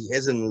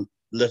hasn't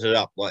lit it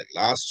up like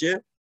last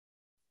year.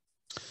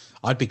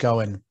 I'd be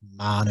going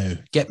Manu.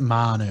 Get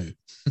Manu.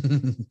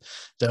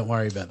 Don't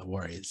worry about the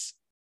Warriors.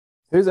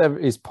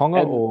 Is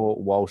Ponga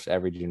or Walsh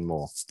averaging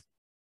more?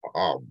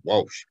 Oh,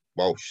 Walsh.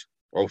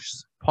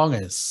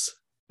 Ponga's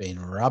been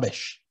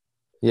rubbish.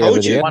 Yeah, Told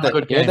but you.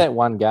 he had that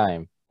one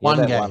game.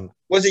 One game.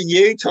 Was it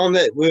you, Tom,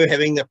 that we were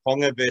having the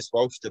Ponga versus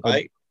Walsh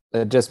debate?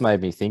 It just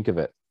made me think of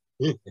it.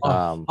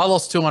 I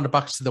lost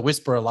 $200 to the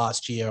Whisperer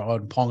last year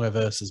on Ponga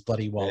versus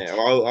bloody Walsh.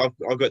 Yeah,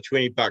 I've got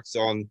 $20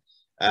 on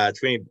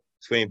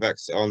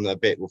 $20 on the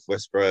bet with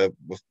Whisperer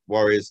with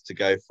Warriors to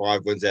go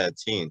 5 wins out of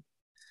 10.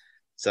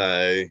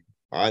 So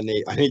I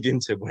need him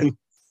to win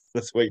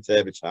this week to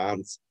have a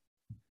chance.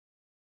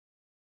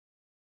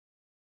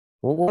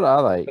 Well, what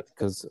are they?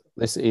 Because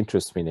this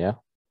interests me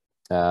now.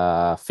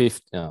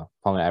 50.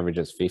 Ponga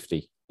averages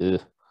 50.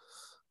 Ugh,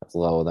 that's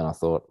lower than I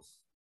thought.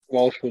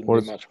 Walsh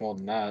wouldn't be much more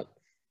than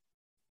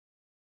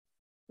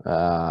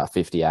that.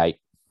 58.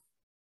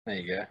 There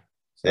you go.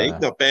 See,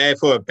 not bad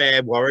for a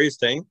bad Warriors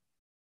team.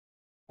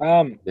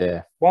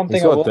 Yeah. One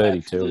He's thing I got will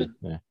 32.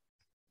 Yeah.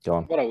 Go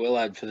on. what I will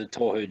add for the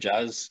Tohu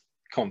Jazz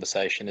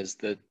conversation is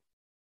that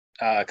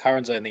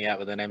Curran's only out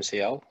with an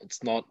MCL.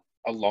 It's not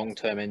a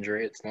long-term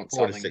injury. It's not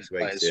 4 to something that 6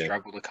 weeks, players yeah.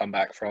 struggle to come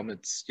back from.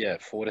 It's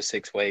 4 to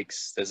 6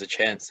 weeks. There's a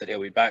chance that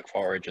he'll be back for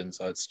Origin,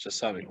 so it's just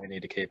something we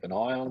need to keep an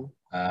eye on.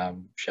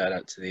 Shout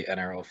out to the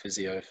NRL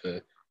physio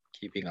for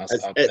keeping us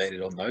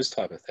updated on those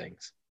type of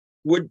things.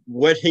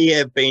 Would he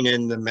have been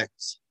in the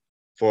mix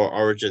for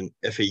Origin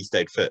if he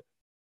stayed fit?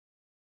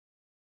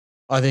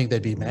 I think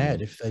they'd be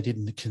mad if they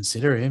didn't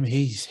consider him.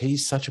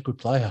 He's such a good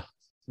player.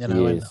 You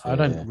know, and I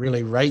don't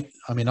really rate.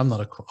 I mean,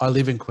 I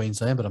live in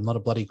Queensland, but I'm not a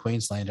bloody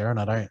Queenslander, and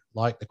I don't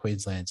like the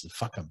Queenslanders.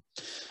 Fuck them.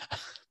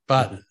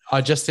 But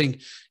I just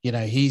think, he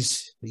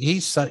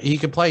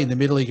can play in the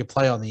middle. He can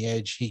play on the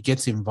edge. He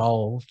gets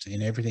involved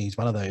in everything. He's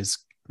one of those,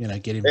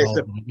 get involved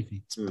in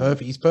everything. It's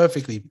perfect. He's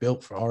perfectly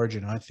built for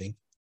Origin, I think.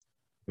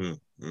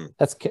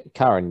 That's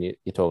Curran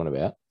you're talking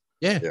about.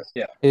 Yeah.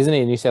 Isn't he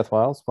a New South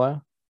Wales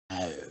player?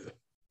 No.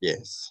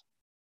 Yes.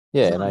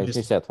 Yeah, No, no, he's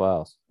New South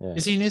Wales. Yeah.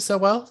 Is he New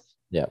South Wales?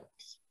 Yeah.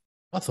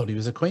 I thought he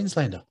was a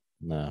Queenslander.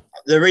 No.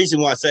 The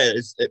reason why I say it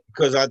is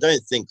because I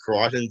don't think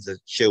Crichton's a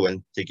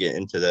shoo-in to get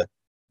into the...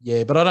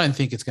 Yeah, but I don't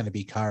think it's going to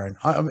be Curran.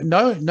 A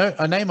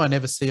name I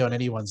never see on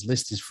anyone's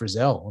list is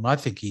Frizzell, and I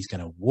think he's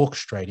going to walk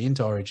straight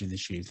into Origin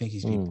this year. I think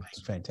he's been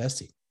playing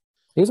fantastic.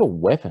 He was a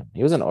weapon.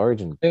 He was an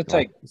Origin. He'll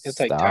take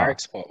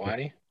Tarek's spot, won't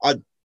he? I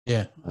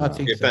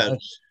think so.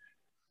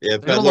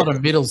 But There's a lot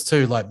of middles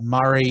too, like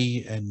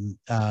Murray and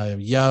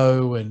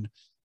Yo, and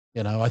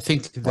I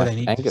think that they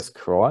need Angus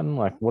Crichton.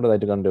 Like, what are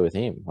they going to do with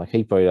him? Like,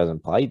 he probably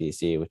doesn't play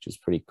this year, which is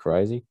pretty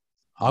crazy.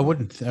 I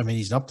wouldn't. I mean,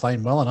 he's not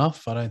playing well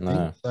enough. I don't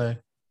think so.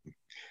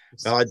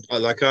 I'll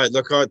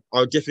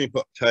definitely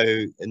put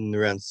Toe in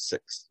round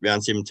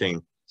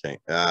 17.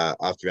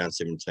 After round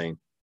 17,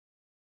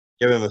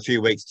 give him a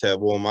few weeks to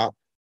warm up,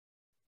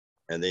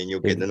 and then you'll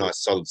get the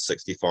nice solid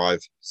 65,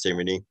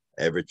 70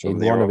 average.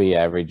 You'd want to be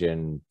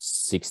averaging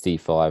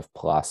 65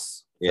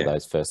 plus for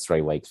those first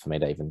 3 weeks for me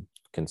to even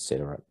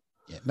consider it.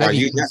 Yeah,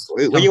 you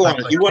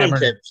want him to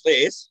average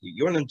less.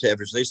 You want him to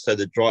average less so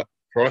the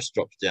price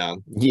drops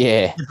down.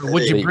 Yeah.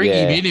 Would you bring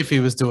him in if he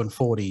was doing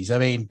 40s? I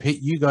mean,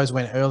 you guys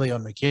went early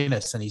on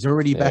McInnes, and he's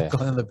already back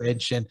on the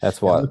bench, and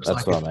that's what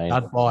I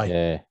mean.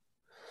 Yeah,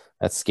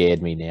 that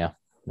scared me now,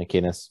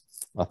 McInnes.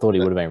 I thought he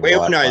would have been. We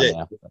all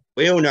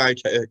know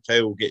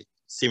Toe will get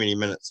 70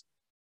 minutes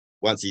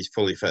once he's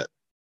fully fit.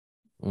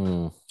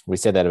 We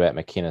said that about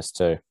McInnes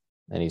too,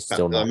 and he's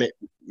still not.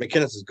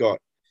 McInnes has got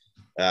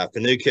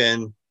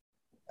Finucane,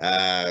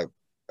 the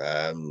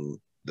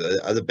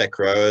other back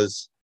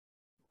rowers,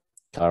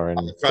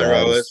 Curran, front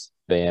rowers,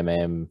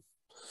 BMM.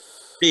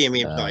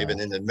 BMM's not even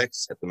in the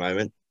mix at the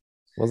moment.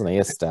 Wasn't he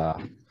a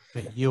star?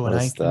 You and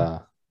Aiken.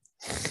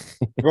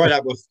 Right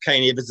up with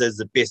Kane Evans as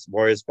the best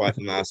Warriors player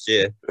from last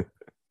year.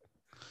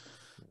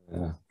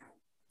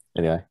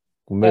 Anyway,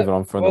 we're moving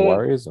on from the well,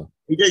 Warriors. Or?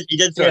 He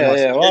did throw a Yeah, nice.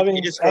 yeah. Well, I He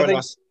mean, did score I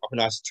think a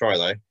nice try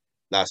though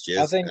last year.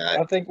 I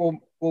think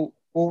we'll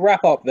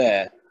wrap up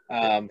there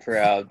for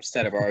our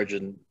State of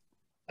Origin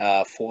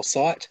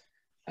foresight.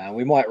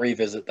 We might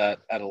revisit that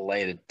at a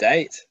later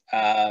date.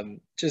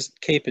 Just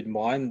keep in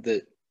mind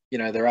that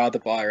there are the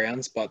bye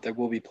rounds, but there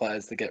will be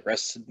players that get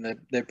rested, and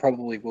there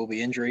probably will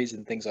be injuries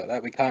and things like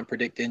that. We can't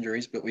predict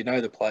injuries, but we know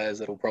the players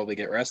that will probably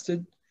get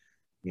rested.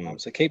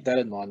 So keep that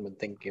in mind when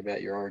thinking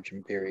about your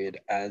Origin period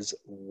as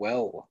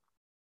well.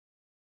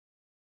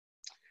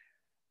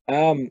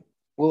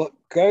 We'll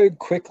go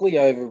quickly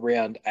over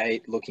round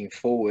 8 looking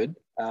forward.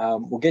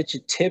 We'll get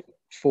your tip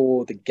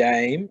for the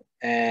game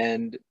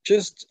and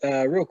just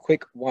real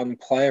quick, one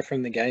player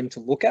from the game to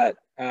look at.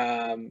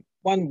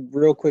 One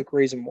real quick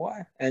reason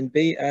why, and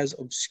be as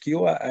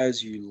obscure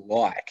as you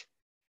like.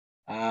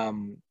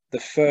 The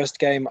first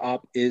game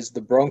up is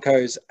the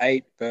Broncos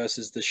 8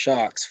 versus the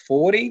Sharks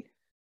 40.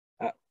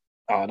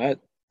 Oh, no,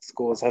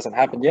 scores hasn't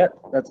happened yet.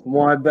 That's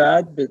my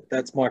bad, but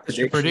that's my What's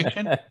your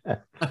prediction.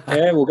 prediction?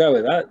 Yeah, we'll go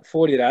with that.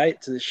 40-8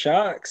 to the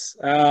Sharks.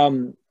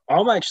 I'm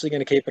actually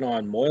going to keep an eye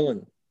on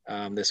Moylan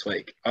this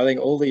week. I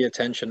think all the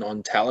attention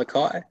on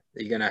Talakai.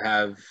 You're going to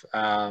have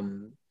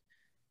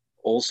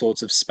all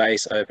sorts of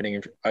space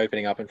opening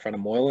up in front of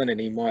Moylan, and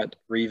he might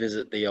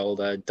revisit the old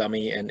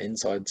dummy and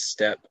inside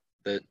step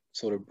that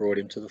sort of brought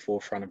him to the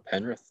forefront of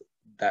Penrith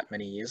that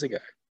many years ago.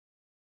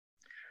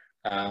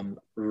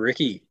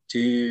 Ricky, do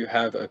you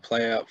have a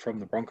player from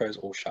the Broncos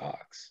or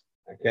Sharks?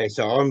 Okay,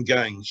 so I'm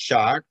going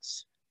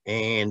Sharks,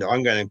 and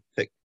I'm going to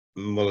pick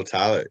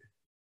Mulitalo.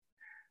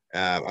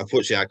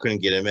 Unfortunately, I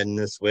couldn't get him in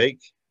this week,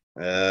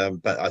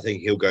 but I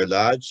think he'll go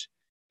large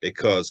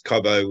because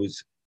Cobbo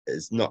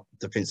is not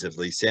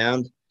defensively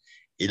sound.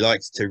 He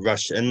likes to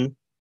rush in,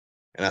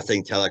 and I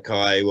think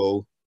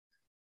Talakai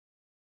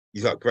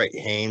he's got great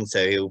hands,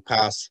 so he'll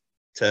pass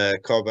to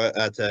Cobbo,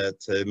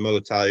 to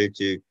Mulitalo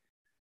to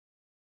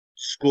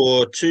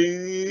score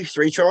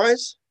 2-3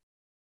 tries,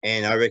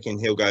 and I reckon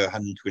he'll go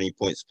 120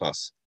 points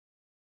plus.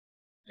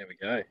 There we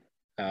go.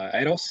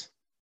 Ados?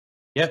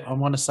 Yep, I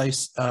want to say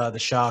the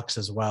Sharks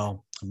as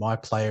well. My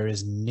player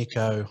is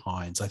Nico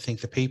Hines. I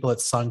think the people at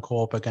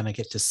Suncorp are going to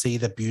get to see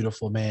the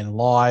beautiful man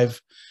live,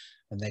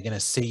 and they're going to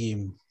see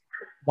him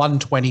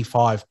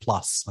 125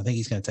 plus. I think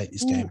he's going to take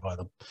this game by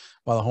the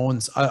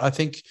horns. I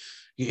think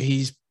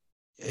these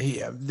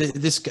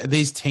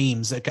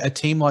teams, a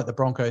team like the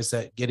Broncos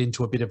that get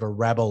into a bit of a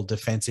rabble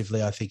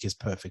defensively, I think is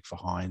perfect for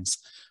Hines.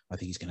 I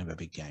think he's going to have a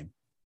big game.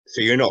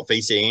 So you're not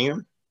VCing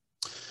him?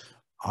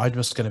 I'm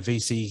just going to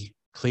VC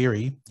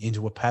Cleary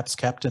into a Paps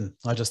captain.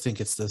 I just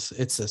think it's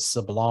a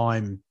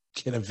sublime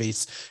kind of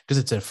VC because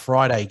it's a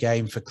Friday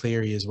game for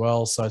Cleary as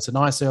well. So it's a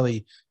nice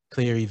early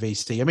Cleary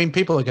VC. I mean,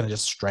 people are going to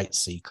just straight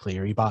see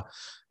Cleary, but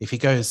if he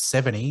goes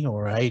 70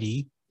 or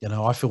 80,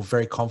 I feel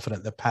very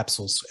confident that Paps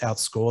will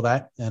outscore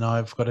that, and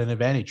I've got an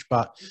advantage.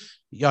 But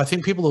yeah, I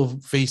think people will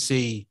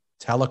VC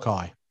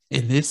Talakai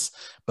in this,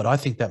 but I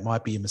think that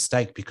might be a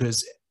mistake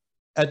because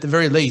at the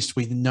very least,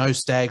 we know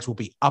Stags will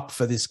be up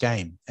for this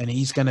game, and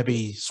he's going to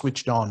be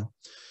switched on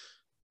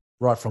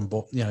right from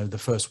the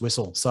first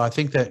whistle. So I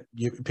think that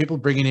people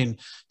bringing in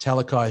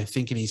Talakai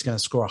thinking he's going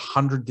to score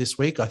 100 this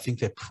week, I think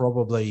they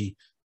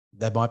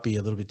might be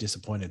a little bit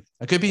disappointed.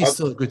 It could be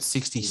still a good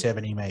 60,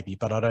 70 maybe,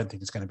 but I don't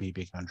think it's going to be a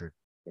big 100.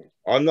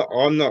 I'm not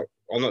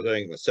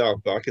doing it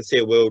myself, but I can see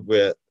a world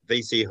where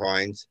VC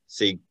Hines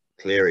see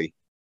Cleary.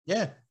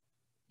 Yeah.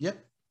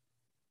 Yep.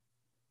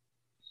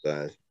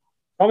 So,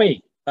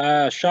 Tommy,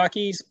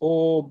 Sharkies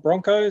or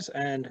Broncos,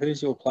 and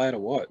who's your player to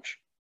watch?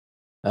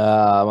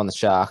 I'm on the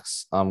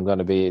Sharks. I'm going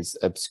to be as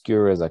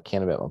obscure as I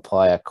can about my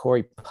player.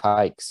 Corey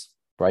Pakes,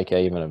 break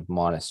even of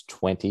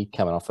 -20,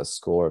 coming off a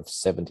score of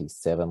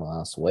 77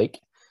 last week.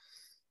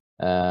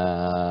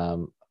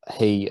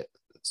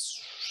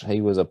 He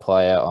was a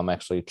player I'm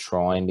actually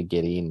trying to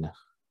get in.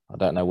 I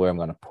don't know where I'm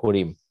going to put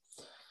him,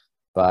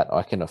 but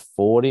I can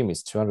afford him.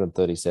 He's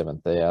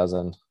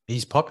 237,000.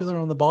 He's popular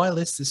on the buy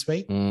list this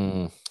week.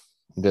 I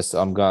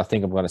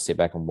think I'm going to sit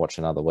back and watch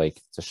another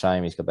week. It's a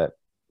shame he's got that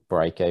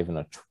break even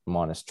at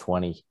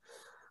 -20.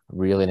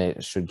 Really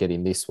should get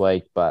him this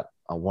week, but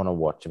I want to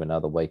watch him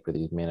another week with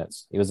his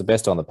minutes. He was the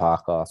best on the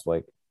park last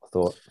week, I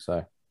thought.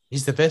 So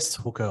he's the best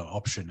hooker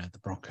option at the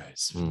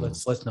Broncos.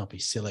 Let's not be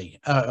silly.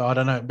 I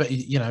don't know, but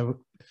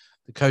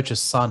the coach's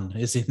son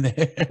is in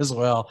there as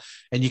well,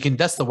 and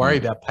that's the worry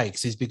about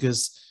Pakes is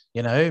because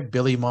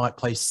Billy might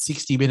play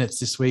 60 minutes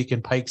this week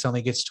and Pakes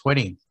only gets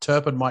 20.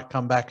 Turpin might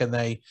come back and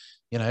they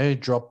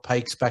drop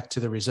Pakes back to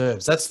the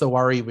reserves. That's the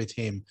worry with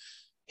him.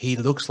 He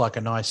looks like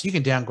you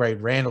can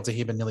downgrade Randall to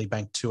him and nearly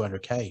bank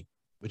 200K,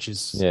 which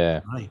is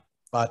money.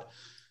 But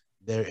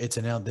there's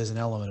an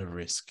element of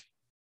risk.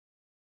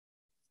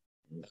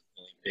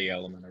 Big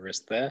element of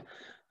risk there.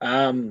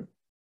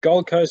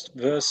 Gold Coast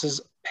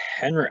versus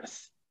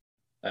Penrith.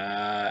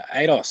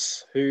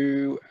 Ados,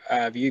 who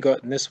have you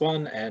got in this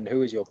one, and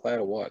who is your player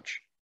to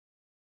watch?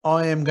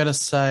 I am going to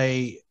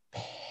say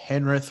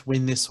Penrith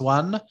win this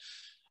one,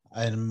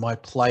 and my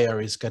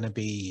player is going to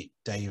be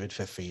David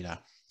Fifita.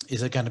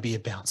 Is it going to be a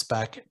bounce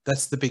back?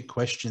 That's the big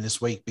question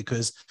this week,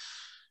 because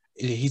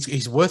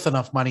he's worth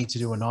enough money to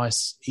do a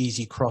nice,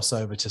 easy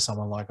crossover to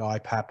someone like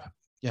IPAP,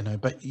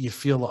 but you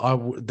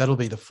feel that'll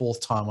be the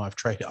fourth time I've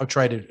traded. I've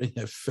traded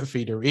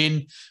Fafita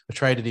in, I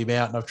traded him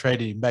out, and I've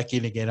traded him back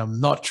in again. I'm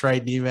not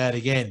trading him out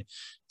again.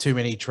 Too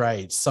many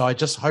trades. So I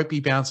just hope he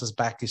bounces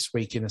back this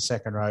week in the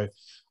second row.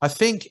 I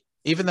think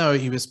even though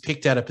he was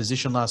picked out of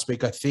position last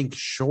week, I think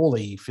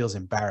surely he feels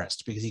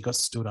embarrassed because he got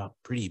stood up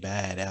pretty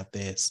bad out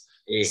there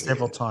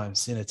several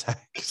times in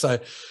attack. So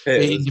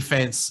in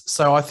defense.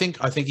 So I think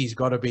he's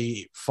got to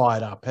be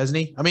fired up, hasn't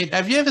he? I mean,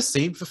 have you ever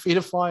seen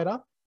Fafita fired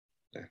up?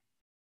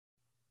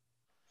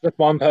 Just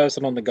one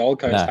person on the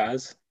Gold Coast No.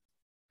 has.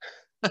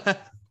 I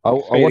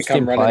watched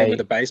him running play in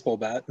with a baseball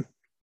bat.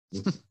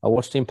 I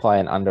watched him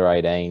play an under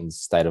 18s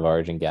State of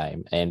Origin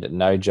game, and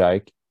no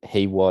joke,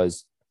 he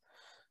was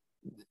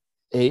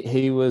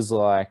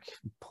like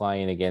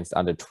playing against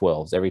under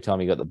 12s. Every time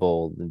he got the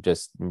ball,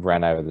 just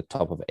ran over the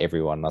top of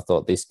everyone. And I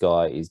thought, this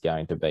guy is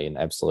going to be an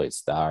absolute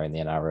star in the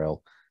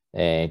NRL,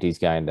 and he's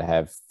going to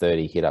have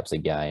 30 hit-ups a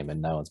game,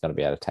 and no one's going to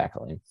be able to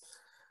tackle him.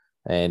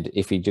 And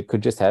if he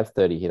could just have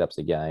 30 hit-ups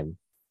a game,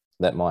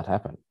 that might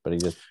happen, but he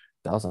just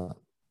doesn't.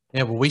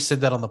 Yeah, well, we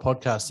said that on the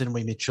podcast, didn't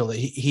we, Mitchell?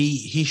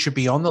 He should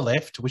be on the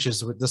left, which is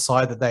the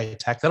side that they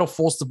attack. That'll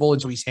force the ball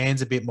into his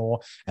hands a bit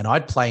more, and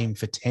I'd play him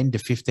for 10 to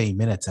 15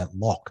 minutes at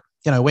lock.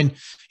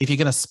 If you're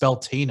going to spell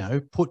Tino,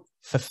 put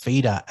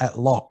Fafita at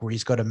lock, where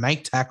he's got to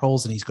make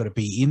tackles and he's got to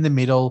be in the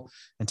middle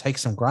and take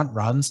some grunt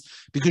runs,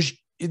 because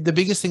the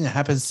biggest thing that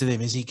happens to them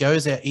is he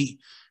goes out,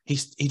 he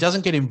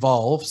doesn't get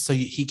involved, so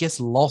he gets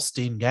lost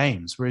in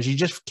games, whereas you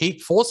just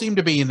force him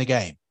to be in the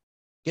game.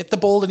 Get the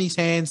ball in his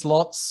hands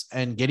lots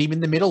and get him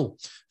in the middle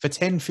for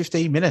 10,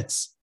 15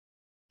 minutes.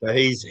 So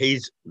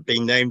he's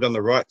been named on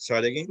the right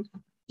side again?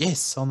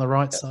 Yes, on the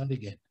right side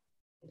again.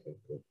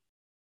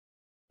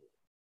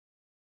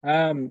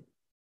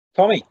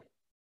 Tommy,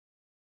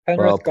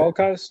 Penrith, Gold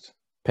Coast?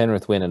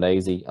 Penrith win it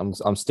easy.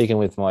 I'm sticking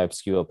with my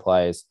obscure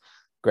players.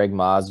 Greg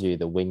Marzhew,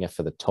 the winger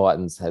for the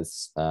Titans,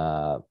 has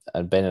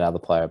been another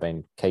player I've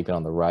been keeping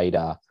on the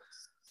radar.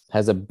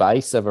 Has a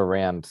base of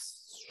around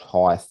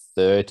high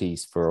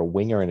 30s for a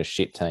winger in a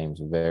shit team.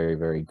 Very,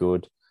 very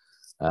good.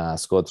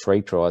 Scored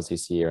 3 tries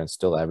this year and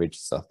still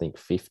averages, I think,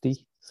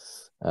 50.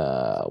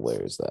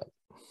 Where is that?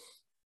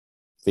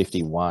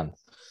 51.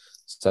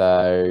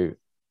 So,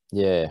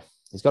 yeah,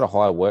 he's got a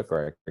high work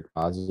rate, Greg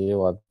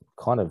Marzhew.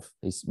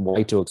 He's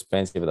way too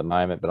expensive at the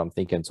moment, but I'm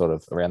thinking sort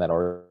of around that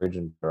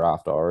Origin or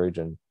after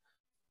Origin,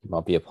 he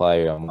might be a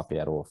player I might be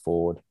able to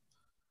afford.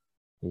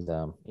 He's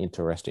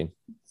interesting.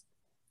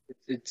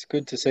 It's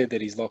good to see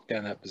that he's locked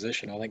down that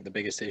position. I think the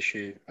biggest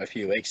issue a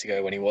few weeks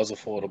ago when he was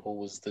affordable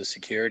was the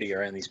security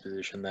around his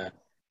position there.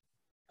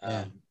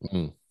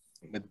 He's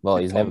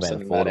never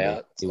been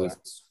affordable. He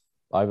was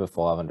over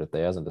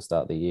 500,000 to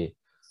start the year.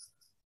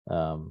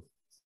 But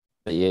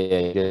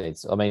yeah,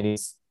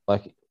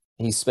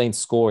 he's been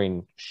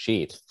scoring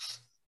shit,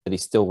 but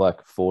he's still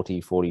like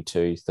 40,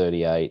 42,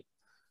 38,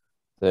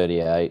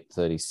 38,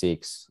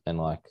 36, and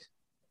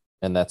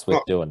that's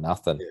with doing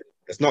nothing. Yeah.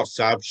 It's not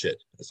sub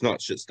shit. It's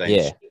not shit stain.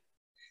 Yeah.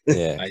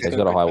 Yeah. He's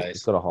got a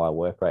high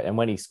work rate. And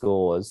when he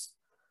scores,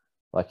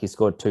 he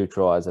scored 2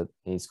 tries,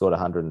 he scored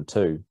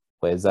 102,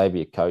 where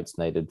Xavier Coates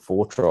needed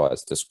 4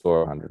 tries to score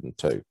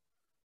 102.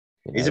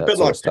 He's a bit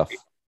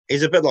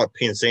like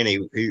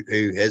Pensini,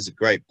 who has a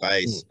great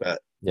base,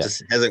 but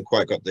just hasn't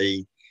quite got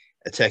the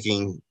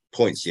attacking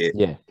points yet.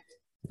 Yeah,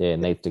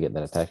 needs to get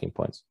that attacking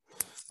points.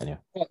 Anyway.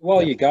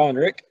 While you're going,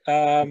 Rick,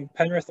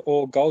 Penrith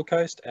or Gold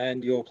Coast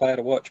and your player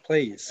to watch,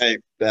 please.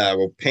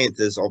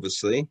 Panthers,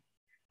 obviously.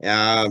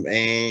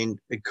 And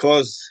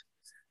because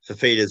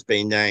Fafita's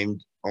been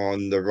named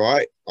on the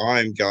right,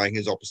 I'm going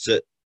his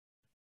opposite,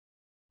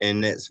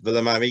 and that's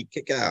Vilimami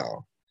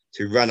Kikau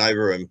to run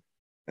over him.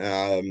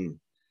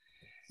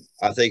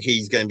 I think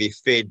he's going to be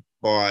fed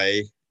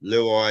by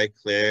Luai,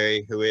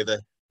 Cleary, whoever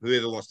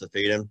wants to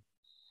feed him.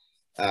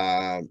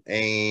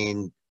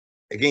 And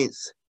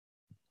against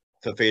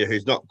Fafita,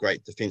 who's not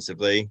great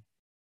defensively,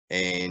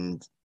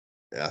 and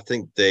I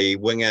think the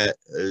winger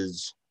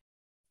is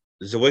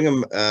the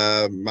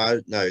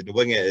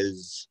winger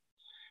is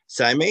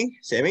Sammy.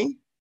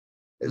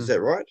 Is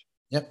that right?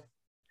 Yep.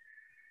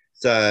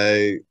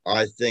 So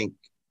I think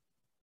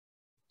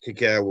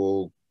Kikau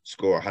will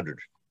score 100.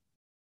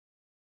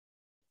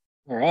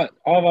 All right.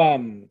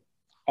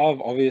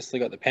 I've obviously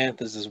got the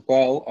Panthers as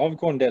well. I've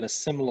gone down a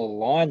similar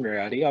line,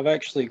 Rowdy. I've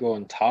actually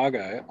gone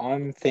Targo.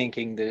 I'm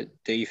thinking that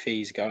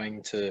Deefy's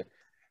going to,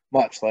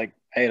 much like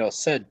Ados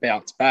said,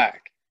 bounce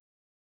back.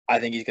 I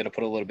think he's going to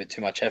put a little bit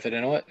too much effort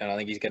into it, and I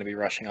think he's going to be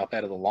rushing up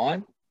out of the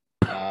line.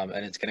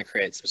 And it's going to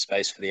create some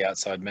space for the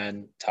outside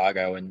men,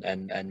 Targo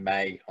and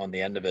May on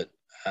the end of it.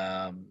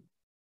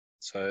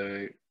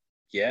 So,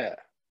 yeah,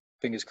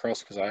 fingers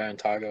crossed, because I own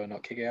Targo and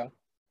not Kikau.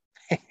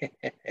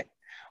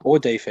 Or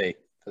Deefy,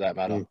 for that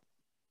matter.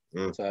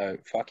 So,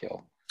 fuck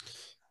y'all.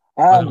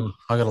 I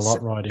got a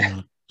lot riding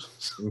on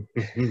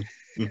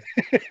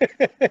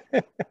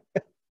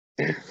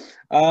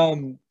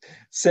it.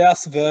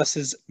 South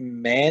versus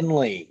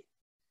Manly.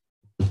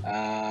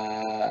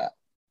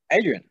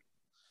 Adrian.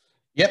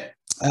 Yep.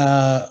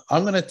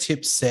 I'm going to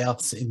tip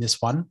Souths in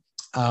this one.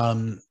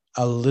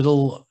 A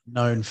little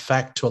known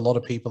fact to a lot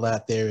of people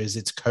out there is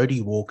it's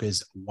Cody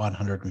Walker's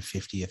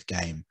 150th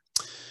game.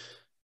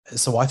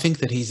 So I think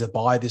that he's a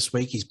buy this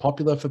week. He's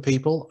popular for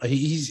people.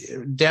 He's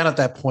down at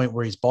that point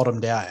where he's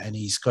bottomed out and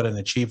he's got an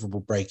achievable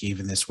break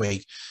even this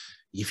week.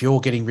 If you're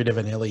getting rid of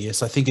an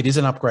Elias, I think it is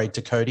an upgrade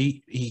to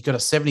Cody. He got a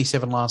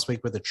 77 last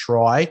week with a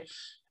try.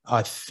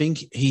 I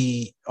think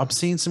I'm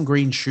seeing some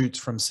green shoots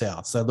from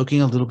South. So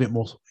looking a little bit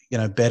more,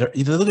 better.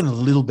 They're looking a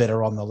little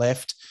better on the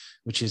left,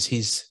 which is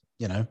his,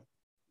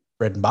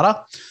 bread and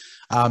butter.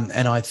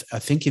 And I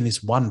think in this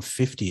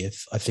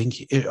 150th,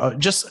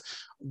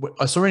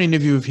 I saw an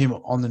interview of him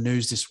on the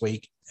news this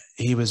week.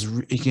 He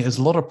has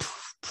a lot of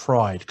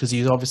pride because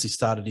he obviously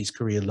started his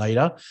career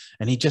later,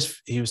 and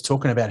he was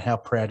talking about how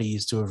proud he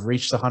is to have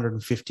reached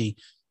 150.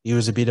 He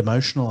was a bit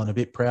emotional and a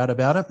bit proud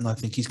about it, and I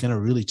think he's going to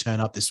really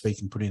turn up this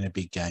week and put in a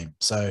big game.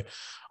 So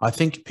I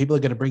think people are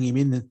going to bring him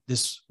in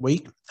this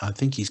week. I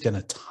think he's going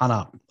to ton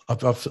up.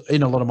 I've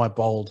in a lot of my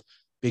bold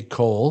big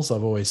calls,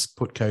 I've always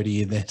put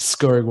Cody in there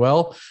scoring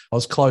well. I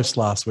was close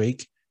last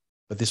week,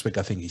 but this week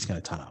I think he's going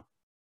to ton up.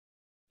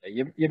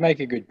 You make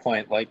a good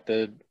point.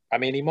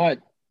 He might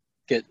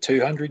get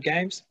 200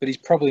 games, but he's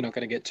probably not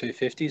going to get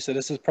 250. So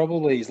this is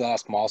probably his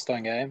last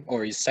milestone game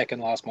or his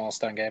second last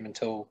milestone game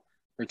until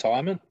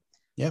retirement.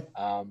 Yep.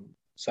 I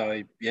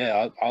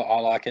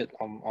like it.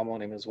 I'm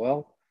on him as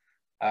well.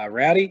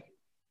 Rowdy,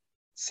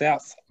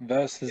 South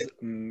versus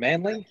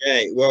Manly.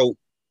 Okay, well,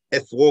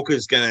 if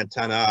Walker's going to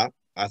turn up,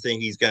 I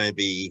think he's going to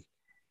be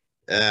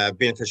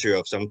beneficiary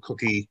of some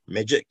cookie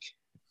magic.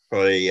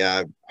 Probably,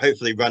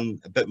 hopefully run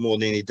a bit more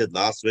than he did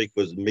last week,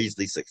 was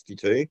measly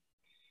 62,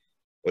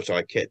 which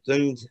I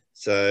captained.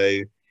 So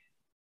a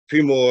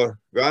few more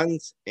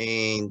runs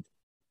and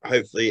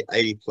hopefully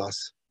 80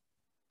 plus.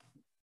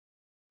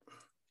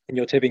 And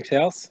you're tipping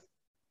South?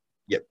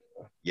 Yep.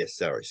 Yes,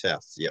 sorry,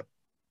 South. Yep.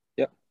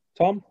 Yep.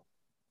 Tom?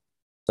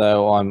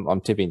 So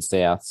I'm tipping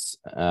Souths.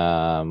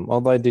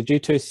 Although, did you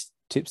two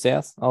tip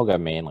South? I'll go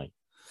Manly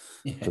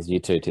because you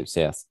two tip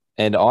South.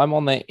 And I'm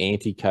on the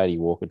anti-Cody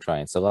Walker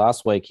train. So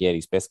last week he had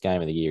his best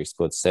game of the year. He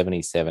scored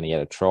 77. He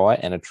had a try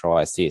and a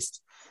try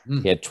assist.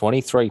 He had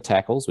 23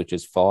 tackles, which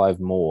is 5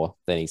 more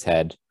than he's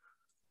had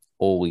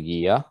all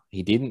year.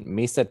 He didn't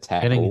miss a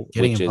tackle,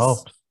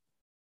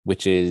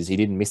 which is he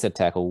didn't miss a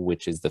tackle,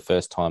 which is the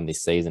first time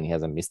this season he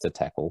hasn't missed a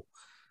tackle.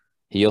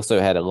 He also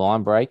had a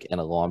line break and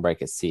a line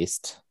break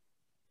assist.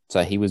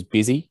 So he was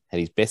busy, had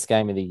his best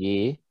game of the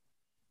year,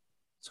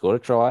 scored a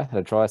try,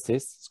 had a try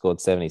assist,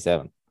 scored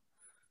 77.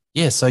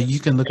 Yeah, so you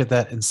can look at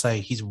that and say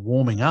he's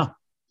warming up.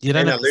 You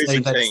don't in have a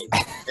losing team.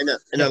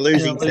 In a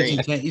losing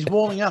team. He's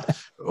warming up.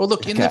 Well,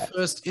 look, in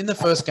the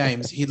first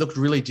games, he looked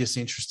really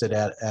disinterested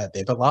out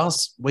there. But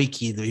last week,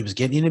 he was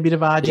getting in a bit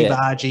of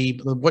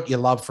argy-bargy, what you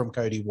love from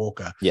Cody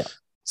Walker. Yeah.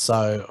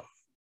 So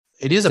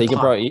it is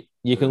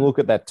you can look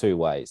at that two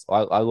ways.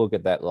 I look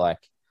at that like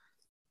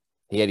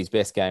he had his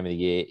best game of the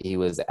year. He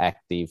was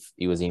active.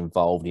 He was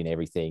involved in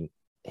everything.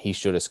 He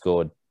should have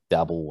scored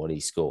double what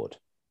he scored,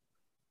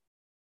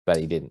 but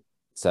he didn't.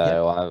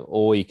 So,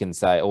 or you can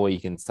say,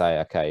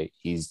 okay,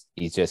 he's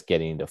just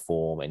getting into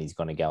form and he's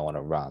going to go on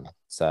a run.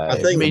 So,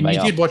 you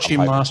did watch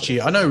him last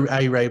year. I know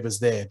A-Ray was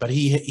there, but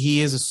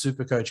he is a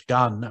super coach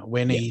gun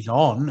when he's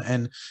on.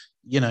 And,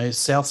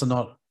 Souths are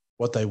not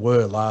what they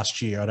were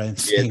last year, I don't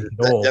think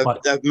at all.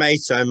 They've made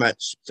so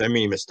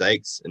many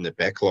mistakes in the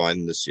back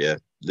line this year.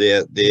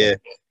 Their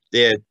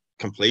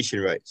completion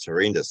rate's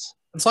horrendous.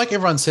 It's like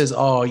everyone says,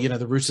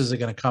 the Roosters are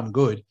going to come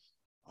good.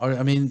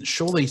 I mean,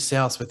 surely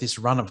South with this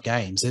run of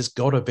games, there's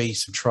got to be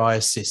some try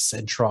assists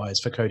and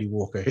tries for Cody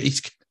Walker. He's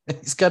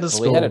got to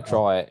score. We had a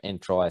try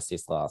and try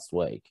assist last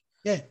week.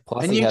 Yeah,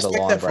 plus and he you had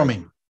expect that from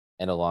him.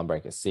 And a line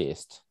break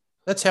assist.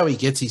 That's how he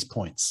gets his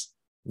points.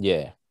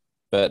 Yeah,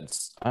 but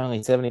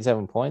only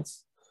 77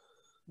 points.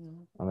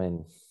 I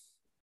mean,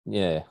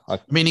 yeah.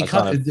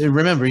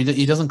 Remember,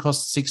 he doesn't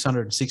cost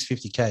 600,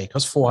 650K. He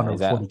costs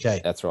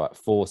 440K. That's right,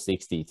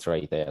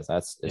 463,000.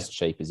 That's as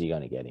cheap as you're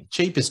going to get him.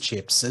 Cheap as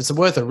chips. It's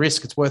worth a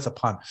risk. It's worth a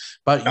punt.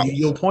 But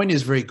your point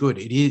is very good.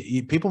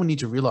 People need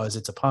to realize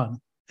it's a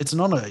punt. It's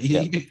not a.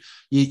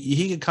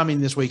 He could come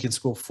in this week and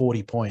score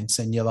 40 points,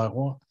 and you're like,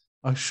 well,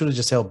 I should have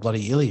just held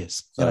bloody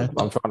Ilias. So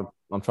I'm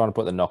trying to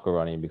put the knocker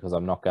on him because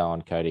I'm not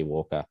going Cody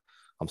Walker.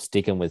 I'm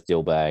sticking with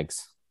Dill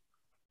Bags.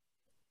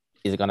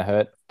 Is it going to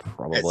hurt?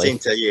 Probably.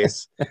 At centre,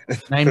 yes.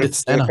 Named it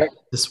centre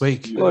this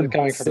week.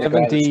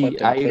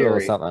 78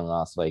 or something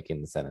last week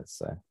in the centre.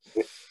 So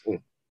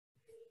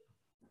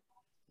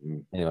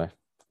anyway,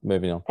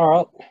 moving on. All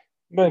right,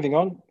 moving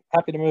on.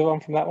 Happy to move on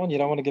from that one. You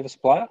don't want to give us a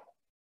player?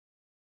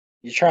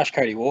 You trashed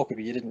Cody Walker,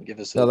 but you didn't give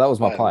us a No, that was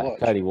my player.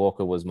 Cody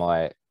Walker was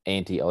my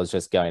anti. I was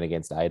just going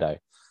against Ado.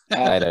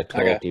 Ado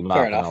talked him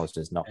up and I was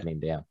just knocking him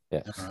down.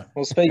 Yeah. Right.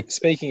 Well,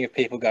 speaking of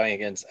people going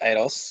against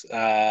Ados,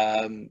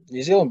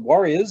 New Zealand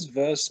Warriors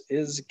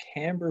versus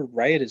Canberra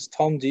Raiders.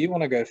 Tom, do you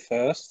want to go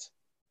first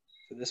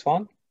for this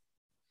one?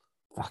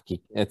 Fuck,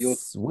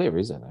 it's where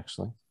is it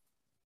actually?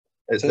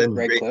 It's Is it in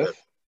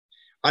Redcliffe?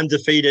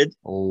 Undefeated.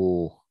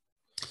 Oh,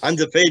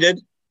 Undefeated.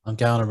 I'm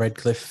going to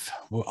Redcliffe.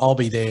 Well, I'll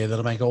be there.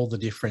 That'll make all the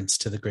difference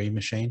to the Green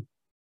Machine.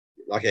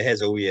 Like it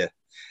has all year.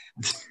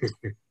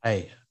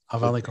 Hey,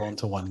 I've only gone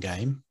to one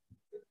game.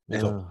 We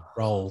got oh,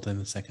 rolled in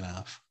the second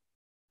half.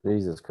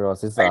 Jesus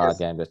Christ! This is a hard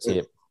game to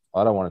tip.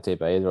 I don't want to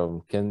tip either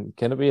of them.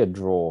 Can it be a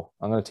draw?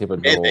 I'm going to tip a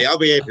draw. I'll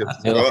be happy.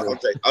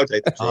 I'll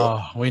take the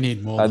draw. Oh, we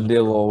need more A than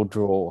nil-all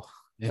draw.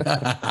 draw.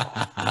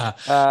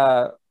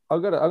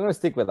 I'm gonna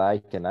stick with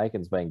Aiken.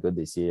 Aiken's been good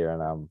this year,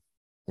 and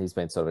he's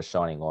been sort of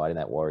shining light in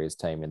that Warriors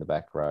team in the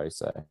back row.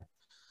 So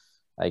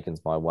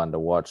Aiken's my one to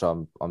watch.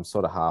 I'm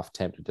sort of half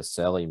tempted to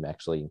sell him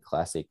actually in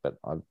Classic, but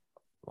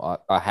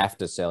I have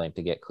to sell him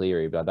to get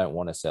Cleary, but I don't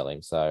want to sell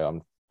him. So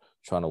I'm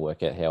trying to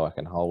work out how I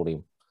can hold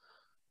him.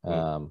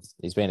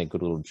 He's been a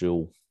good little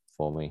jewel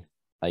for me,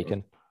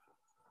 Aiken.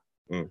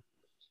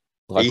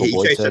 Local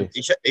boy too.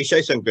 He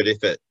showed some good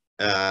effort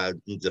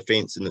in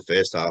defence in the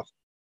first half.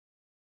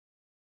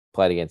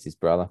 Played against his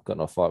brother. Got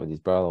in a fight with his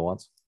brother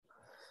once.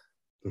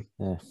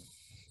 Yeah,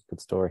 good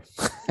story.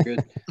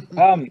 Good.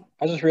 I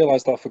just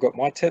realised I forgot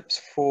my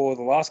tips for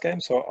the last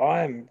game, so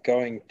I'm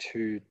going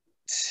to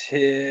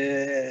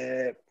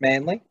tip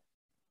Manly.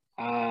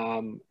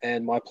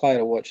 And my player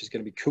to watch is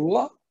going to be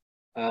Cooler,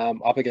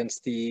 up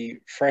against the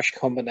fresh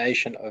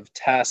combination of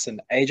Tass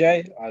and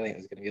AJ. I think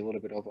there's going to be a little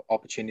bit of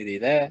opportunity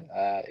there.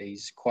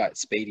 He's quite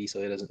speedy,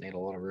 so he doesn't need a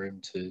lot of room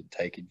to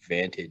take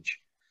advantage.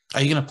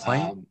 Are you going to play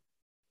him?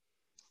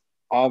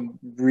 I'm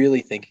really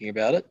thinking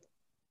about it.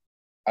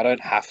 I don't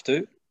have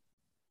to,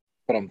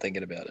 but I'm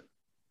thinking about it.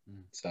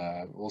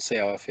 So we'll see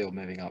how I feel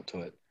moving up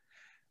to it.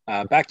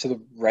 Back to the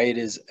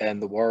Raiders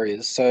and the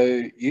Warriors.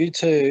 So you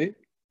two,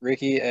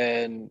 Ricky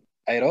and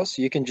Ados,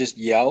 you can just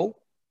yell,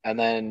 and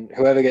then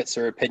whoever gets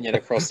their opinion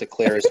across the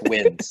clearest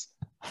wins.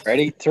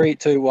 Ready? 3,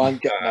 2, 1,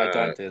 go. No,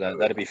 don't do that.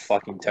 That'd be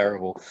fucking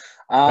terrible.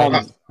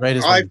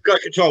 Raiders I've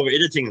got control of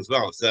editing as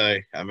well, so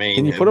I mean,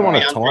 Can you put him on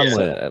a time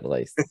limit at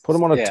least? Put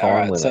him on a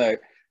time limit. So,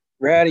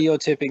 Rowdy, you're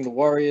tipping the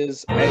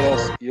Warriors.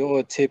 Ados,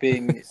 you're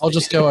tipping. I'll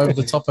just go over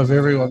the top of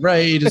everyone.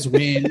 Raiders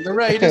win. The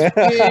Raiders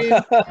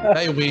win.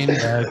 They win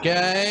the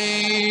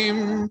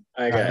game.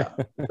 Okay.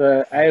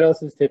 So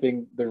Ados is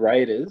tipping the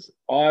Raiders.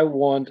 I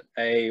want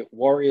a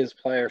Warriors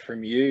player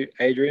from you,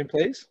 Adrian,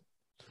 please.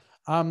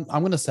 I'm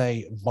going to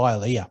say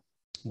Vilea.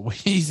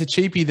 He's a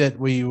cheapie that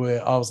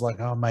I was like,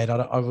 oh, mate,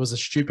 I was a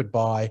stupid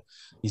buy.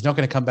 He's not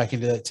going to come back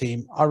into that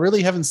team. I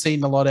really haven't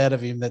seen a lot out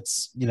of him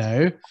that's,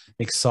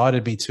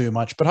 excited me too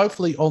much. But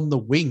hopefully on the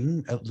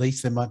wing, at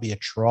least there might be a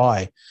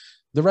try.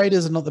 The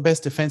Raiders are not the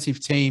best defensive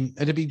team.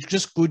 It'd be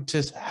just good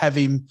to have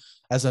him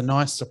as a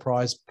nice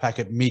surprise pack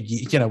at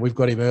mid-year. We've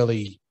got him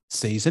early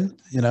season,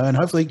 and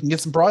hopefully he can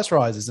get some price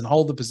rises and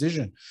hold the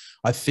position.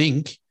 I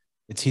think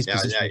it's his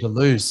position to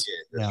lose.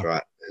 Yeah, that's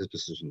right. His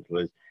position to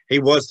lose. He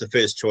was the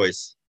first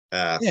choice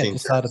at the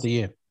start of the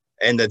year.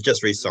 And they've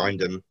just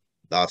re-signed him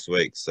last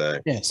week. So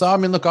I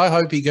mean, look, I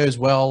hope he goes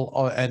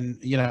well.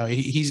 And,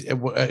 he's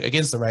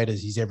against the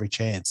Raiders, he's every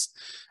chance.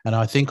 And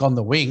I think on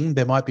the wing,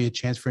 there might be a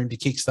chance for him to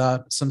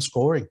kickstart some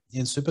scoring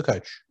in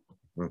Supercoach.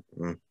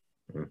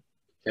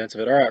 Chance of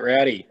it. All right,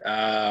 Rowdy.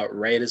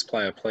 Raiders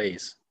player,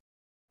 please.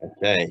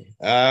 Okay.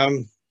 I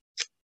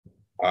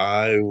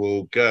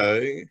will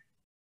go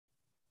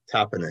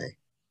Tapane.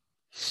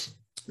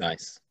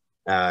 Nice.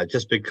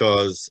 Just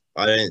because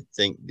I don't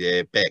think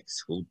their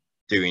backs will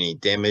do any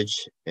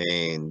damage,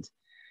 and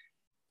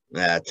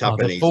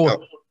Tapane's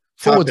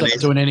forwards aren't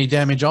doing any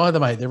damage either,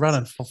 mate. They're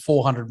running for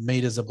 400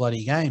 meters a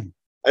bloody game.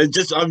 I'm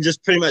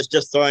just pretty much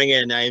just throwing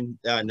out a name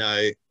I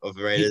know of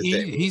the Raiders.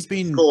 He's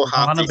been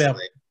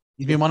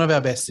one of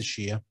our best this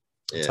year.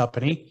 Yeah.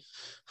 Tapane,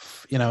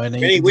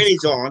 and when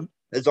he's on,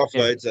 his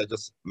offloads are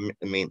just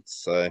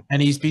immense. So,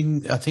 and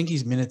I think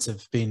his minutes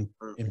have been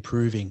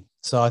improving.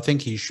 So I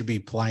think he should be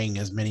playing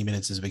as many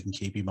minutes as we can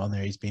keep him on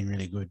there. He's been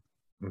really good.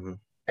 Mm-hmm.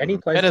 And he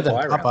plays better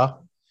than Papa.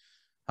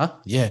 Huh?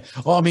 Yeah.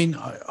 Well, I mean,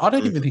 I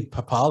don't even think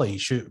Papali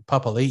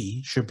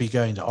should be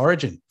going to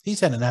Origin. He's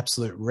had an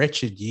absolute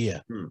wretched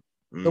year.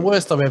 The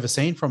worst I've ever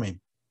seen from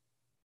him.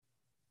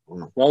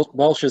 Well,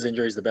 Walsh's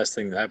injury is the best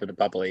thing that happened to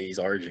Papali's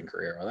Origin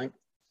career, I think.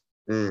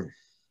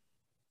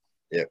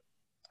 Yeah.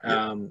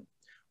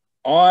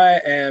 I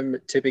am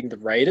tipping the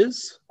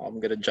Raiders. I'm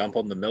going to jump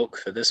on the milk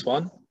for this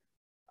one.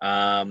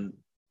 I'm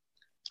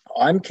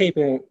going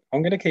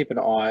to keep an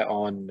eye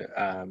on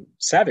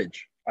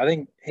Savage. I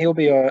think he'll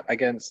be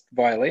against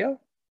Vilea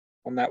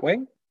on that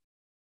wing.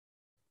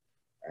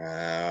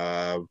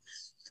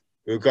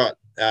 We've got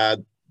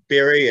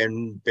Berry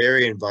and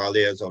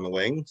Vilea's on the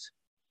wings.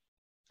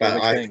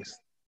 But wings?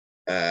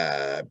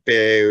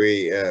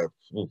 Berry, I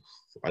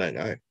don't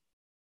know.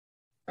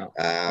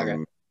 Okay.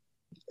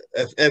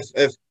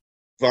 If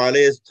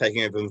Vilea's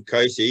taking over from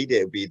Kosi,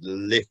 that would be the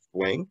left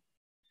wing.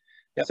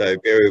 Yep. So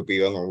Berry will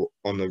be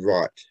on the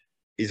right.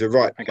 He's a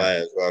right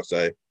player as well.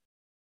 So,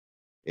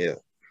 yeah.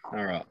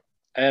 All right.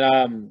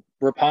 And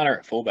Rapana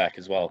at fullback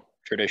as well.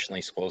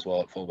 Traditionally scores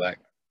well at fullback.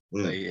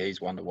 So he's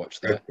one to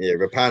watch there. Yeah,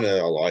 Rapana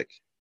I like.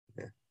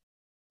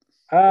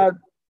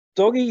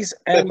 Doggies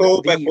and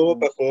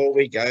Before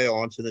we go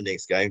on to the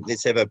next game,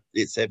 let's have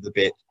the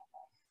bet.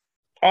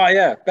 Oh,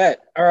 yeah,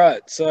 bet. All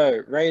right,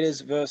 so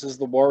Raiders versus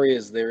the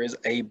Warriors. There is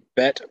a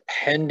bet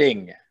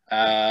pending.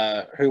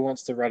 Who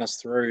wants to run us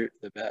through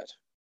the bet?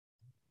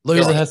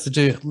 Loser has to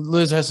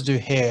do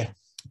hair,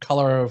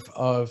 color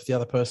of the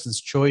other person's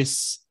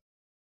choice.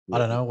 I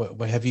don't know.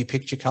 Have you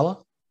picked your color?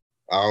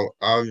 I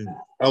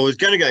was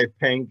going to go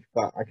pink,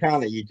 but I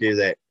can't let you do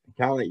that.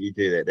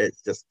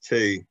 That's just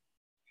too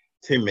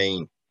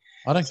mean.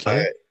 I don't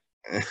care.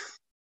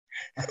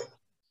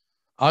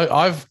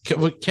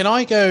 Can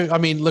I go? I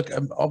mean, look.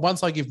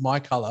 Once I give my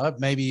color,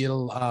 maybe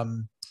it'll.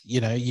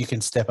 You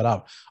can step it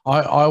up.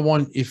 I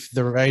want, if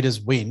the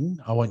Raiders win,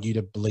 I want you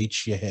to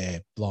bleach your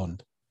hair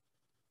blonde.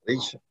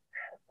 Bleach.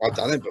 I've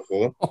done it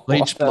before.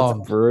 Bleach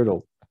blonde.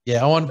 Brutal.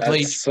 Yeah, I want That's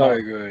bleach. so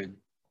blonde. good.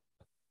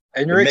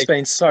 And Rick's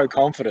been so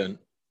confident.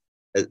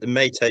 It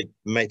may take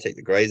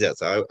the greys out,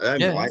 so I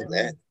don't mind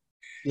that.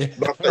 Yeah.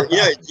 But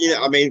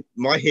I mean,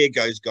 my hair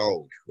goes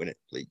gold when it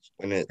bleaches.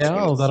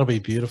 That'll be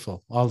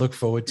beautiful. I'll look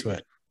forward to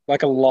it.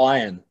 Like a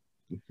lion.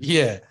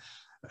 Yeah.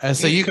 And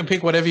so you can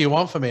pick whatever you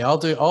want for me.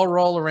 I'll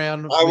roll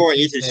around. I want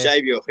you to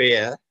shave your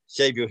hair,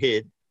 shave your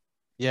head.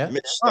 Yeah.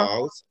 Mitch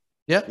Styles.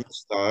 Yep. Mitch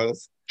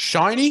Styles.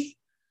 Shiny?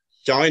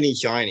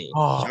 Shiny.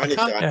 Oh, I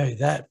can't go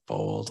that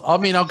bald. I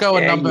mean, I'll go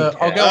a Yeah, number. you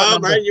I'll go. Oh,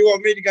 man, you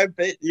want me to go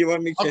bet? You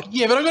want me to?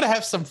 Yeah, but I've got to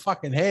have some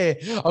fucking hair.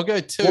 I'll go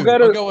 2.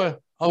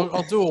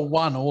 I'll do a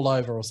 1 all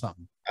over or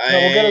something. No,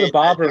 we'll go to the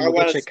barber and we'll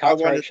get your I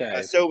want cutthroat a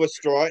shave. silver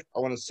stripe. I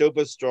want a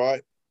silver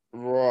stripe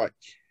right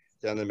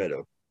down the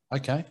middle.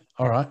 Okay.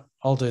 All right.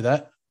 I'll do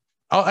that.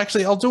 I'll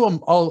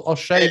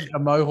shave a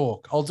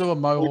mohawk. I'll do a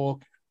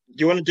mohawk. Do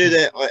you want to do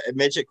that at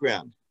Magic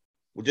Round?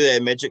 We'll do that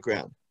at Magic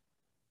Round.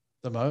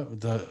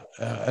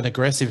 An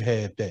aggressive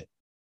hair bet.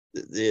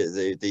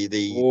 The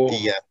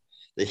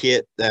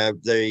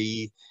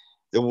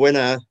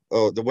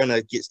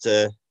winner gets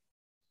to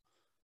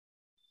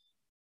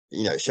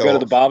show Go to off.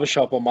 the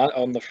barbershop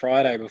on the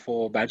Friday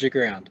before Magic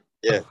Round.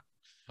 Yeah.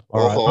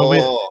 All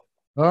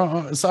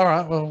right. It's all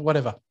right. Well,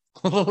 whatever.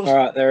 All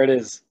right, there it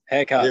is.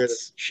 Haircuts. There it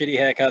is. Shitty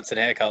haircuts and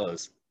hair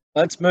colors.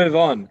 Let's move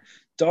on.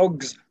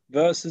 Dogs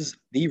versus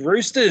the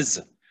Roosters.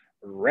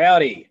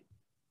 Rowdy.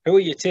 Who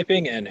are you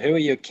tipping and who are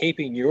you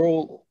keeping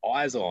your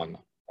eyes on?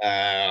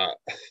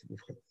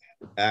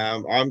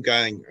 I'm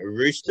going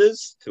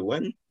Roosters to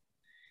win.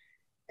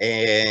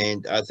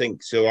 And I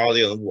think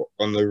Suali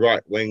on the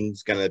right wing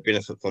is going to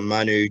benefit from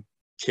Manu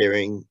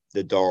tearing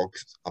the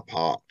Dogs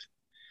apart.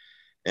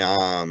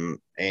 And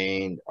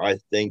I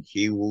think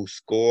he will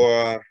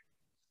score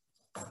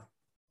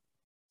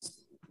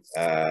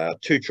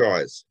 2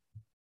 tries.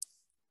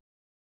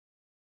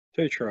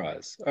 2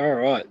 tries. All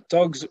right.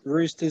 Dogs,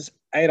 Roosters,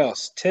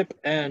 ADOS, tip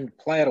and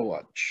player to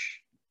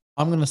watch.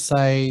 I'm going to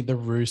say the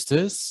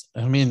Roosters.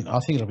 I mean, I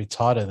think it'll be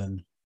tighter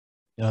than,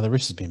 the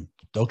Roosters been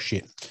dog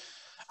shit.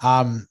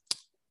 And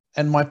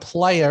my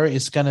player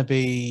is going to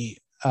be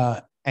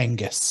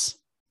Angus.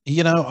 Do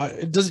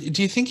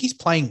you think he's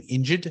playing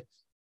injured?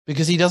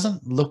 Because he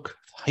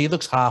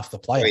looks half the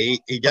player. Well,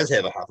 he does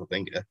have a half a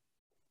finger.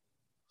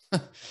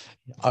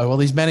 Oh, well,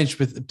 he's managed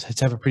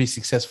to have a pretty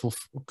successful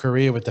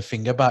career with the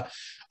finger, but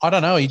I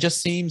don't know. He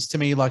just seems to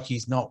me like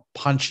he's not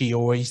punchy,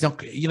 or he's not,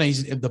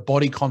 the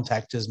body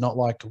contact is not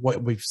like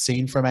what we've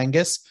seen from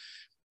Angus.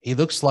 He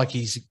looks like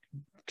he's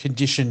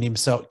conditioning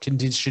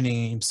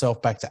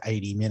himself back to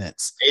 80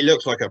 minutes. He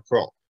looks like a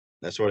prop.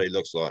 That's what he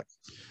looks like.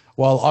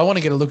 Well, I want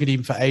to get a look at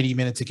him for 80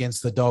 minutes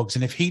against the Dogs.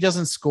 And if he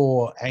doesn't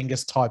score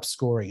Angus type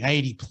scoring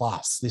 80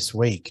 plus this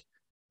week,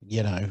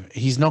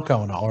 he's not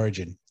going to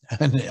Origin.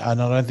 And I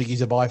don't think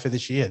he's a buy for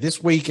this year.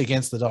 This week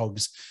against the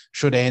Dogs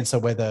should answer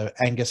whether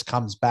Angus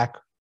comes back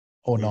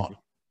or not.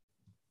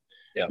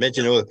 Yeah.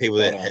 Imagine all the people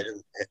that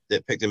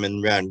picked him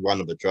in round 1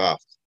 of the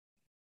draft.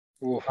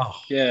 Oof.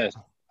 Oh. Yeah.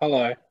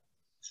 Hello.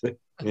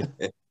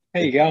 How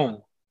you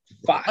going?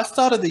 Fuck. I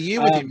started the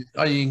year with him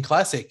in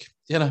Classic,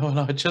 and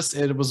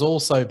it was all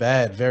so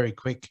bad, very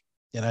quick,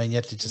 and you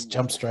had to just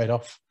jump straight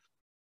off.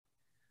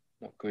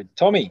 Not good.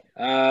 Tommy,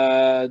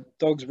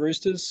 Dogs,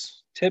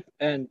 Roosters, tip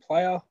and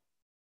player.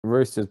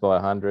 Roosters by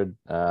 100.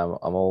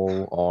 I'm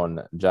all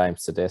on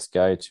James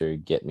Tedesco to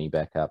get me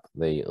back up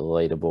the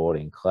leaderboard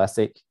in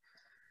Classic.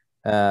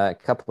 A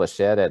couple of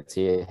shout-outs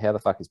here. How the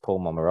fuck is Paul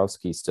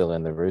Momirovski still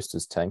in the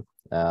Roosters team?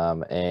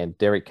 And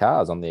Derek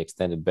Carr's on the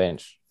extended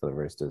bench for the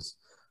Roosters,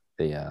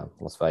 the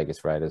Las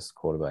Vegas Raiders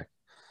quarterback.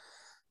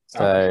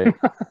 So,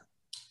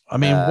 I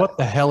mean, what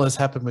the hell has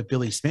happened with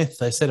Billy Smith?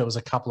 They said it was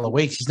a couple of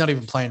weeks. He's not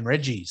even playing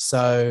Reggie.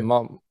 So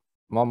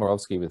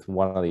Momirovski with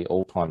one of the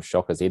all-time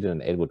shockers. He did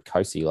an Edward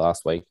Cosi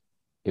last week.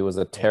 It was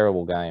a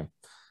terrible game,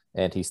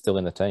 and he's still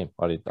in the team.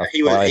 I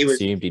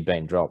assumed he'd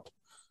been dropped.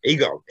 He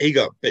got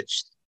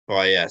bitched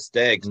by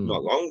Stags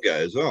not long ago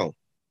as well.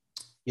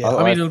 Yeah,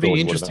 I mean, it'll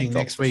be interesting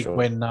next week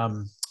when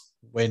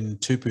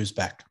Tupu's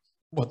back,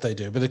 what they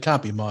do. But it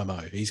can't be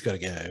Momo. He's got to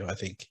go. I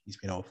think he's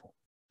been awful.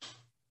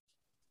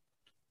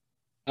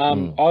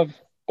 I've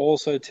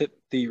also tipped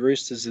the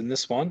Roosters in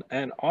this one,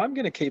 and I'm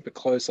going to keep a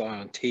close eye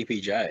on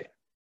TPJ.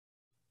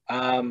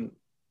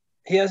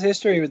 He has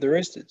history with the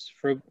Roosters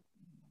from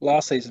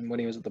last season when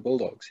he was at the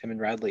Bulldogs, him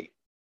and Radley.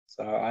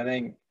 So I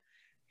think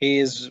he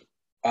is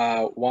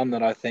one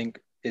that I think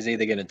is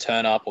either going to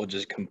turn up or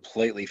just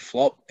completely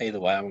flop. Either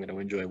way, I'm going to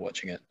enjoy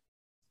watching it.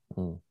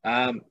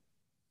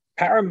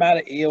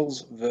 Parramatta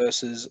Eels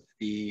versus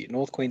the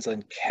North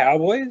Queensland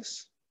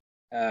Cowboys.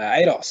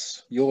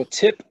 Ados, your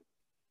tip?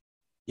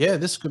 Yeah,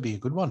 this could be a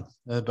good one.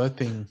 They're both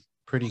being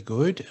pretty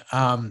good.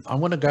 I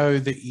want to go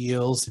the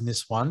Eels in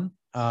this one.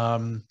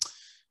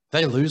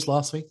 They lose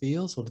last week, the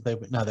Eels, or did they?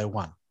 No, they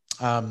won.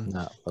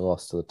 No, they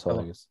lost to the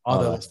Tigers. They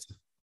lost.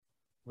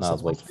 No, it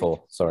was week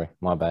 4. Sorry,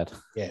 my bad.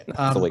 Yeah,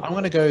 It's the week I'm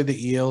going to go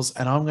the Eels,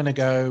 and I'm going to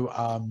go.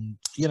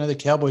 The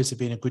Cowboys have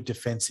been a good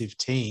defensive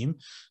team,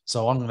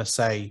 so I'm going to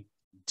say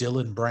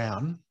Dylan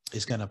Brown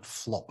is going to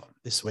flop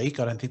this week.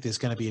 I don't think there's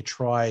going to be a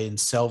try in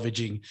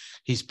salvaging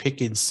his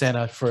pick in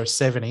centre for a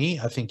 70.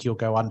 I think he'll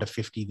go under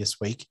 50 this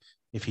week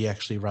if he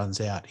actually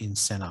runs out in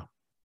centre.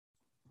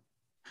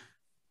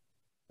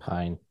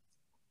 Pain.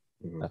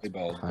 Very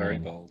bold, very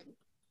bold.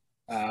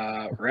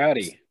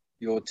 Rowdy,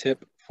 your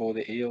tip for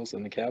the Eels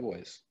and the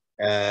Cowboys?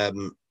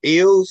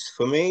 Eels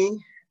for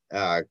me,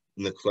 in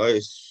the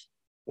close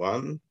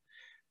one,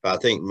 but I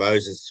think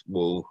Moses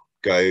will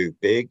go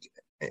big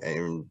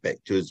and back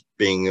to his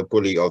being a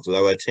bully of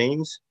lower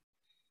teams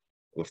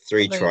with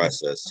 3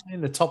 tries. In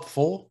the top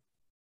 4?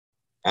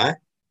 Huh?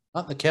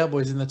 Aren't the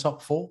Cowboys in the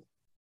top 4?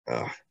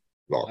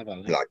 Like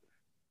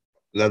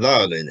they're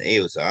lower than the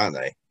Eels, aren't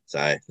they?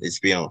 So let's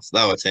be honest,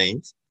 lower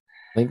teams.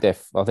 I think they're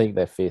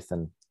 5th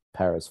and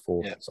Para's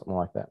 4th, something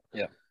like that.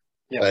 Yeah.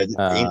 They're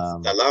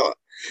lower.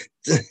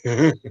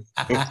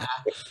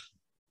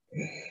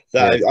 So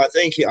I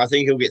think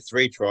he'll get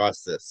 3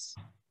 tries this.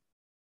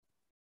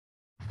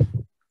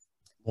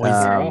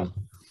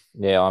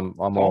 Yeah, I'm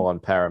all on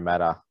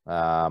Parramatta.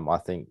 I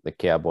think the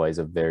Cowboys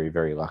are very,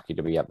 very lucky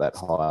to be up that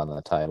high on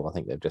the table. I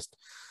think they've just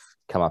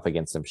come up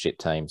against some shit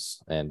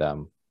teams, and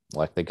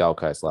like the Gold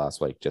Coast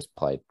last week just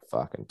played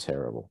fucking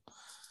terrible.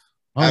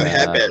 How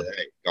about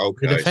Gold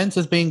Coast? The defense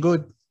has been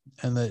good,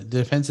 and the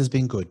defense has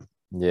been good.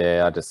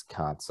 Yeah, I just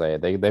can't say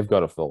it. They've got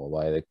to fall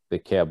away. The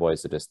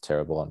Cowboys are just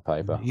terrible on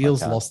paper. The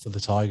Eels lost to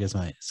the Tigers,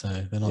 mate. So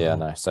they're not. Yeah,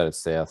 no. So did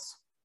South.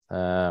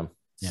 Yeah.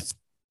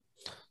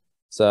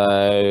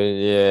 So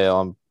yeah,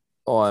 I'm.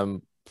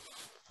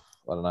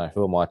 I don't know.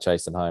 Who am I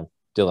chasing home?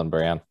 Dylan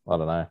Brown. I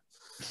don't know.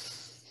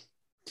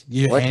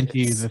 You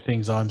anti the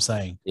things I'm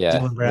saying. Yeah.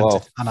 Dylan Brown's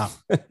a ton up.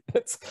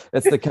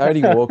 it's the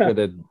Cody Walker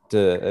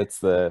it's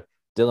the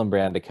Dylan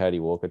Brown to Cody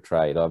Walker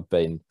trade. I've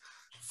been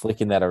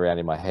flicking that around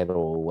in my head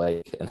all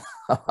week, and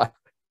I'm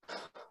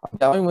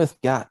going with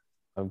gut.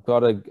 I've got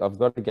to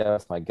go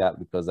with my gut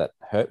because that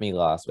hurt me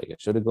last week. I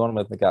should have gone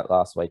with my gut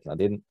last week, and I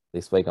didn't.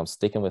 This week I'm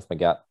sticking with my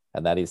gut,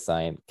 and that is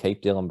saying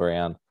keep Dylan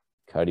Brown.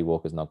 Cody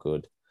Walker's not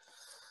good.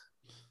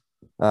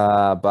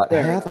 But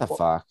how the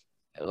fuck?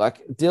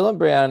 Like Dylan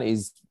Brown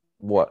is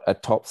what, a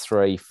top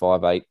 3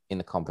 5'8" in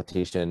the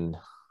competition.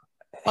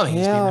 I think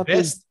he's been the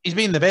best. He's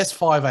been the best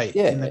 5'8"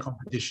 in the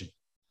competition.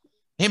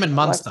 Him and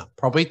Munster,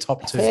 probably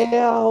top 2.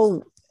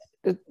 Hell,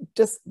 it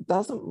just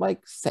doesn't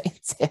make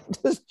sense. How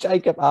does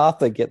Jacob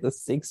Arthur get the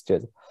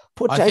 6s?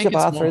 Put Jacob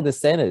Arthur in the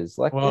centres.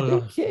 Like,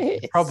 who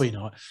cares? Probably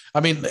not. I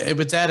mean, it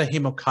was out of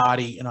him or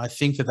Cardi, and I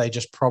think that they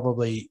just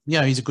probably,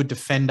 he's a good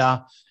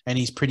defender and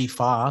he's pretty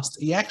fast.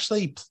 He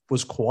actually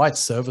was quite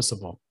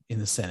serviceable in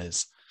the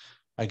centres,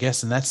 I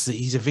guess, and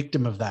he's a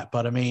victim of that.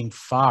 But I mean,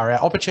 far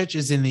out. Opacek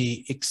is in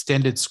the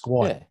extended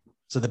squad. Yeah.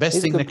 So the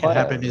best thing that can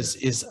happen is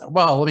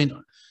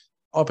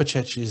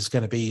Opacek is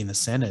going to be in the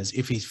centres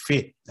if he's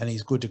fit and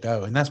he's good to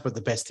go. And that's what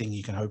the best thing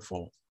you can hope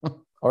for.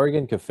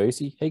 Oregon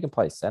Kafusi, he can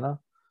play centre.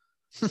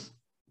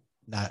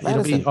 No,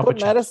 it'll be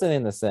put Madison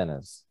in the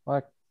centres.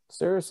 Like,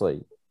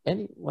 seriously.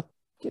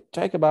 Get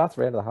Jacob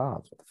Arthur out of the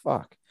halves. What the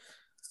fuck?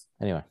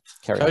 Anyway,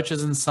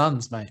 coaches and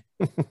sons, mate.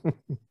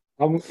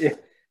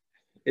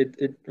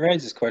 It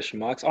raises question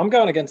marks. I'm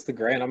going against the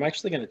grain. I'm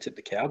actually going to tip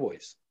the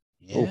Cowboys.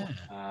 Yeah.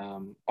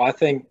 I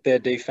think their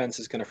defense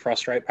is going to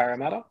frustrate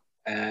Parramatta.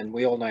 And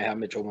we all know how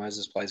Mitchell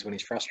Moses plays when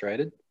he's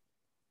frustrated.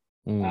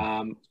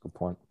 Good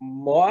point.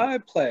 My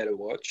player to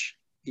watch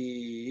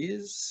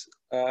is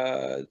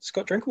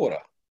Scott Drinkwater.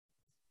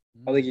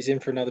 I think he's in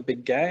for another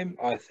big game.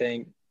 I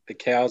think the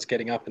Cows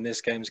getting up in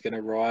this game is going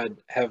to ride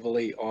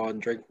heavily on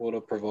Drinkwater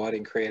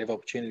providing creative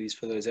opportunities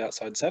for those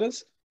outside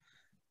setters.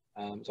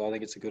 So I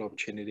think it's a good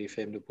opportunity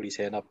for him to put his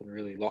hand up and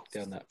really lock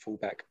down that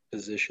fullback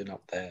position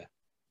up there.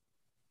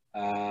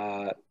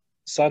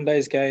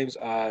 Sunday's games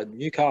are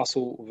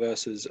Newcastle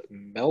versus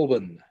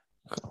Melbourne.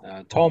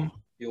 Tom,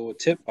 your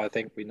tip, I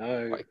think we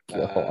know,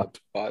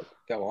 but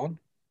go on.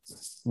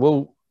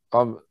 Well,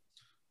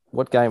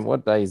 what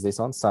day is this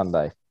on?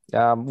 Sunday.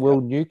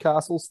 Will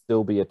Newcastle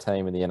still be a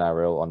team in the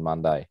NRL on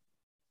Monday?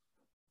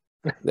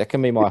 That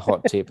can be my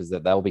hot tip, is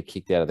that they'll be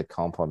kicked out of the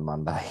comp on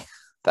Monday.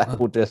 They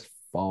will just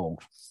fold.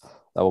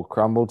 They will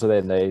crumble to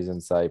their knees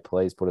and say,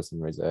 please put us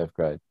in reserve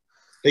grade.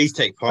 Please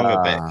take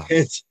Ponga back.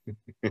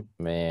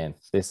 Man,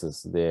 this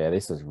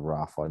is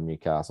rough on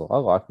Newcastle. I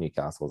like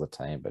Newcastle as a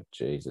team, but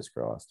Jesus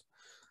Christ.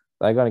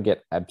 they're going to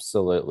get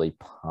absolutely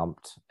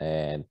pumped.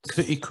 And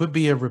It could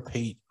be a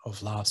repeat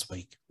of last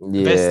week.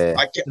 yeah,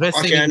 I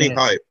can only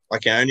hope. I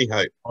can only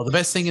hope. Well, the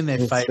best thing in their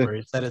favour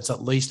is that it's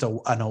at least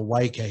an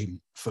away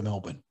game for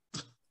Melbourne.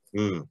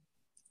 Mm.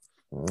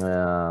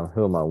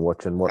 who am I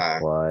watching?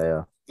 What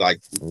player?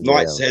 Like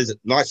Knights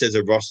has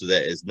a roster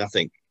that is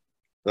nothing.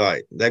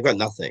 Like they've got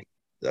nothing.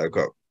 They've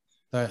got.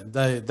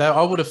 They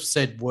I would have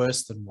said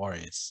worse than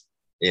Warriors.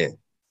 Yeah.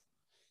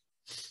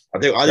 I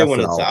don't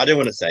want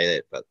to say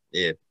that, but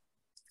yeah.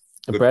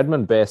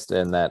 Bradman Best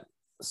and that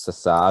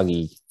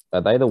Sasagi,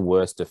 are they the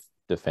worst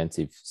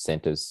defensive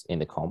centers in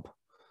the comp?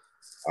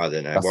 I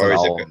don't know.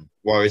 Justin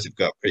Warriors have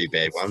got pretty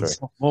bad ones.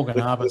 Morgan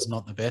Harbour's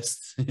not the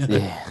best.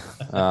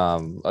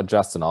 Yeah.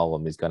 Justin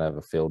Olam is going to have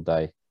a field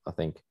day, I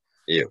think.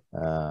 Yeah.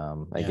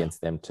 Against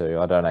them too.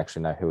 I don't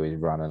actually know who he's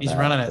running. He's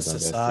running at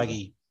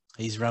Sasagi.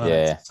 He's running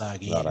at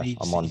Sasagi. Right.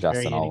 I'm on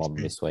Justin Olam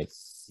this week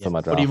for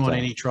my draft. Put him on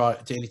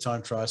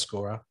anytime try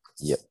scorer.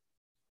 Yep.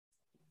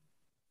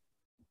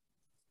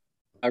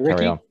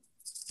 Ricky?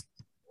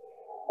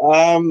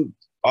 I'm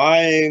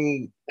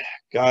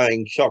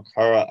going shock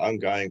horror. I'm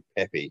going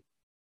Pepe.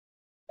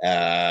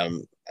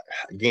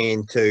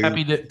 Again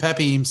to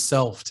Pepe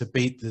himself to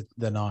beat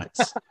the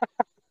Knights.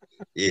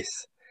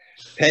 Yes,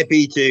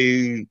 Pepe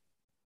to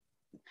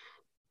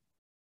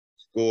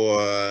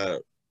score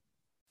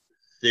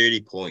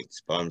 30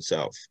 points by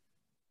himself.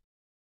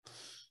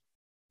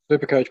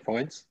 Supercoach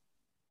points.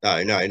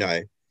 No.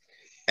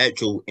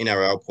 Actual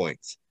NRL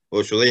points,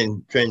 which will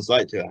then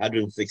translate to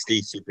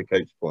 160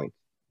 Supercoach points.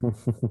 All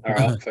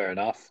right, fair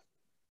enough.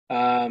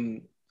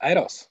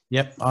 Ados.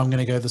 Yep, I'm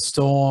going to go the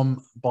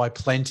Storm by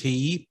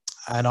plenty,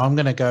 and I'm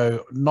going to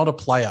go not a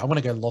player. I want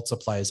to go lots of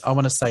players. I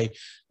want to say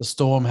the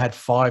Storm had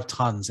 5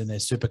 tons in their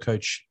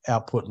Supercoach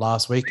output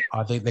last week.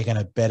 I think they're going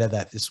to better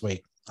that this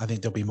week. I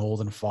think there'll be more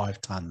than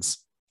 5 tons.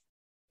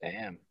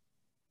 Damn.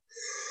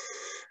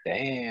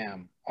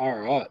 All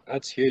right,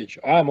 that's huge.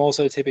 I'm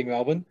also tipping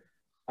Melbourne.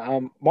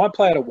 My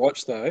player to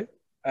watch, though,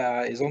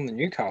 is on the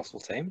Newcastle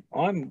team.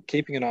 I'm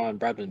keeping an eye on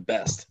Bradman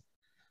Best.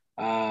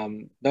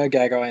 No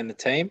Gagai in the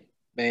team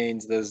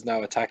means there's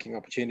no attacking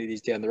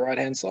opportunities down the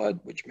right-hand side,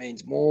 which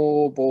means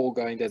more ball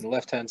going down the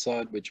left-hand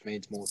side, which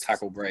means more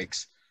tackle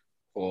breaks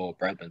for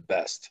Bradman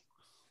Best.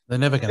 They're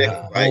never going to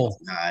have the ball.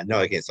 No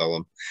against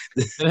Olam.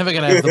 They're never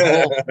going to have the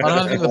ball. I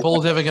don't think the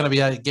ball's ever going to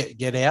be able to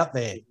get out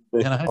there.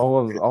 You know?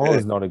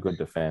 Olam's not a good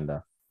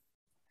defender.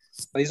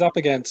 He's up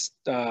against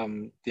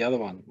the other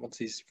one. What's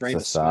his?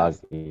 Remus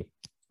Smith.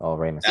 Oh,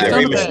 Remus.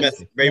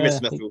 Remus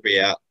Smith will be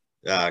out.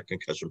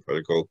 Concussion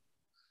protocol.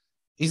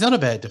 He's not a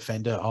bad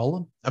defender,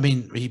 Olam. I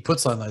mean, he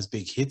puts on those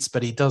big hits,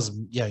 but he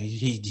doesn't. Yeah,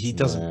 he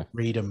doesn't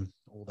read them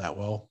all that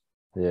well.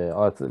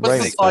 Yeah,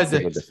 Remus Smith's a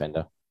good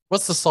defender.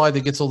 What's the side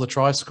that gets all the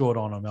tries scored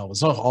on Melbourne?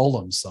 It's not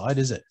Olam's side,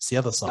 is it? It's the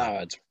other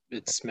side. No,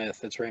 it's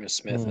Smith. It's Remus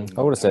Smith.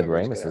 I would have said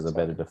Remus is a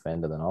better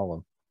defender than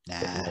Olam.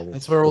 Nah,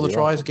 that's where all the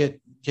tries get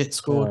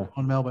scored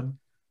on Melbourne.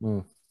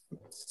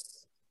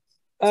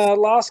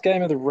 Last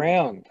game of the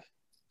round,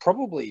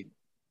 probably,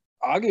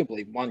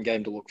 arguably, one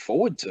game to look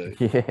forward to.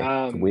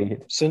 Yeah,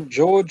 weird. St.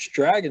 George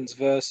Dragons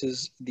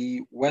versus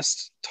the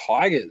West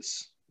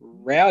Tigers.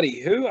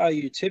 Rowdy, who are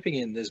you tipping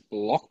in this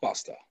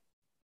blockbuster?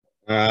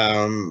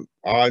 I'm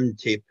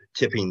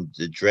tipping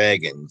the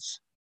Dragons.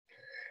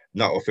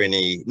 Not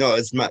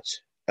as much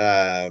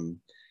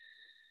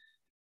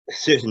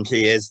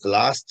certainty as the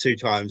last 2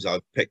 times I've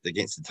picked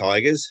against the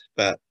Tigers,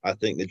 but I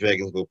think the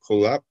Dragons will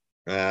pull up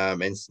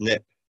and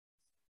snap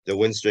the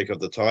win streak of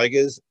the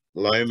Tigers.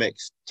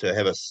 Lomax to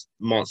have a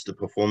monster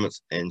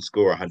performance and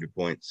score 100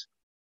 points.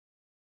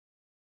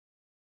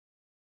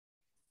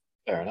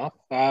 Fair enough.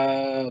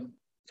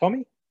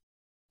 Tommy?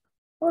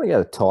 I want to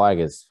go to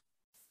Tigers.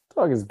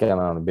 Tigers going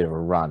on a bit of a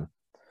run.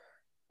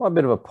 Well, a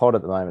bit of a pod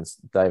at the moment is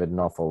David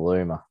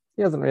Nofaluma.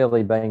 He hasn't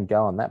really been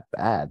going that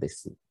bad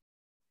this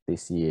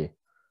year.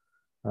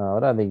 I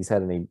don't think he's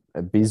had any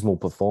abysmal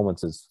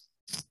performances.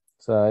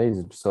 So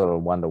he's sort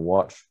of one to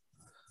watch.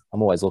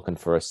 I'm always looking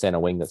for a centre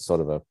wing that's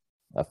sort of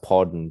a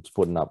pod and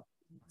putting up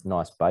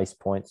nice base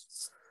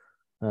points.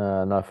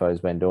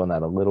 Nofo's been doing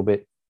that a little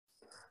bit.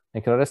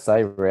 And can I just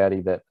say,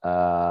 Rowdy, that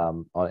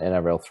on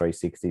NRL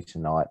 360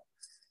 tonight,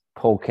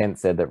 Paul Kent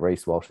said that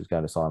Reece Walsh is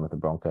going to sign with the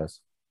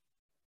Broncos.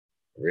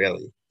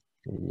 Really?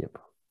 Yep.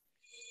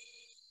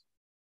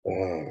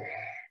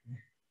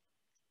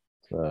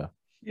 Oh.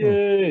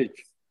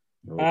 Huge.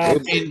 We'll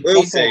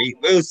see.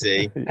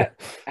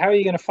 How are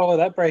you going to follow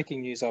that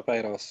breaking news up,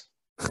 Ados?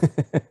 He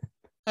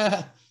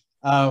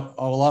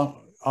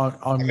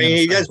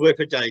does work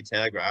for Daily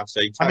Telegraph,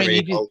 so he can't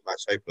really hold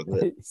much hope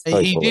with it.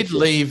 He did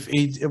leave.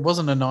 It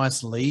wasn't a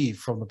nice leave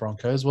from the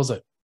Broncos, was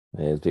it?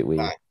 Yeah, it's a bit weird.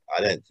 No,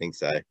 I don't think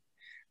so.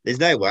 There's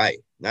no way.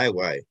 They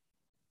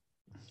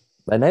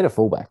need a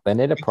fullback. They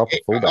need a proper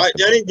fullback.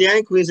 The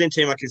only Queensland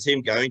team I can see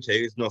him going to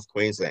is North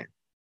Queensland.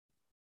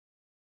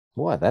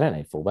 Why? They don't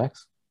need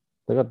fullbacks.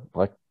 They got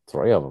like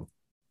 3 of them.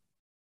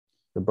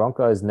 The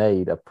Broncos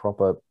need a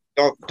proper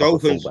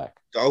Dolphins. fullback.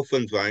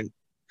 Dolphins won't,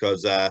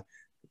 because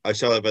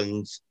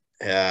O'Sullivan's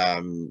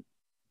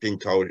been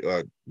told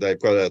they've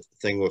got a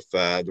thing with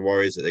the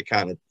Warriors that they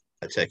can't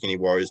attack any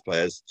Warriors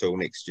players till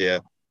next year.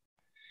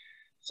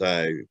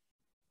 So,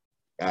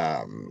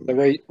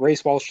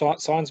 Reece Walsh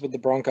signs with the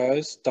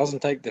Broncos,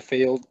 doesn't take the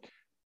field,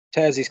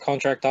 tears his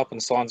contract up,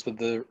 and signs with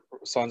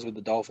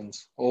the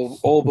Dolphins.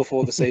 All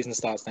before the season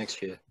starts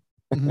next year.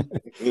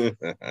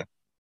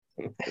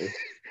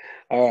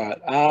 All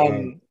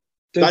right.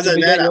 Doesn't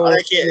matter. I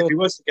don't care. If he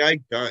wants to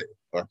go.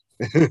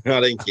 I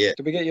don't care.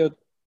 Did we get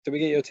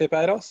your tip,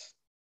 Ados?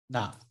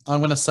 Nah, I'm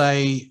going to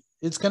say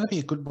it's going to be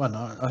a good one.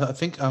 I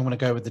think I'm going to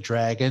go with the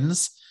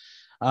Dragons.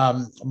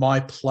 My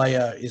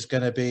player is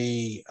going to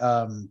be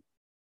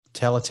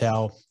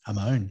Talatau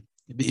Amone.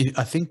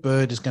 I think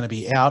Bird is going to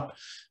be out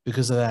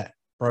because of that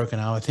broken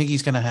arm. I think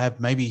he's going to have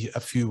maybe a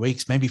few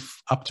weeks, maybe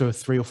up to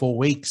 3 or 4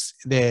 weeks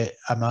there,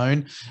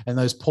 Amone. And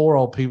those poor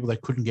old people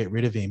that couldn't get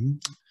rid of him,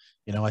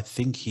 I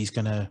think he's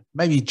going to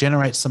maybe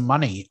generate some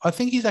money. I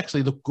think he's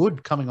actually looked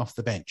good coming off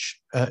the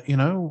bench, in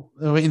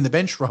the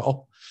bench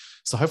role.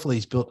 So hopefully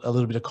he's built a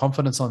little bit of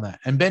confidence on that.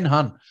 And Ben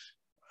Hunt,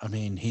 I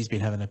mean, he's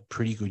been having a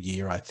pretty good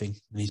year, I think,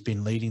 and he's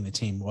been leading the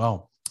team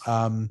well.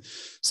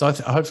 So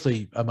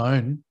hopefully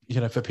Amone,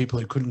 for people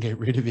who couldn't get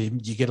rid of him,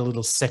 you get a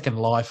little second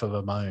life of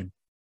Amone.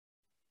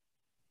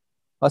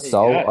 I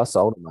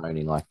sold Amone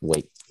in like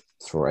week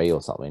 3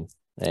 or something,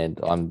 and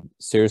I'm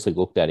seriously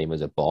looked at him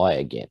as a buy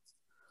again.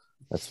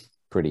 That's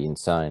pretty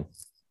insane.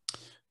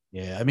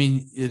 Yeah, I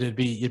mean, you'd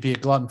be a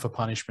glutton for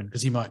punishment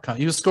because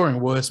he was scoring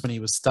worse when he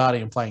was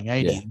starting and playing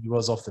 80 than he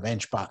was off the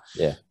bench. But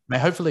yeah,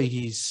 hopefully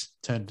he's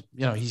turned.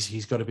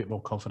 He's got a bit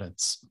more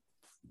confidence.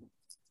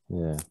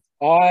 Yeah,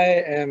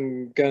 I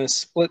am going to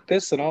split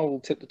this, and I will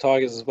tip the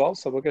Tigers as well.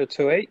 So we'll go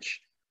 2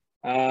 each.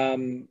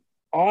 I'm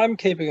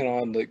keeping an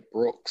eye on Luke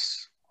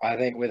Brooks. I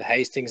think with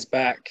Hastings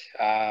back,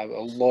 a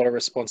lot of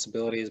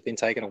responsibility has been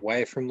taken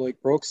away from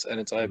Luke Brooks, and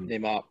it's opened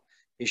him up.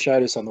 He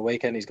showed us on the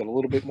weekend he's got a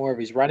little bit more of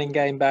his running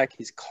game back.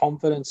 His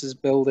confidence is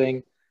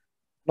building.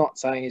 Not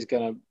saying he's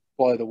going to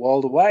blow the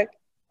world away,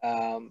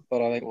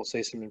 but I think we'll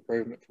see some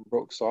improvement from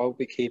Brooks. So I'll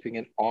be keeping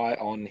an eye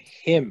on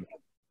him.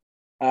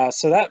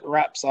 So that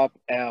wraps up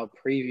our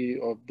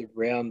preview of the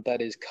round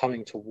that is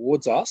coming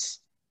towards us.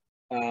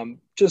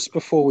 Just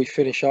before we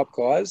finish up,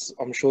 guys,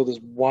 I'm sure there's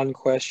one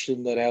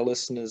question that our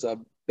listeners are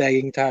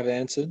begging to have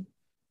answered.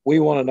 We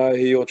want to know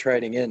who you're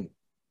trading in.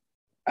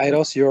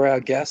 Ados, you're our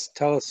guest.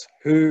 Tell us,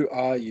 who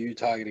are you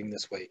targeting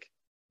this week?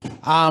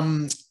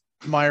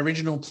 My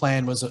original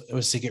plan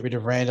was to get rid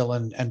of Randall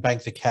and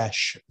bank the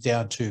cash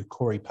down to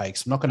Corey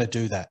Pakes. I'm not going to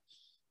do that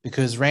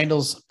because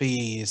Randall's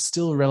BE is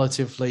still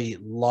relatively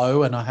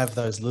low, and I have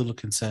those little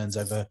concerns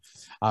over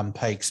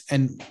Pakes.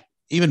 And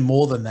even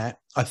more than that,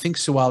 I think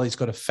Suwali's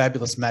got a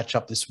fabulous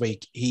matchup this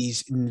week.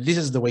 This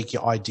is the week you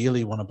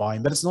ideally want to buy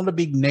him, but it's not a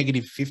big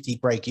negative 50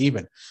 break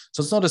even.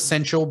 So it's not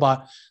essential,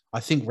 but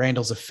I think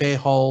Randall's a fair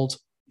hold,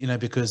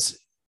 because,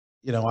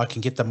 I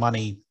can get the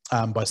money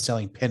by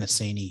selling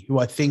Penasini, who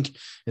I think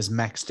is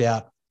maxed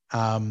out.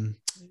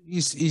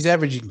 He's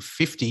averaging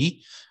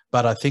 50,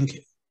 but I think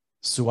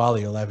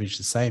Suwali will average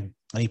the same,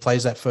 and he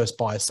plays that first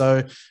buy.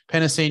 So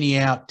Penasini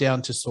out,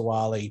 down to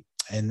Suwali,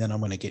 and then I'm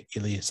going to get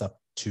Ilias up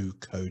to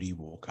Cody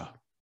Walker.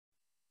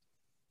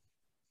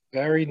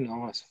 Very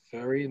nice.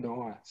 Very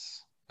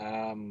nice.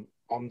 I'm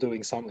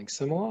doing something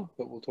similar,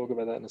 but we'll talk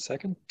about that in a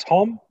second.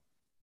 Tom,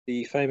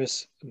 the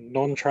famous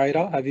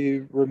non-trader, have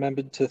you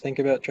remembered to think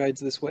about trades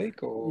this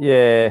week? Or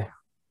Yeah.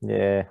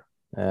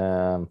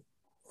 I'm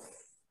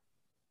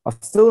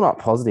still not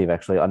positive,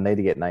 actually. I need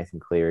to get Nathan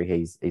Cleary.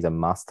 He's a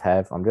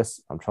must-have. I'm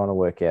trying to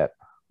work out.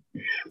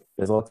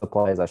 There's lots of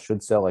players I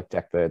should sell, like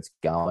Jack Bird's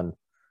going.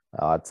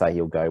 I'd say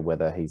he'll go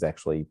whether he's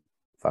actually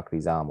fucked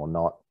his arm or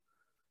not.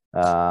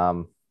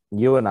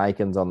 Ewan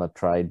Aiken's on the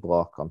trade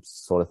block. I'm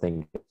sort of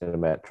thinking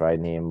about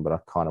trading him, but I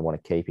kind of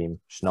want to keep him.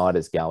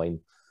 Schneider's going.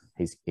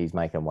 He's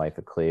making way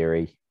for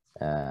Cleary.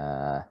 So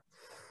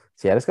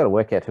yeah, I just got to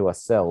work out who I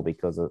sell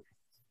because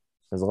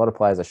there's a lot of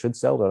players I should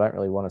sell, but I don't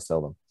really want to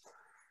sell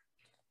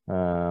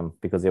them.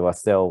 Because if I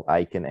sell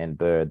Aiken and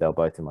Bird, they'll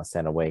both in my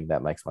centre wing.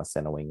 That makes my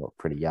centre wing look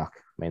pretty yuck.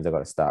 Means I've got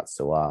to start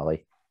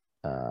Suwali.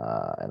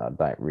 And I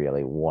don't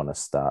really want to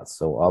start.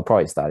 So I'll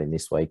probably start him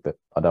this week, but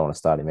I don't want to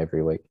start him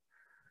every week.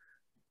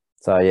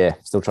 So yeah,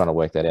 still trying to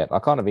work that out.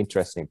 I'm kind of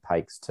interested in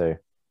Pakes too.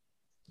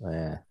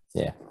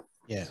 Yeah.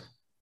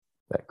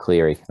 But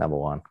Cleary, number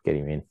 1, get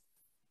him in.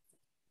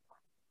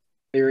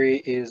 Cleary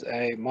is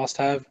a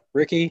must-have.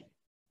 Ricky?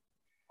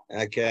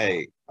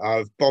 Okay.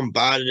 I've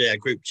bombarded our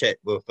group chat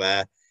with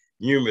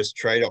numerous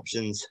trade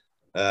options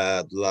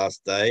the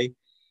last day.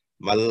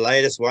 My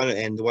latest one,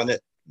 and the one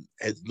that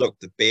has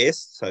looked the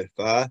best so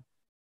far,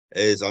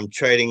 is I'm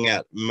trading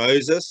out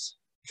Moses,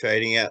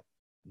 trading out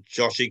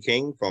Joshy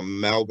King from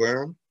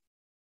Melbourne,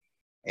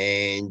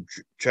 and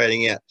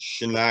trading out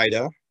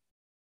Schneider,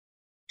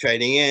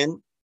 trading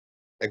in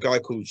a guy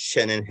called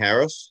Shannon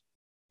Harris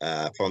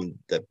from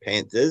the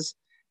Panthers.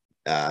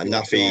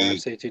 Nuffy.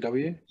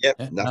 CTW? Yep,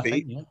 Yeah,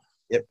 Nuffy.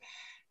 yeah.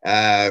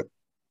 Yep.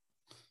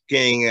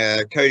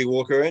 Getting Cody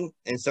Walker in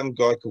and some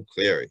guy called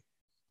Cleary.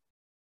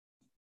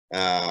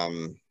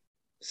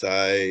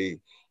 So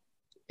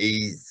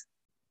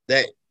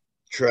that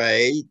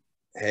trade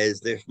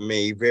has left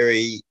me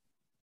very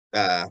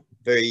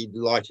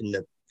light in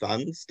the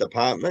funds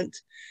department,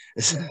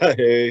 so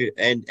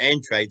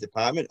and trade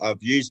department.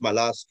 I've used my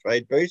last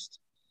trade boost,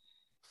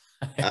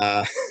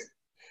 but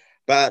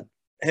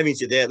having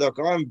said that, look,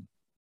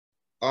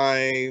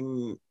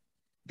 I'm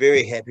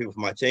very happy with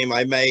my team.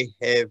 I may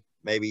have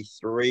maybe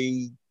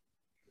 3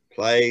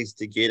 plays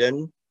to get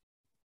in.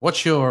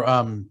 What's your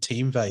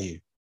team value,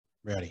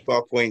 Rowdy?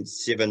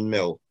 5.7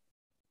 mil.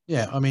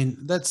 Yeah, I mean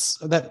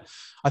that's.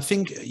 I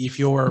think if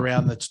you're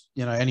around the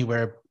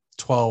anywhere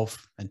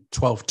 12 and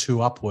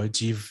 12.2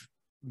 upwards, you've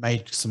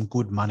made some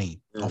good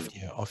money off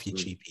your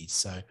cheapies.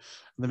 So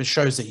it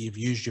shows that you've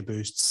used your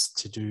boosts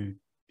to do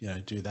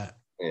that.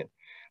 Yeah,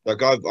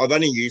 like I've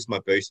only used my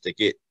boost to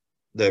get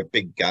the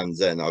big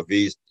guns in. I've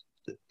used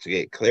to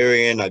get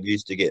Cleary in. I've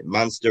used to get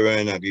Munster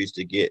in. I've used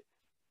to get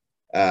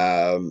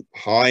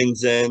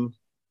Hines in.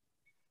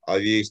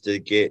 I've used to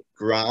get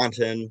Grant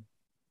in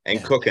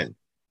and Cook in.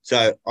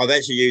 So I've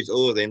actually used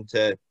all of them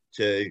to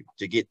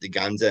get the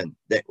guns in.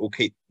 That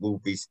will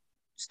be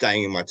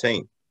staying in my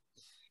team.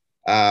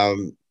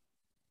 So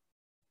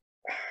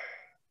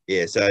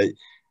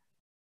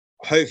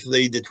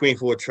hopefully the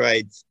 24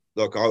 trades.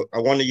 Look, I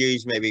want to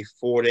use maybe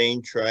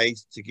 14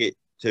 trades to get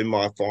to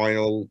my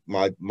final,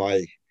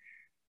 the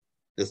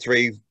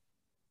 3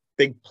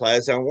 big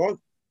players I want.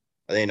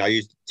 And then I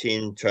used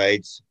 10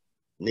 trades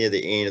near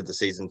the end of the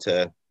season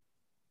for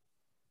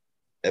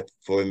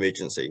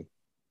emergency.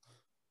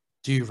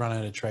 Do you run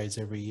out of trades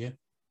every year?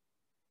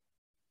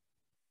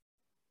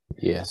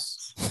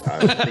 Yes.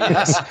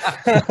 Yes.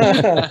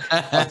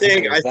 I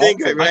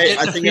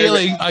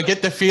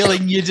get the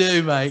feeling you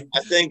do, mate.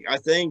 I think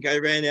I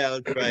ran out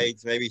of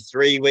trades maybe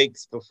 3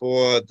 weeks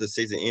before the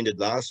season ended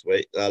last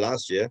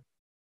year,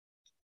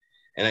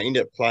 and I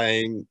ended up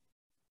playing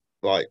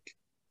like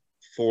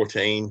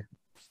 14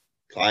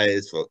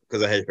 players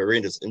because I had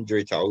horrendous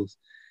injury tolls.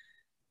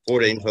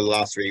 14 for the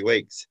last 3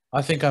 weeks.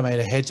 I think I made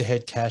a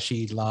head-to-head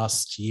cashy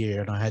last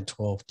year, and I had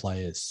 12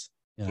 players.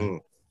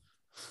 In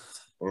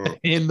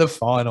the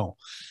final.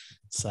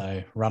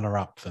 So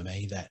runner-up for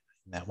me that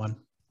one.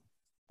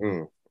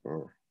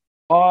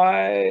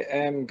 I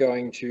am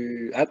going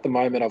to, at the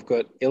moment, I've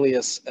got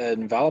Ilias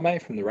and Valame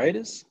from the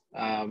Raiders.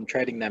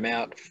 Trading them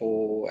out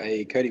for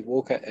a Cody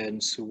Walker and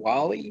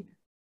Suwali.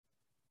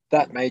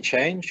 That may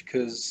change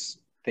because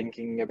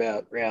thinking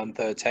about round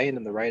 13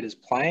 and the Raiders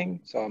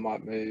playing, so I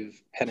might move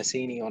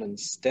Penasini on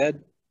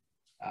instead.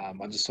 I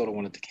just sort of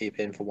wanted to keep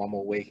him for one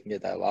more week and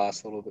get that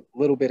last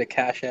little bit of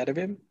cash out of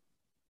him.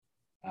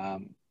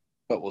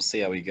 But we'll see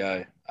how we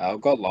go.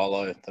 I've got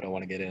Lolo that I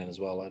want to get in as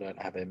well. I don't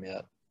have him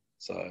yet.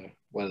 So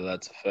whether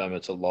that's a firmer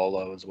to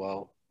Lolo as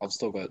well. I've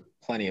still got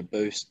plenty of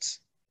boosts,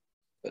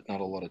 but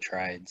not a lot of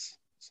trades.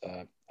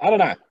 So I don't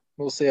know.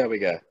 We'll see how we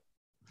go. I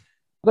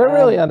don't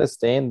really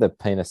understand the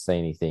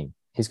Penasini thing.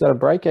 He's got a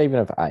break even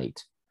of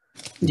 8.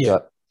 He's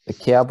got the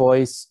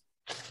Cowboys,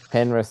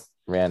 Penrith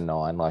round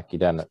 9. Like you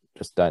don't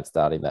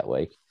start him that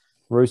week.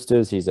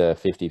 Roosters, he's a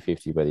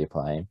 50-50 whether you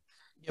play him.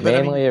 Yeah,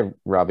 Manly are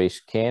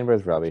rubbish.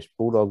 Canberra's rubbish.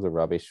 Bulldogs are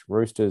rubbish.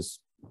 Roosters,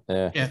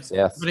 South.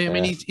 But I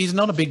mean, he's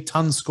not a big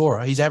ton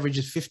scorer. His average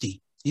is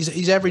 50.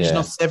 His average is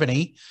not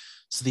 70,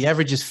 so the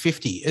average is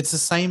 50. It's the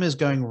same as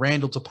going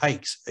Randall to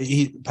Pakes.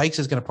 Pakes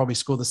is going to probably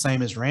score the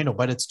same as Randall,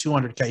 but it's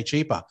 200K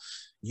cheaper.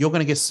 You're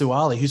going to get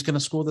Suwali, who's going to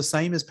score the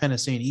same as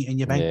Penasini, and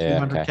you bank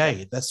 200K.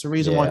 Okay. That's the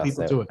reason why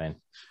people do it.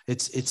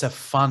 It's a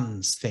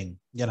funds thing,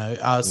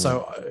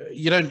 So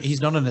he's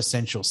not an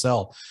essential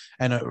sell.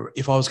 And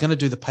if I was going to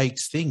do the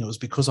Pakes thing, it was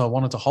because I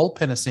wanted to hold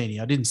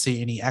Penasini. I didn't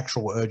see any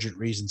actual urgent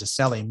reason to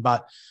sell him,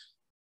 but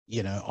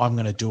I'm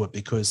going to do it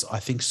because I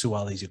think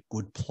Suwali's a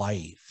good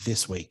play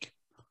this week.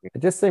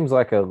 It just seems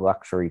like a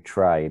luxury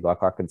trade.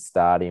 Like I could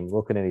start him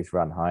looking at his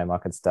run home. I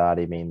could start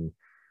him in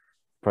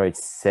probably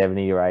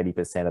 70 or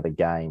 80% of the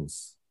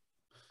games.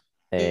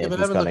 And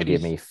he's going to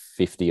give me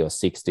 50 or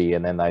 60.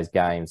 And then those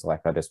games,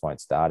 like I just won't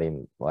start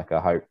him. Like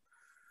I hope,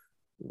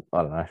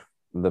 I don't know,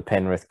 the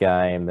Penrith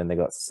game, then they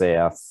got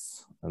South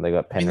and they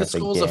got Penrith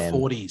again. The scores are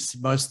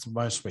 40s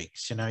most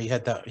weeks. He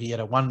had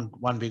a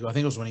one big, I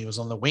think it was when he was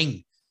on the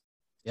wing.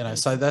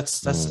 So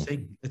that's the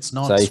thing. It's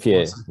not. So I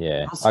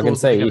can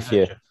see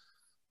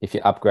if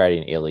you're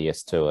upgrading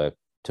Ilias to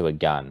a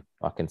gun,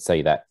 I can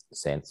see that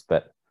sense.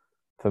 But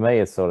for me,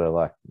 it's sort of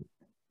like,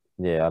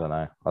 I don't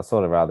know. I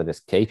sort of rather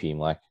just keep him.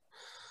 Like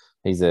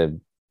he's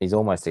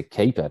almost a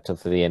keeper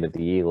for the end of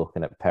the year.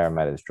 Looking at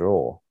Parramatta's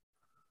draw.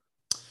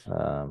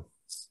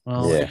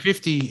 If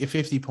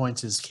 50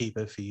 points is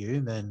keeper for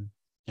you, then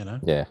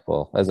Yeah,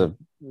 well,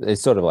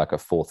 it's sort of like a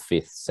 4th,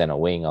 5th centre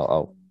wing. I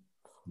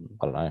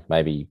don't know.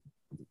 Maybe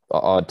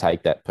I'd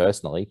take that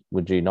personally.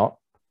 Would you not?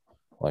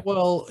 But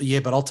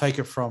I'll take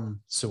it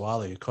from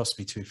Suwali. It cost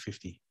me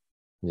 $250.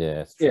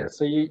 Yeah.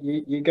 So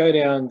you go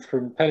down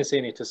from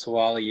Penasini to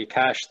Suwali, you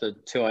cash the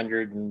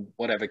 200 and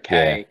whatever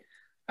K,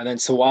 and then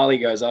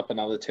Suwali goes up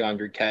another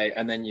 200K,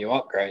 and then you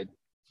upgrade,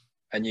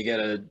 and you get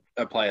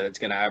a player that's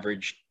going to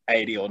average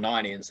 80 or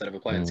 90 instead of a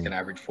player that's going to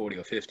average 40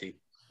 or 50.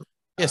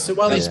 Yeah, so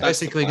while he's Yeah.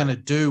 basically going to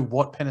do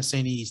what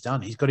Penasini's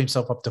done, he's got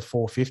himself up to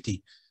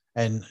 450,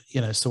 and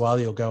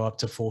Suwali will go up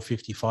to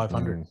 450,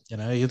 500.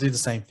 He'll do the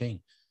same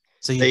thing.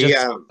 So you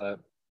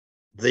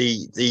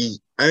The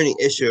only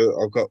issue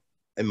I've got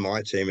in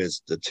my team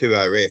is the two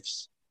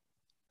RFs.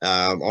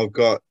 I've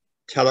got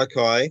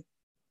Talakai,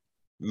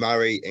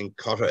 Murray, and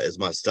Cotter as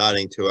my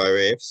starting two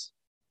RFs,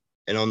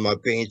 and on my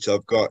bench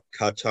I've got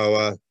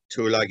Katoa,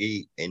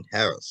 Tuolagi, and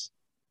Harris.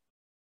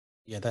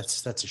 Yeah,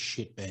 that's a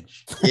shit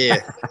bench.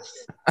 Yeah.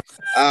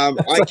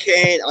 I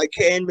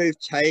can move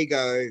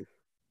Tago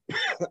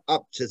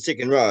up to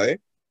second row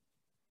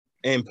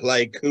and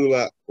play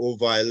Kula or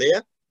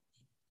Vailea.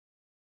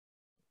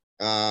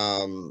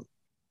 And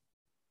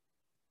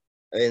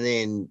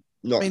then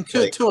not. I mean,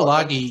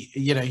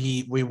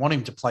 Tuolagi, we want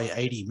him to play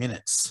 80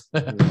 minutes,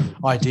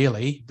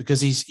 ideally,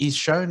 because he's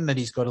shown that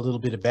he's got a little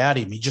bit about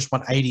him. You just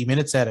want 80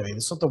 minutes out of him.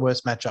 It's not the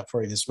worst matchup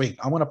for him this week.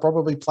 I want to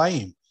probably play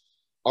him.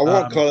 I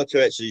want Collar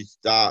to actually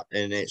start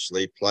and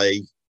actually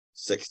play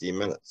 60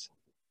 minutes,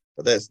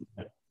 but that's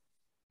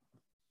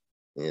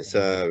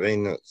So I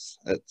mean,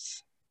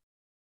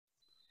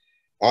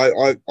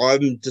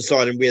 I'm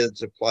deciding whether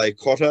to play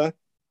Cotter,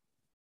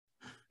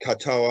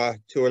 Katoa,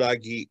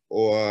 Tuolagi,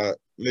 or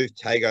move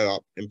Tago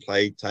up and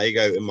play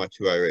Tago in my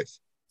 2RF.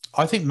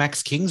 I think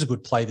Max King's a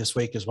good play this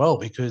week as well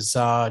because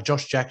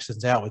Josh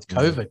Jackson's out with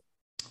COVID.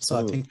 So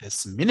I think there's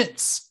some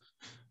minutes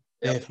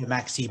there for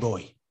Maxie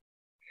boy.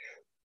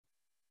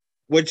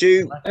 Would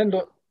you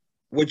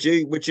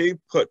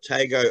put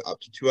Tago up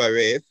to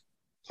 2RF,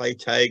 play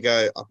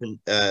Tago up in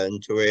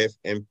 2RF,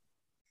 and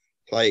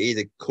play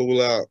either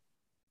Kula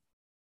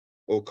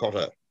or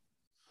Cotter?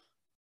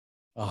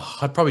 Oh,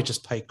 I'd probably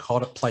just play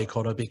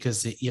Cotter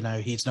because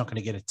he's not going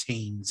to get a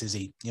teens, is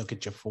he? He'll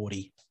get you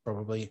 40,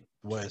 probably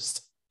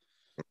worst.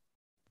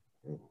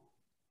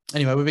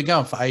 Anyway, we've been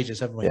going for ages,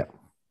 haven't we? Yeah,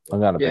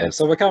 I'm going to bed.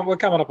 So we're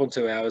coming up on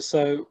 2 hours.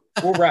 So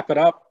we'll wrap it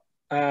up.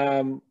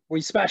 We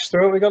smashed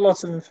through it. We got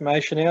lots of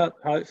information out.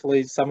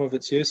 Hopefully, some of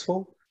it's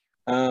useful.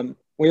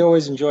 We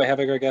always enjoy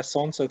having our guests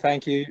on. So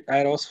thank you,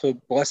 Ados, for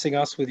blessing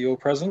us with your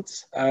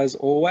presence as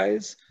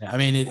always. Yeah, I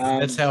mean,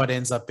 that's how it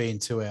ends up being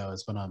 2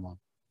 hours when I'm on.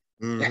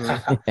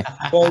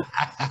 Well,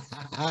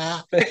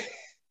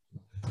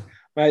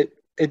 mate,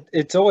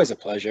 it's always a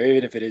pleasure,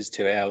 even if it is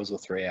 2 hours or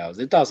 3 hours.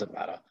 It doesn't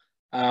matter.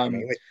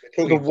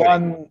 For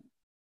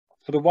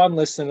the one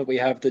listener that we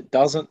have that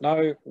doesn't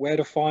know where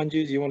to find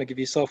you, do you want to give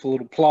yourself a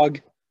little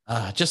plug?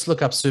 Just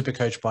look up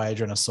Supercoach by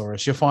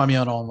Adrianosaurus. You'll find me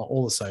on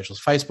all the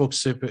socials, Facebook,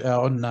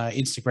 on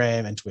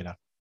Instagram and Twitter.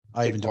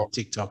 I even do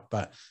TikTok,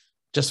 but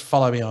just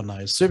follow me on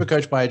those.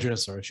 Supercoach by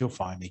Adrianosaurus. You'll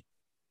find me.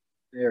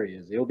 There he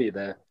is. He'll be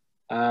there.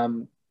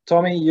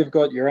 Tommy, you've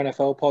got your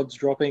NFL pods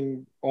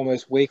dropping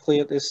almost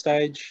weekly at this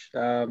stage.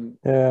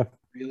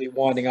 Really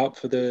winding up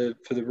for the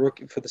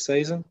rookie for the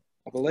season,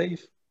 I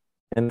believe.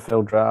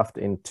 NFL draft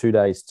in 2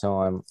 days'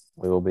 time.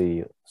 We will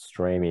be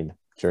streaming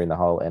during the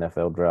whole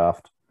NFL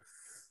draft.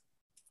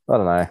 I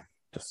don't know.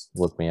 Just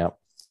look me up.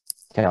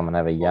 Come and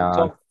have a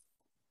yarn.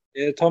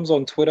 Tom's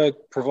on Twitter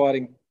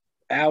providing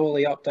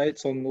hourly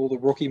updates on all the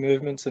rookie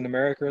movements in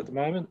America at the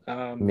moment.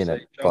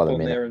 Minute so by the jump on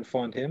minute. there and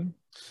find him.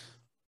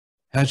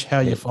 How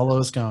are your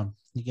followers going?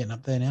 You getting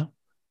up there now?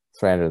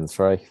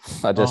 303.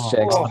 I just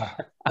checked.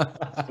 I'm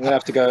gonna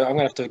have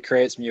to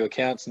create some new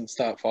accounts and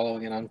start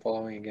following and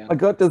unfollowing again. I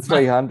got to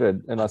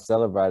 300 and I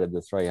celebrated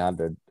the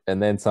 300,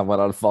 and then someone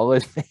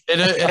unfollowed me.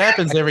 It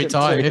happens every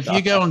time. If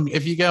you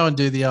go and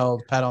do the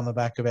old pat on the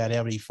back about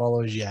how many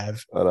followers you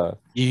have,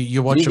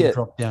 you watch them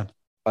drop down.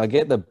 I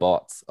get the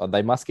bots.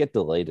 They must get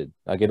deleted.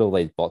 I get all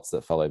these bots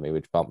that follow me,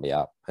 which bump me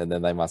up, and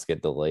then they must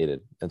get deleted,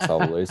 and so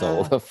I'll lose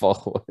all the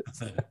followers.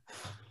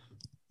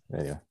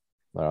 Anyway,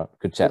 all right,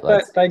 good chat,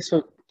 lads.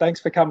 Thanks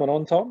for coming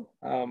on, Tom.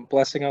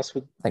 Blessing us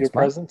with your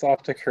presence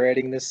after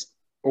creating this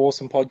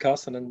awesome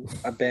podcast and then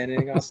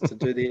abandoning us to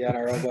do the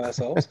NRL by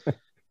ourselves.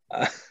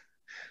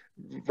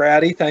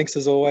 Rowdy, thanks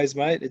as always,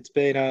 mate. It's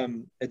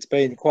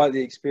been quite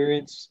the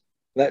experience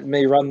letting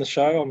me run the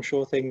show. I'm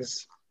sure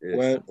things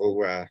weren't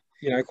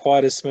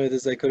quite as smooth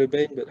as they could have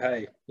been, but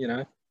hey,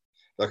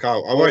 Like I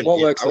won't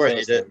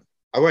edit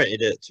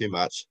it too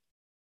much.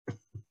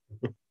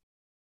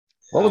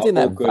 What was in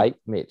that vape,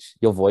 Mitch?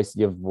 Your voice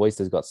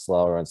has got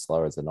slower and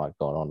slower as the night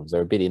gone on. Was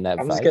there a bit in that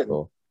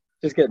vape?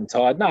 Just getting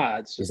tired. Nah,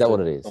 it's just is that what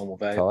it is? Normal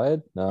vape.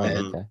 Tired? No,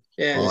 okay.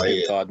 Yeah, just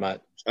getting tired, mate.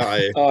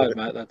 Tired,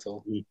 mate. That's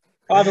all.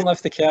 I haven't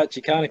left the couch.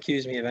 You can't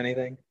accuse me of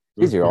anything.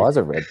 Jeez, your eyes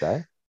are red,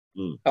 though.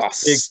 Oh,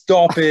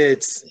 stop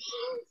it!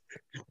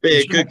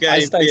 Be a good game. I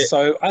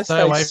stay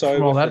away so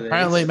from all that.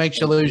 Apparently, it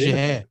makes you lose your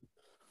hair.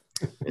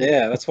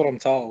 Yeah, that's what I'm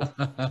told.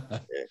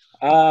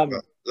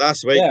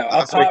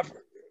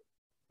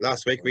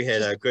 Last week we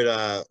had a good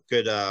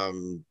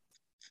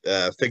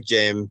Fig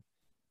Jam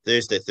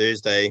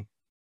Thursday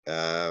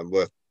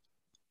with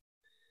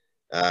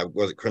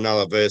was it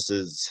Cronulla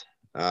versus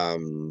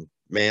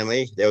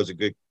Manly. That was a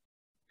good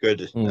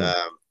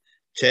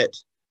chat,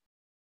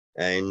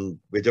 and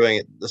we're doing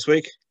it this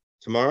week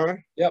tomorrow.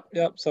 Yep.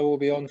 So we'll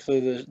be on for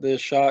the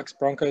Sharks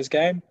Broncos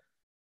game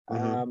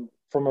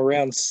from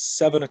around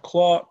 7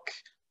 o'clock.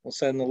 We'll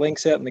send the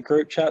links out in the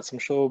group chats. I'm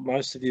sure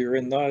most of you are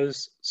in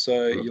those,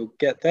 so you'll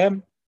get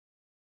them.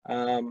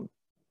 But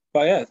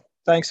yeah,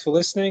 thanks for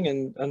listening,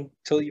 and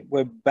until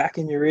we're back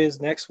in your ears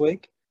next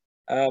week,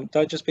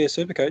 don't just be a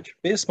super coach,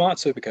 be a smart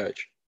super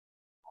coach.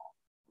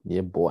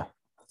 Yeah, boy.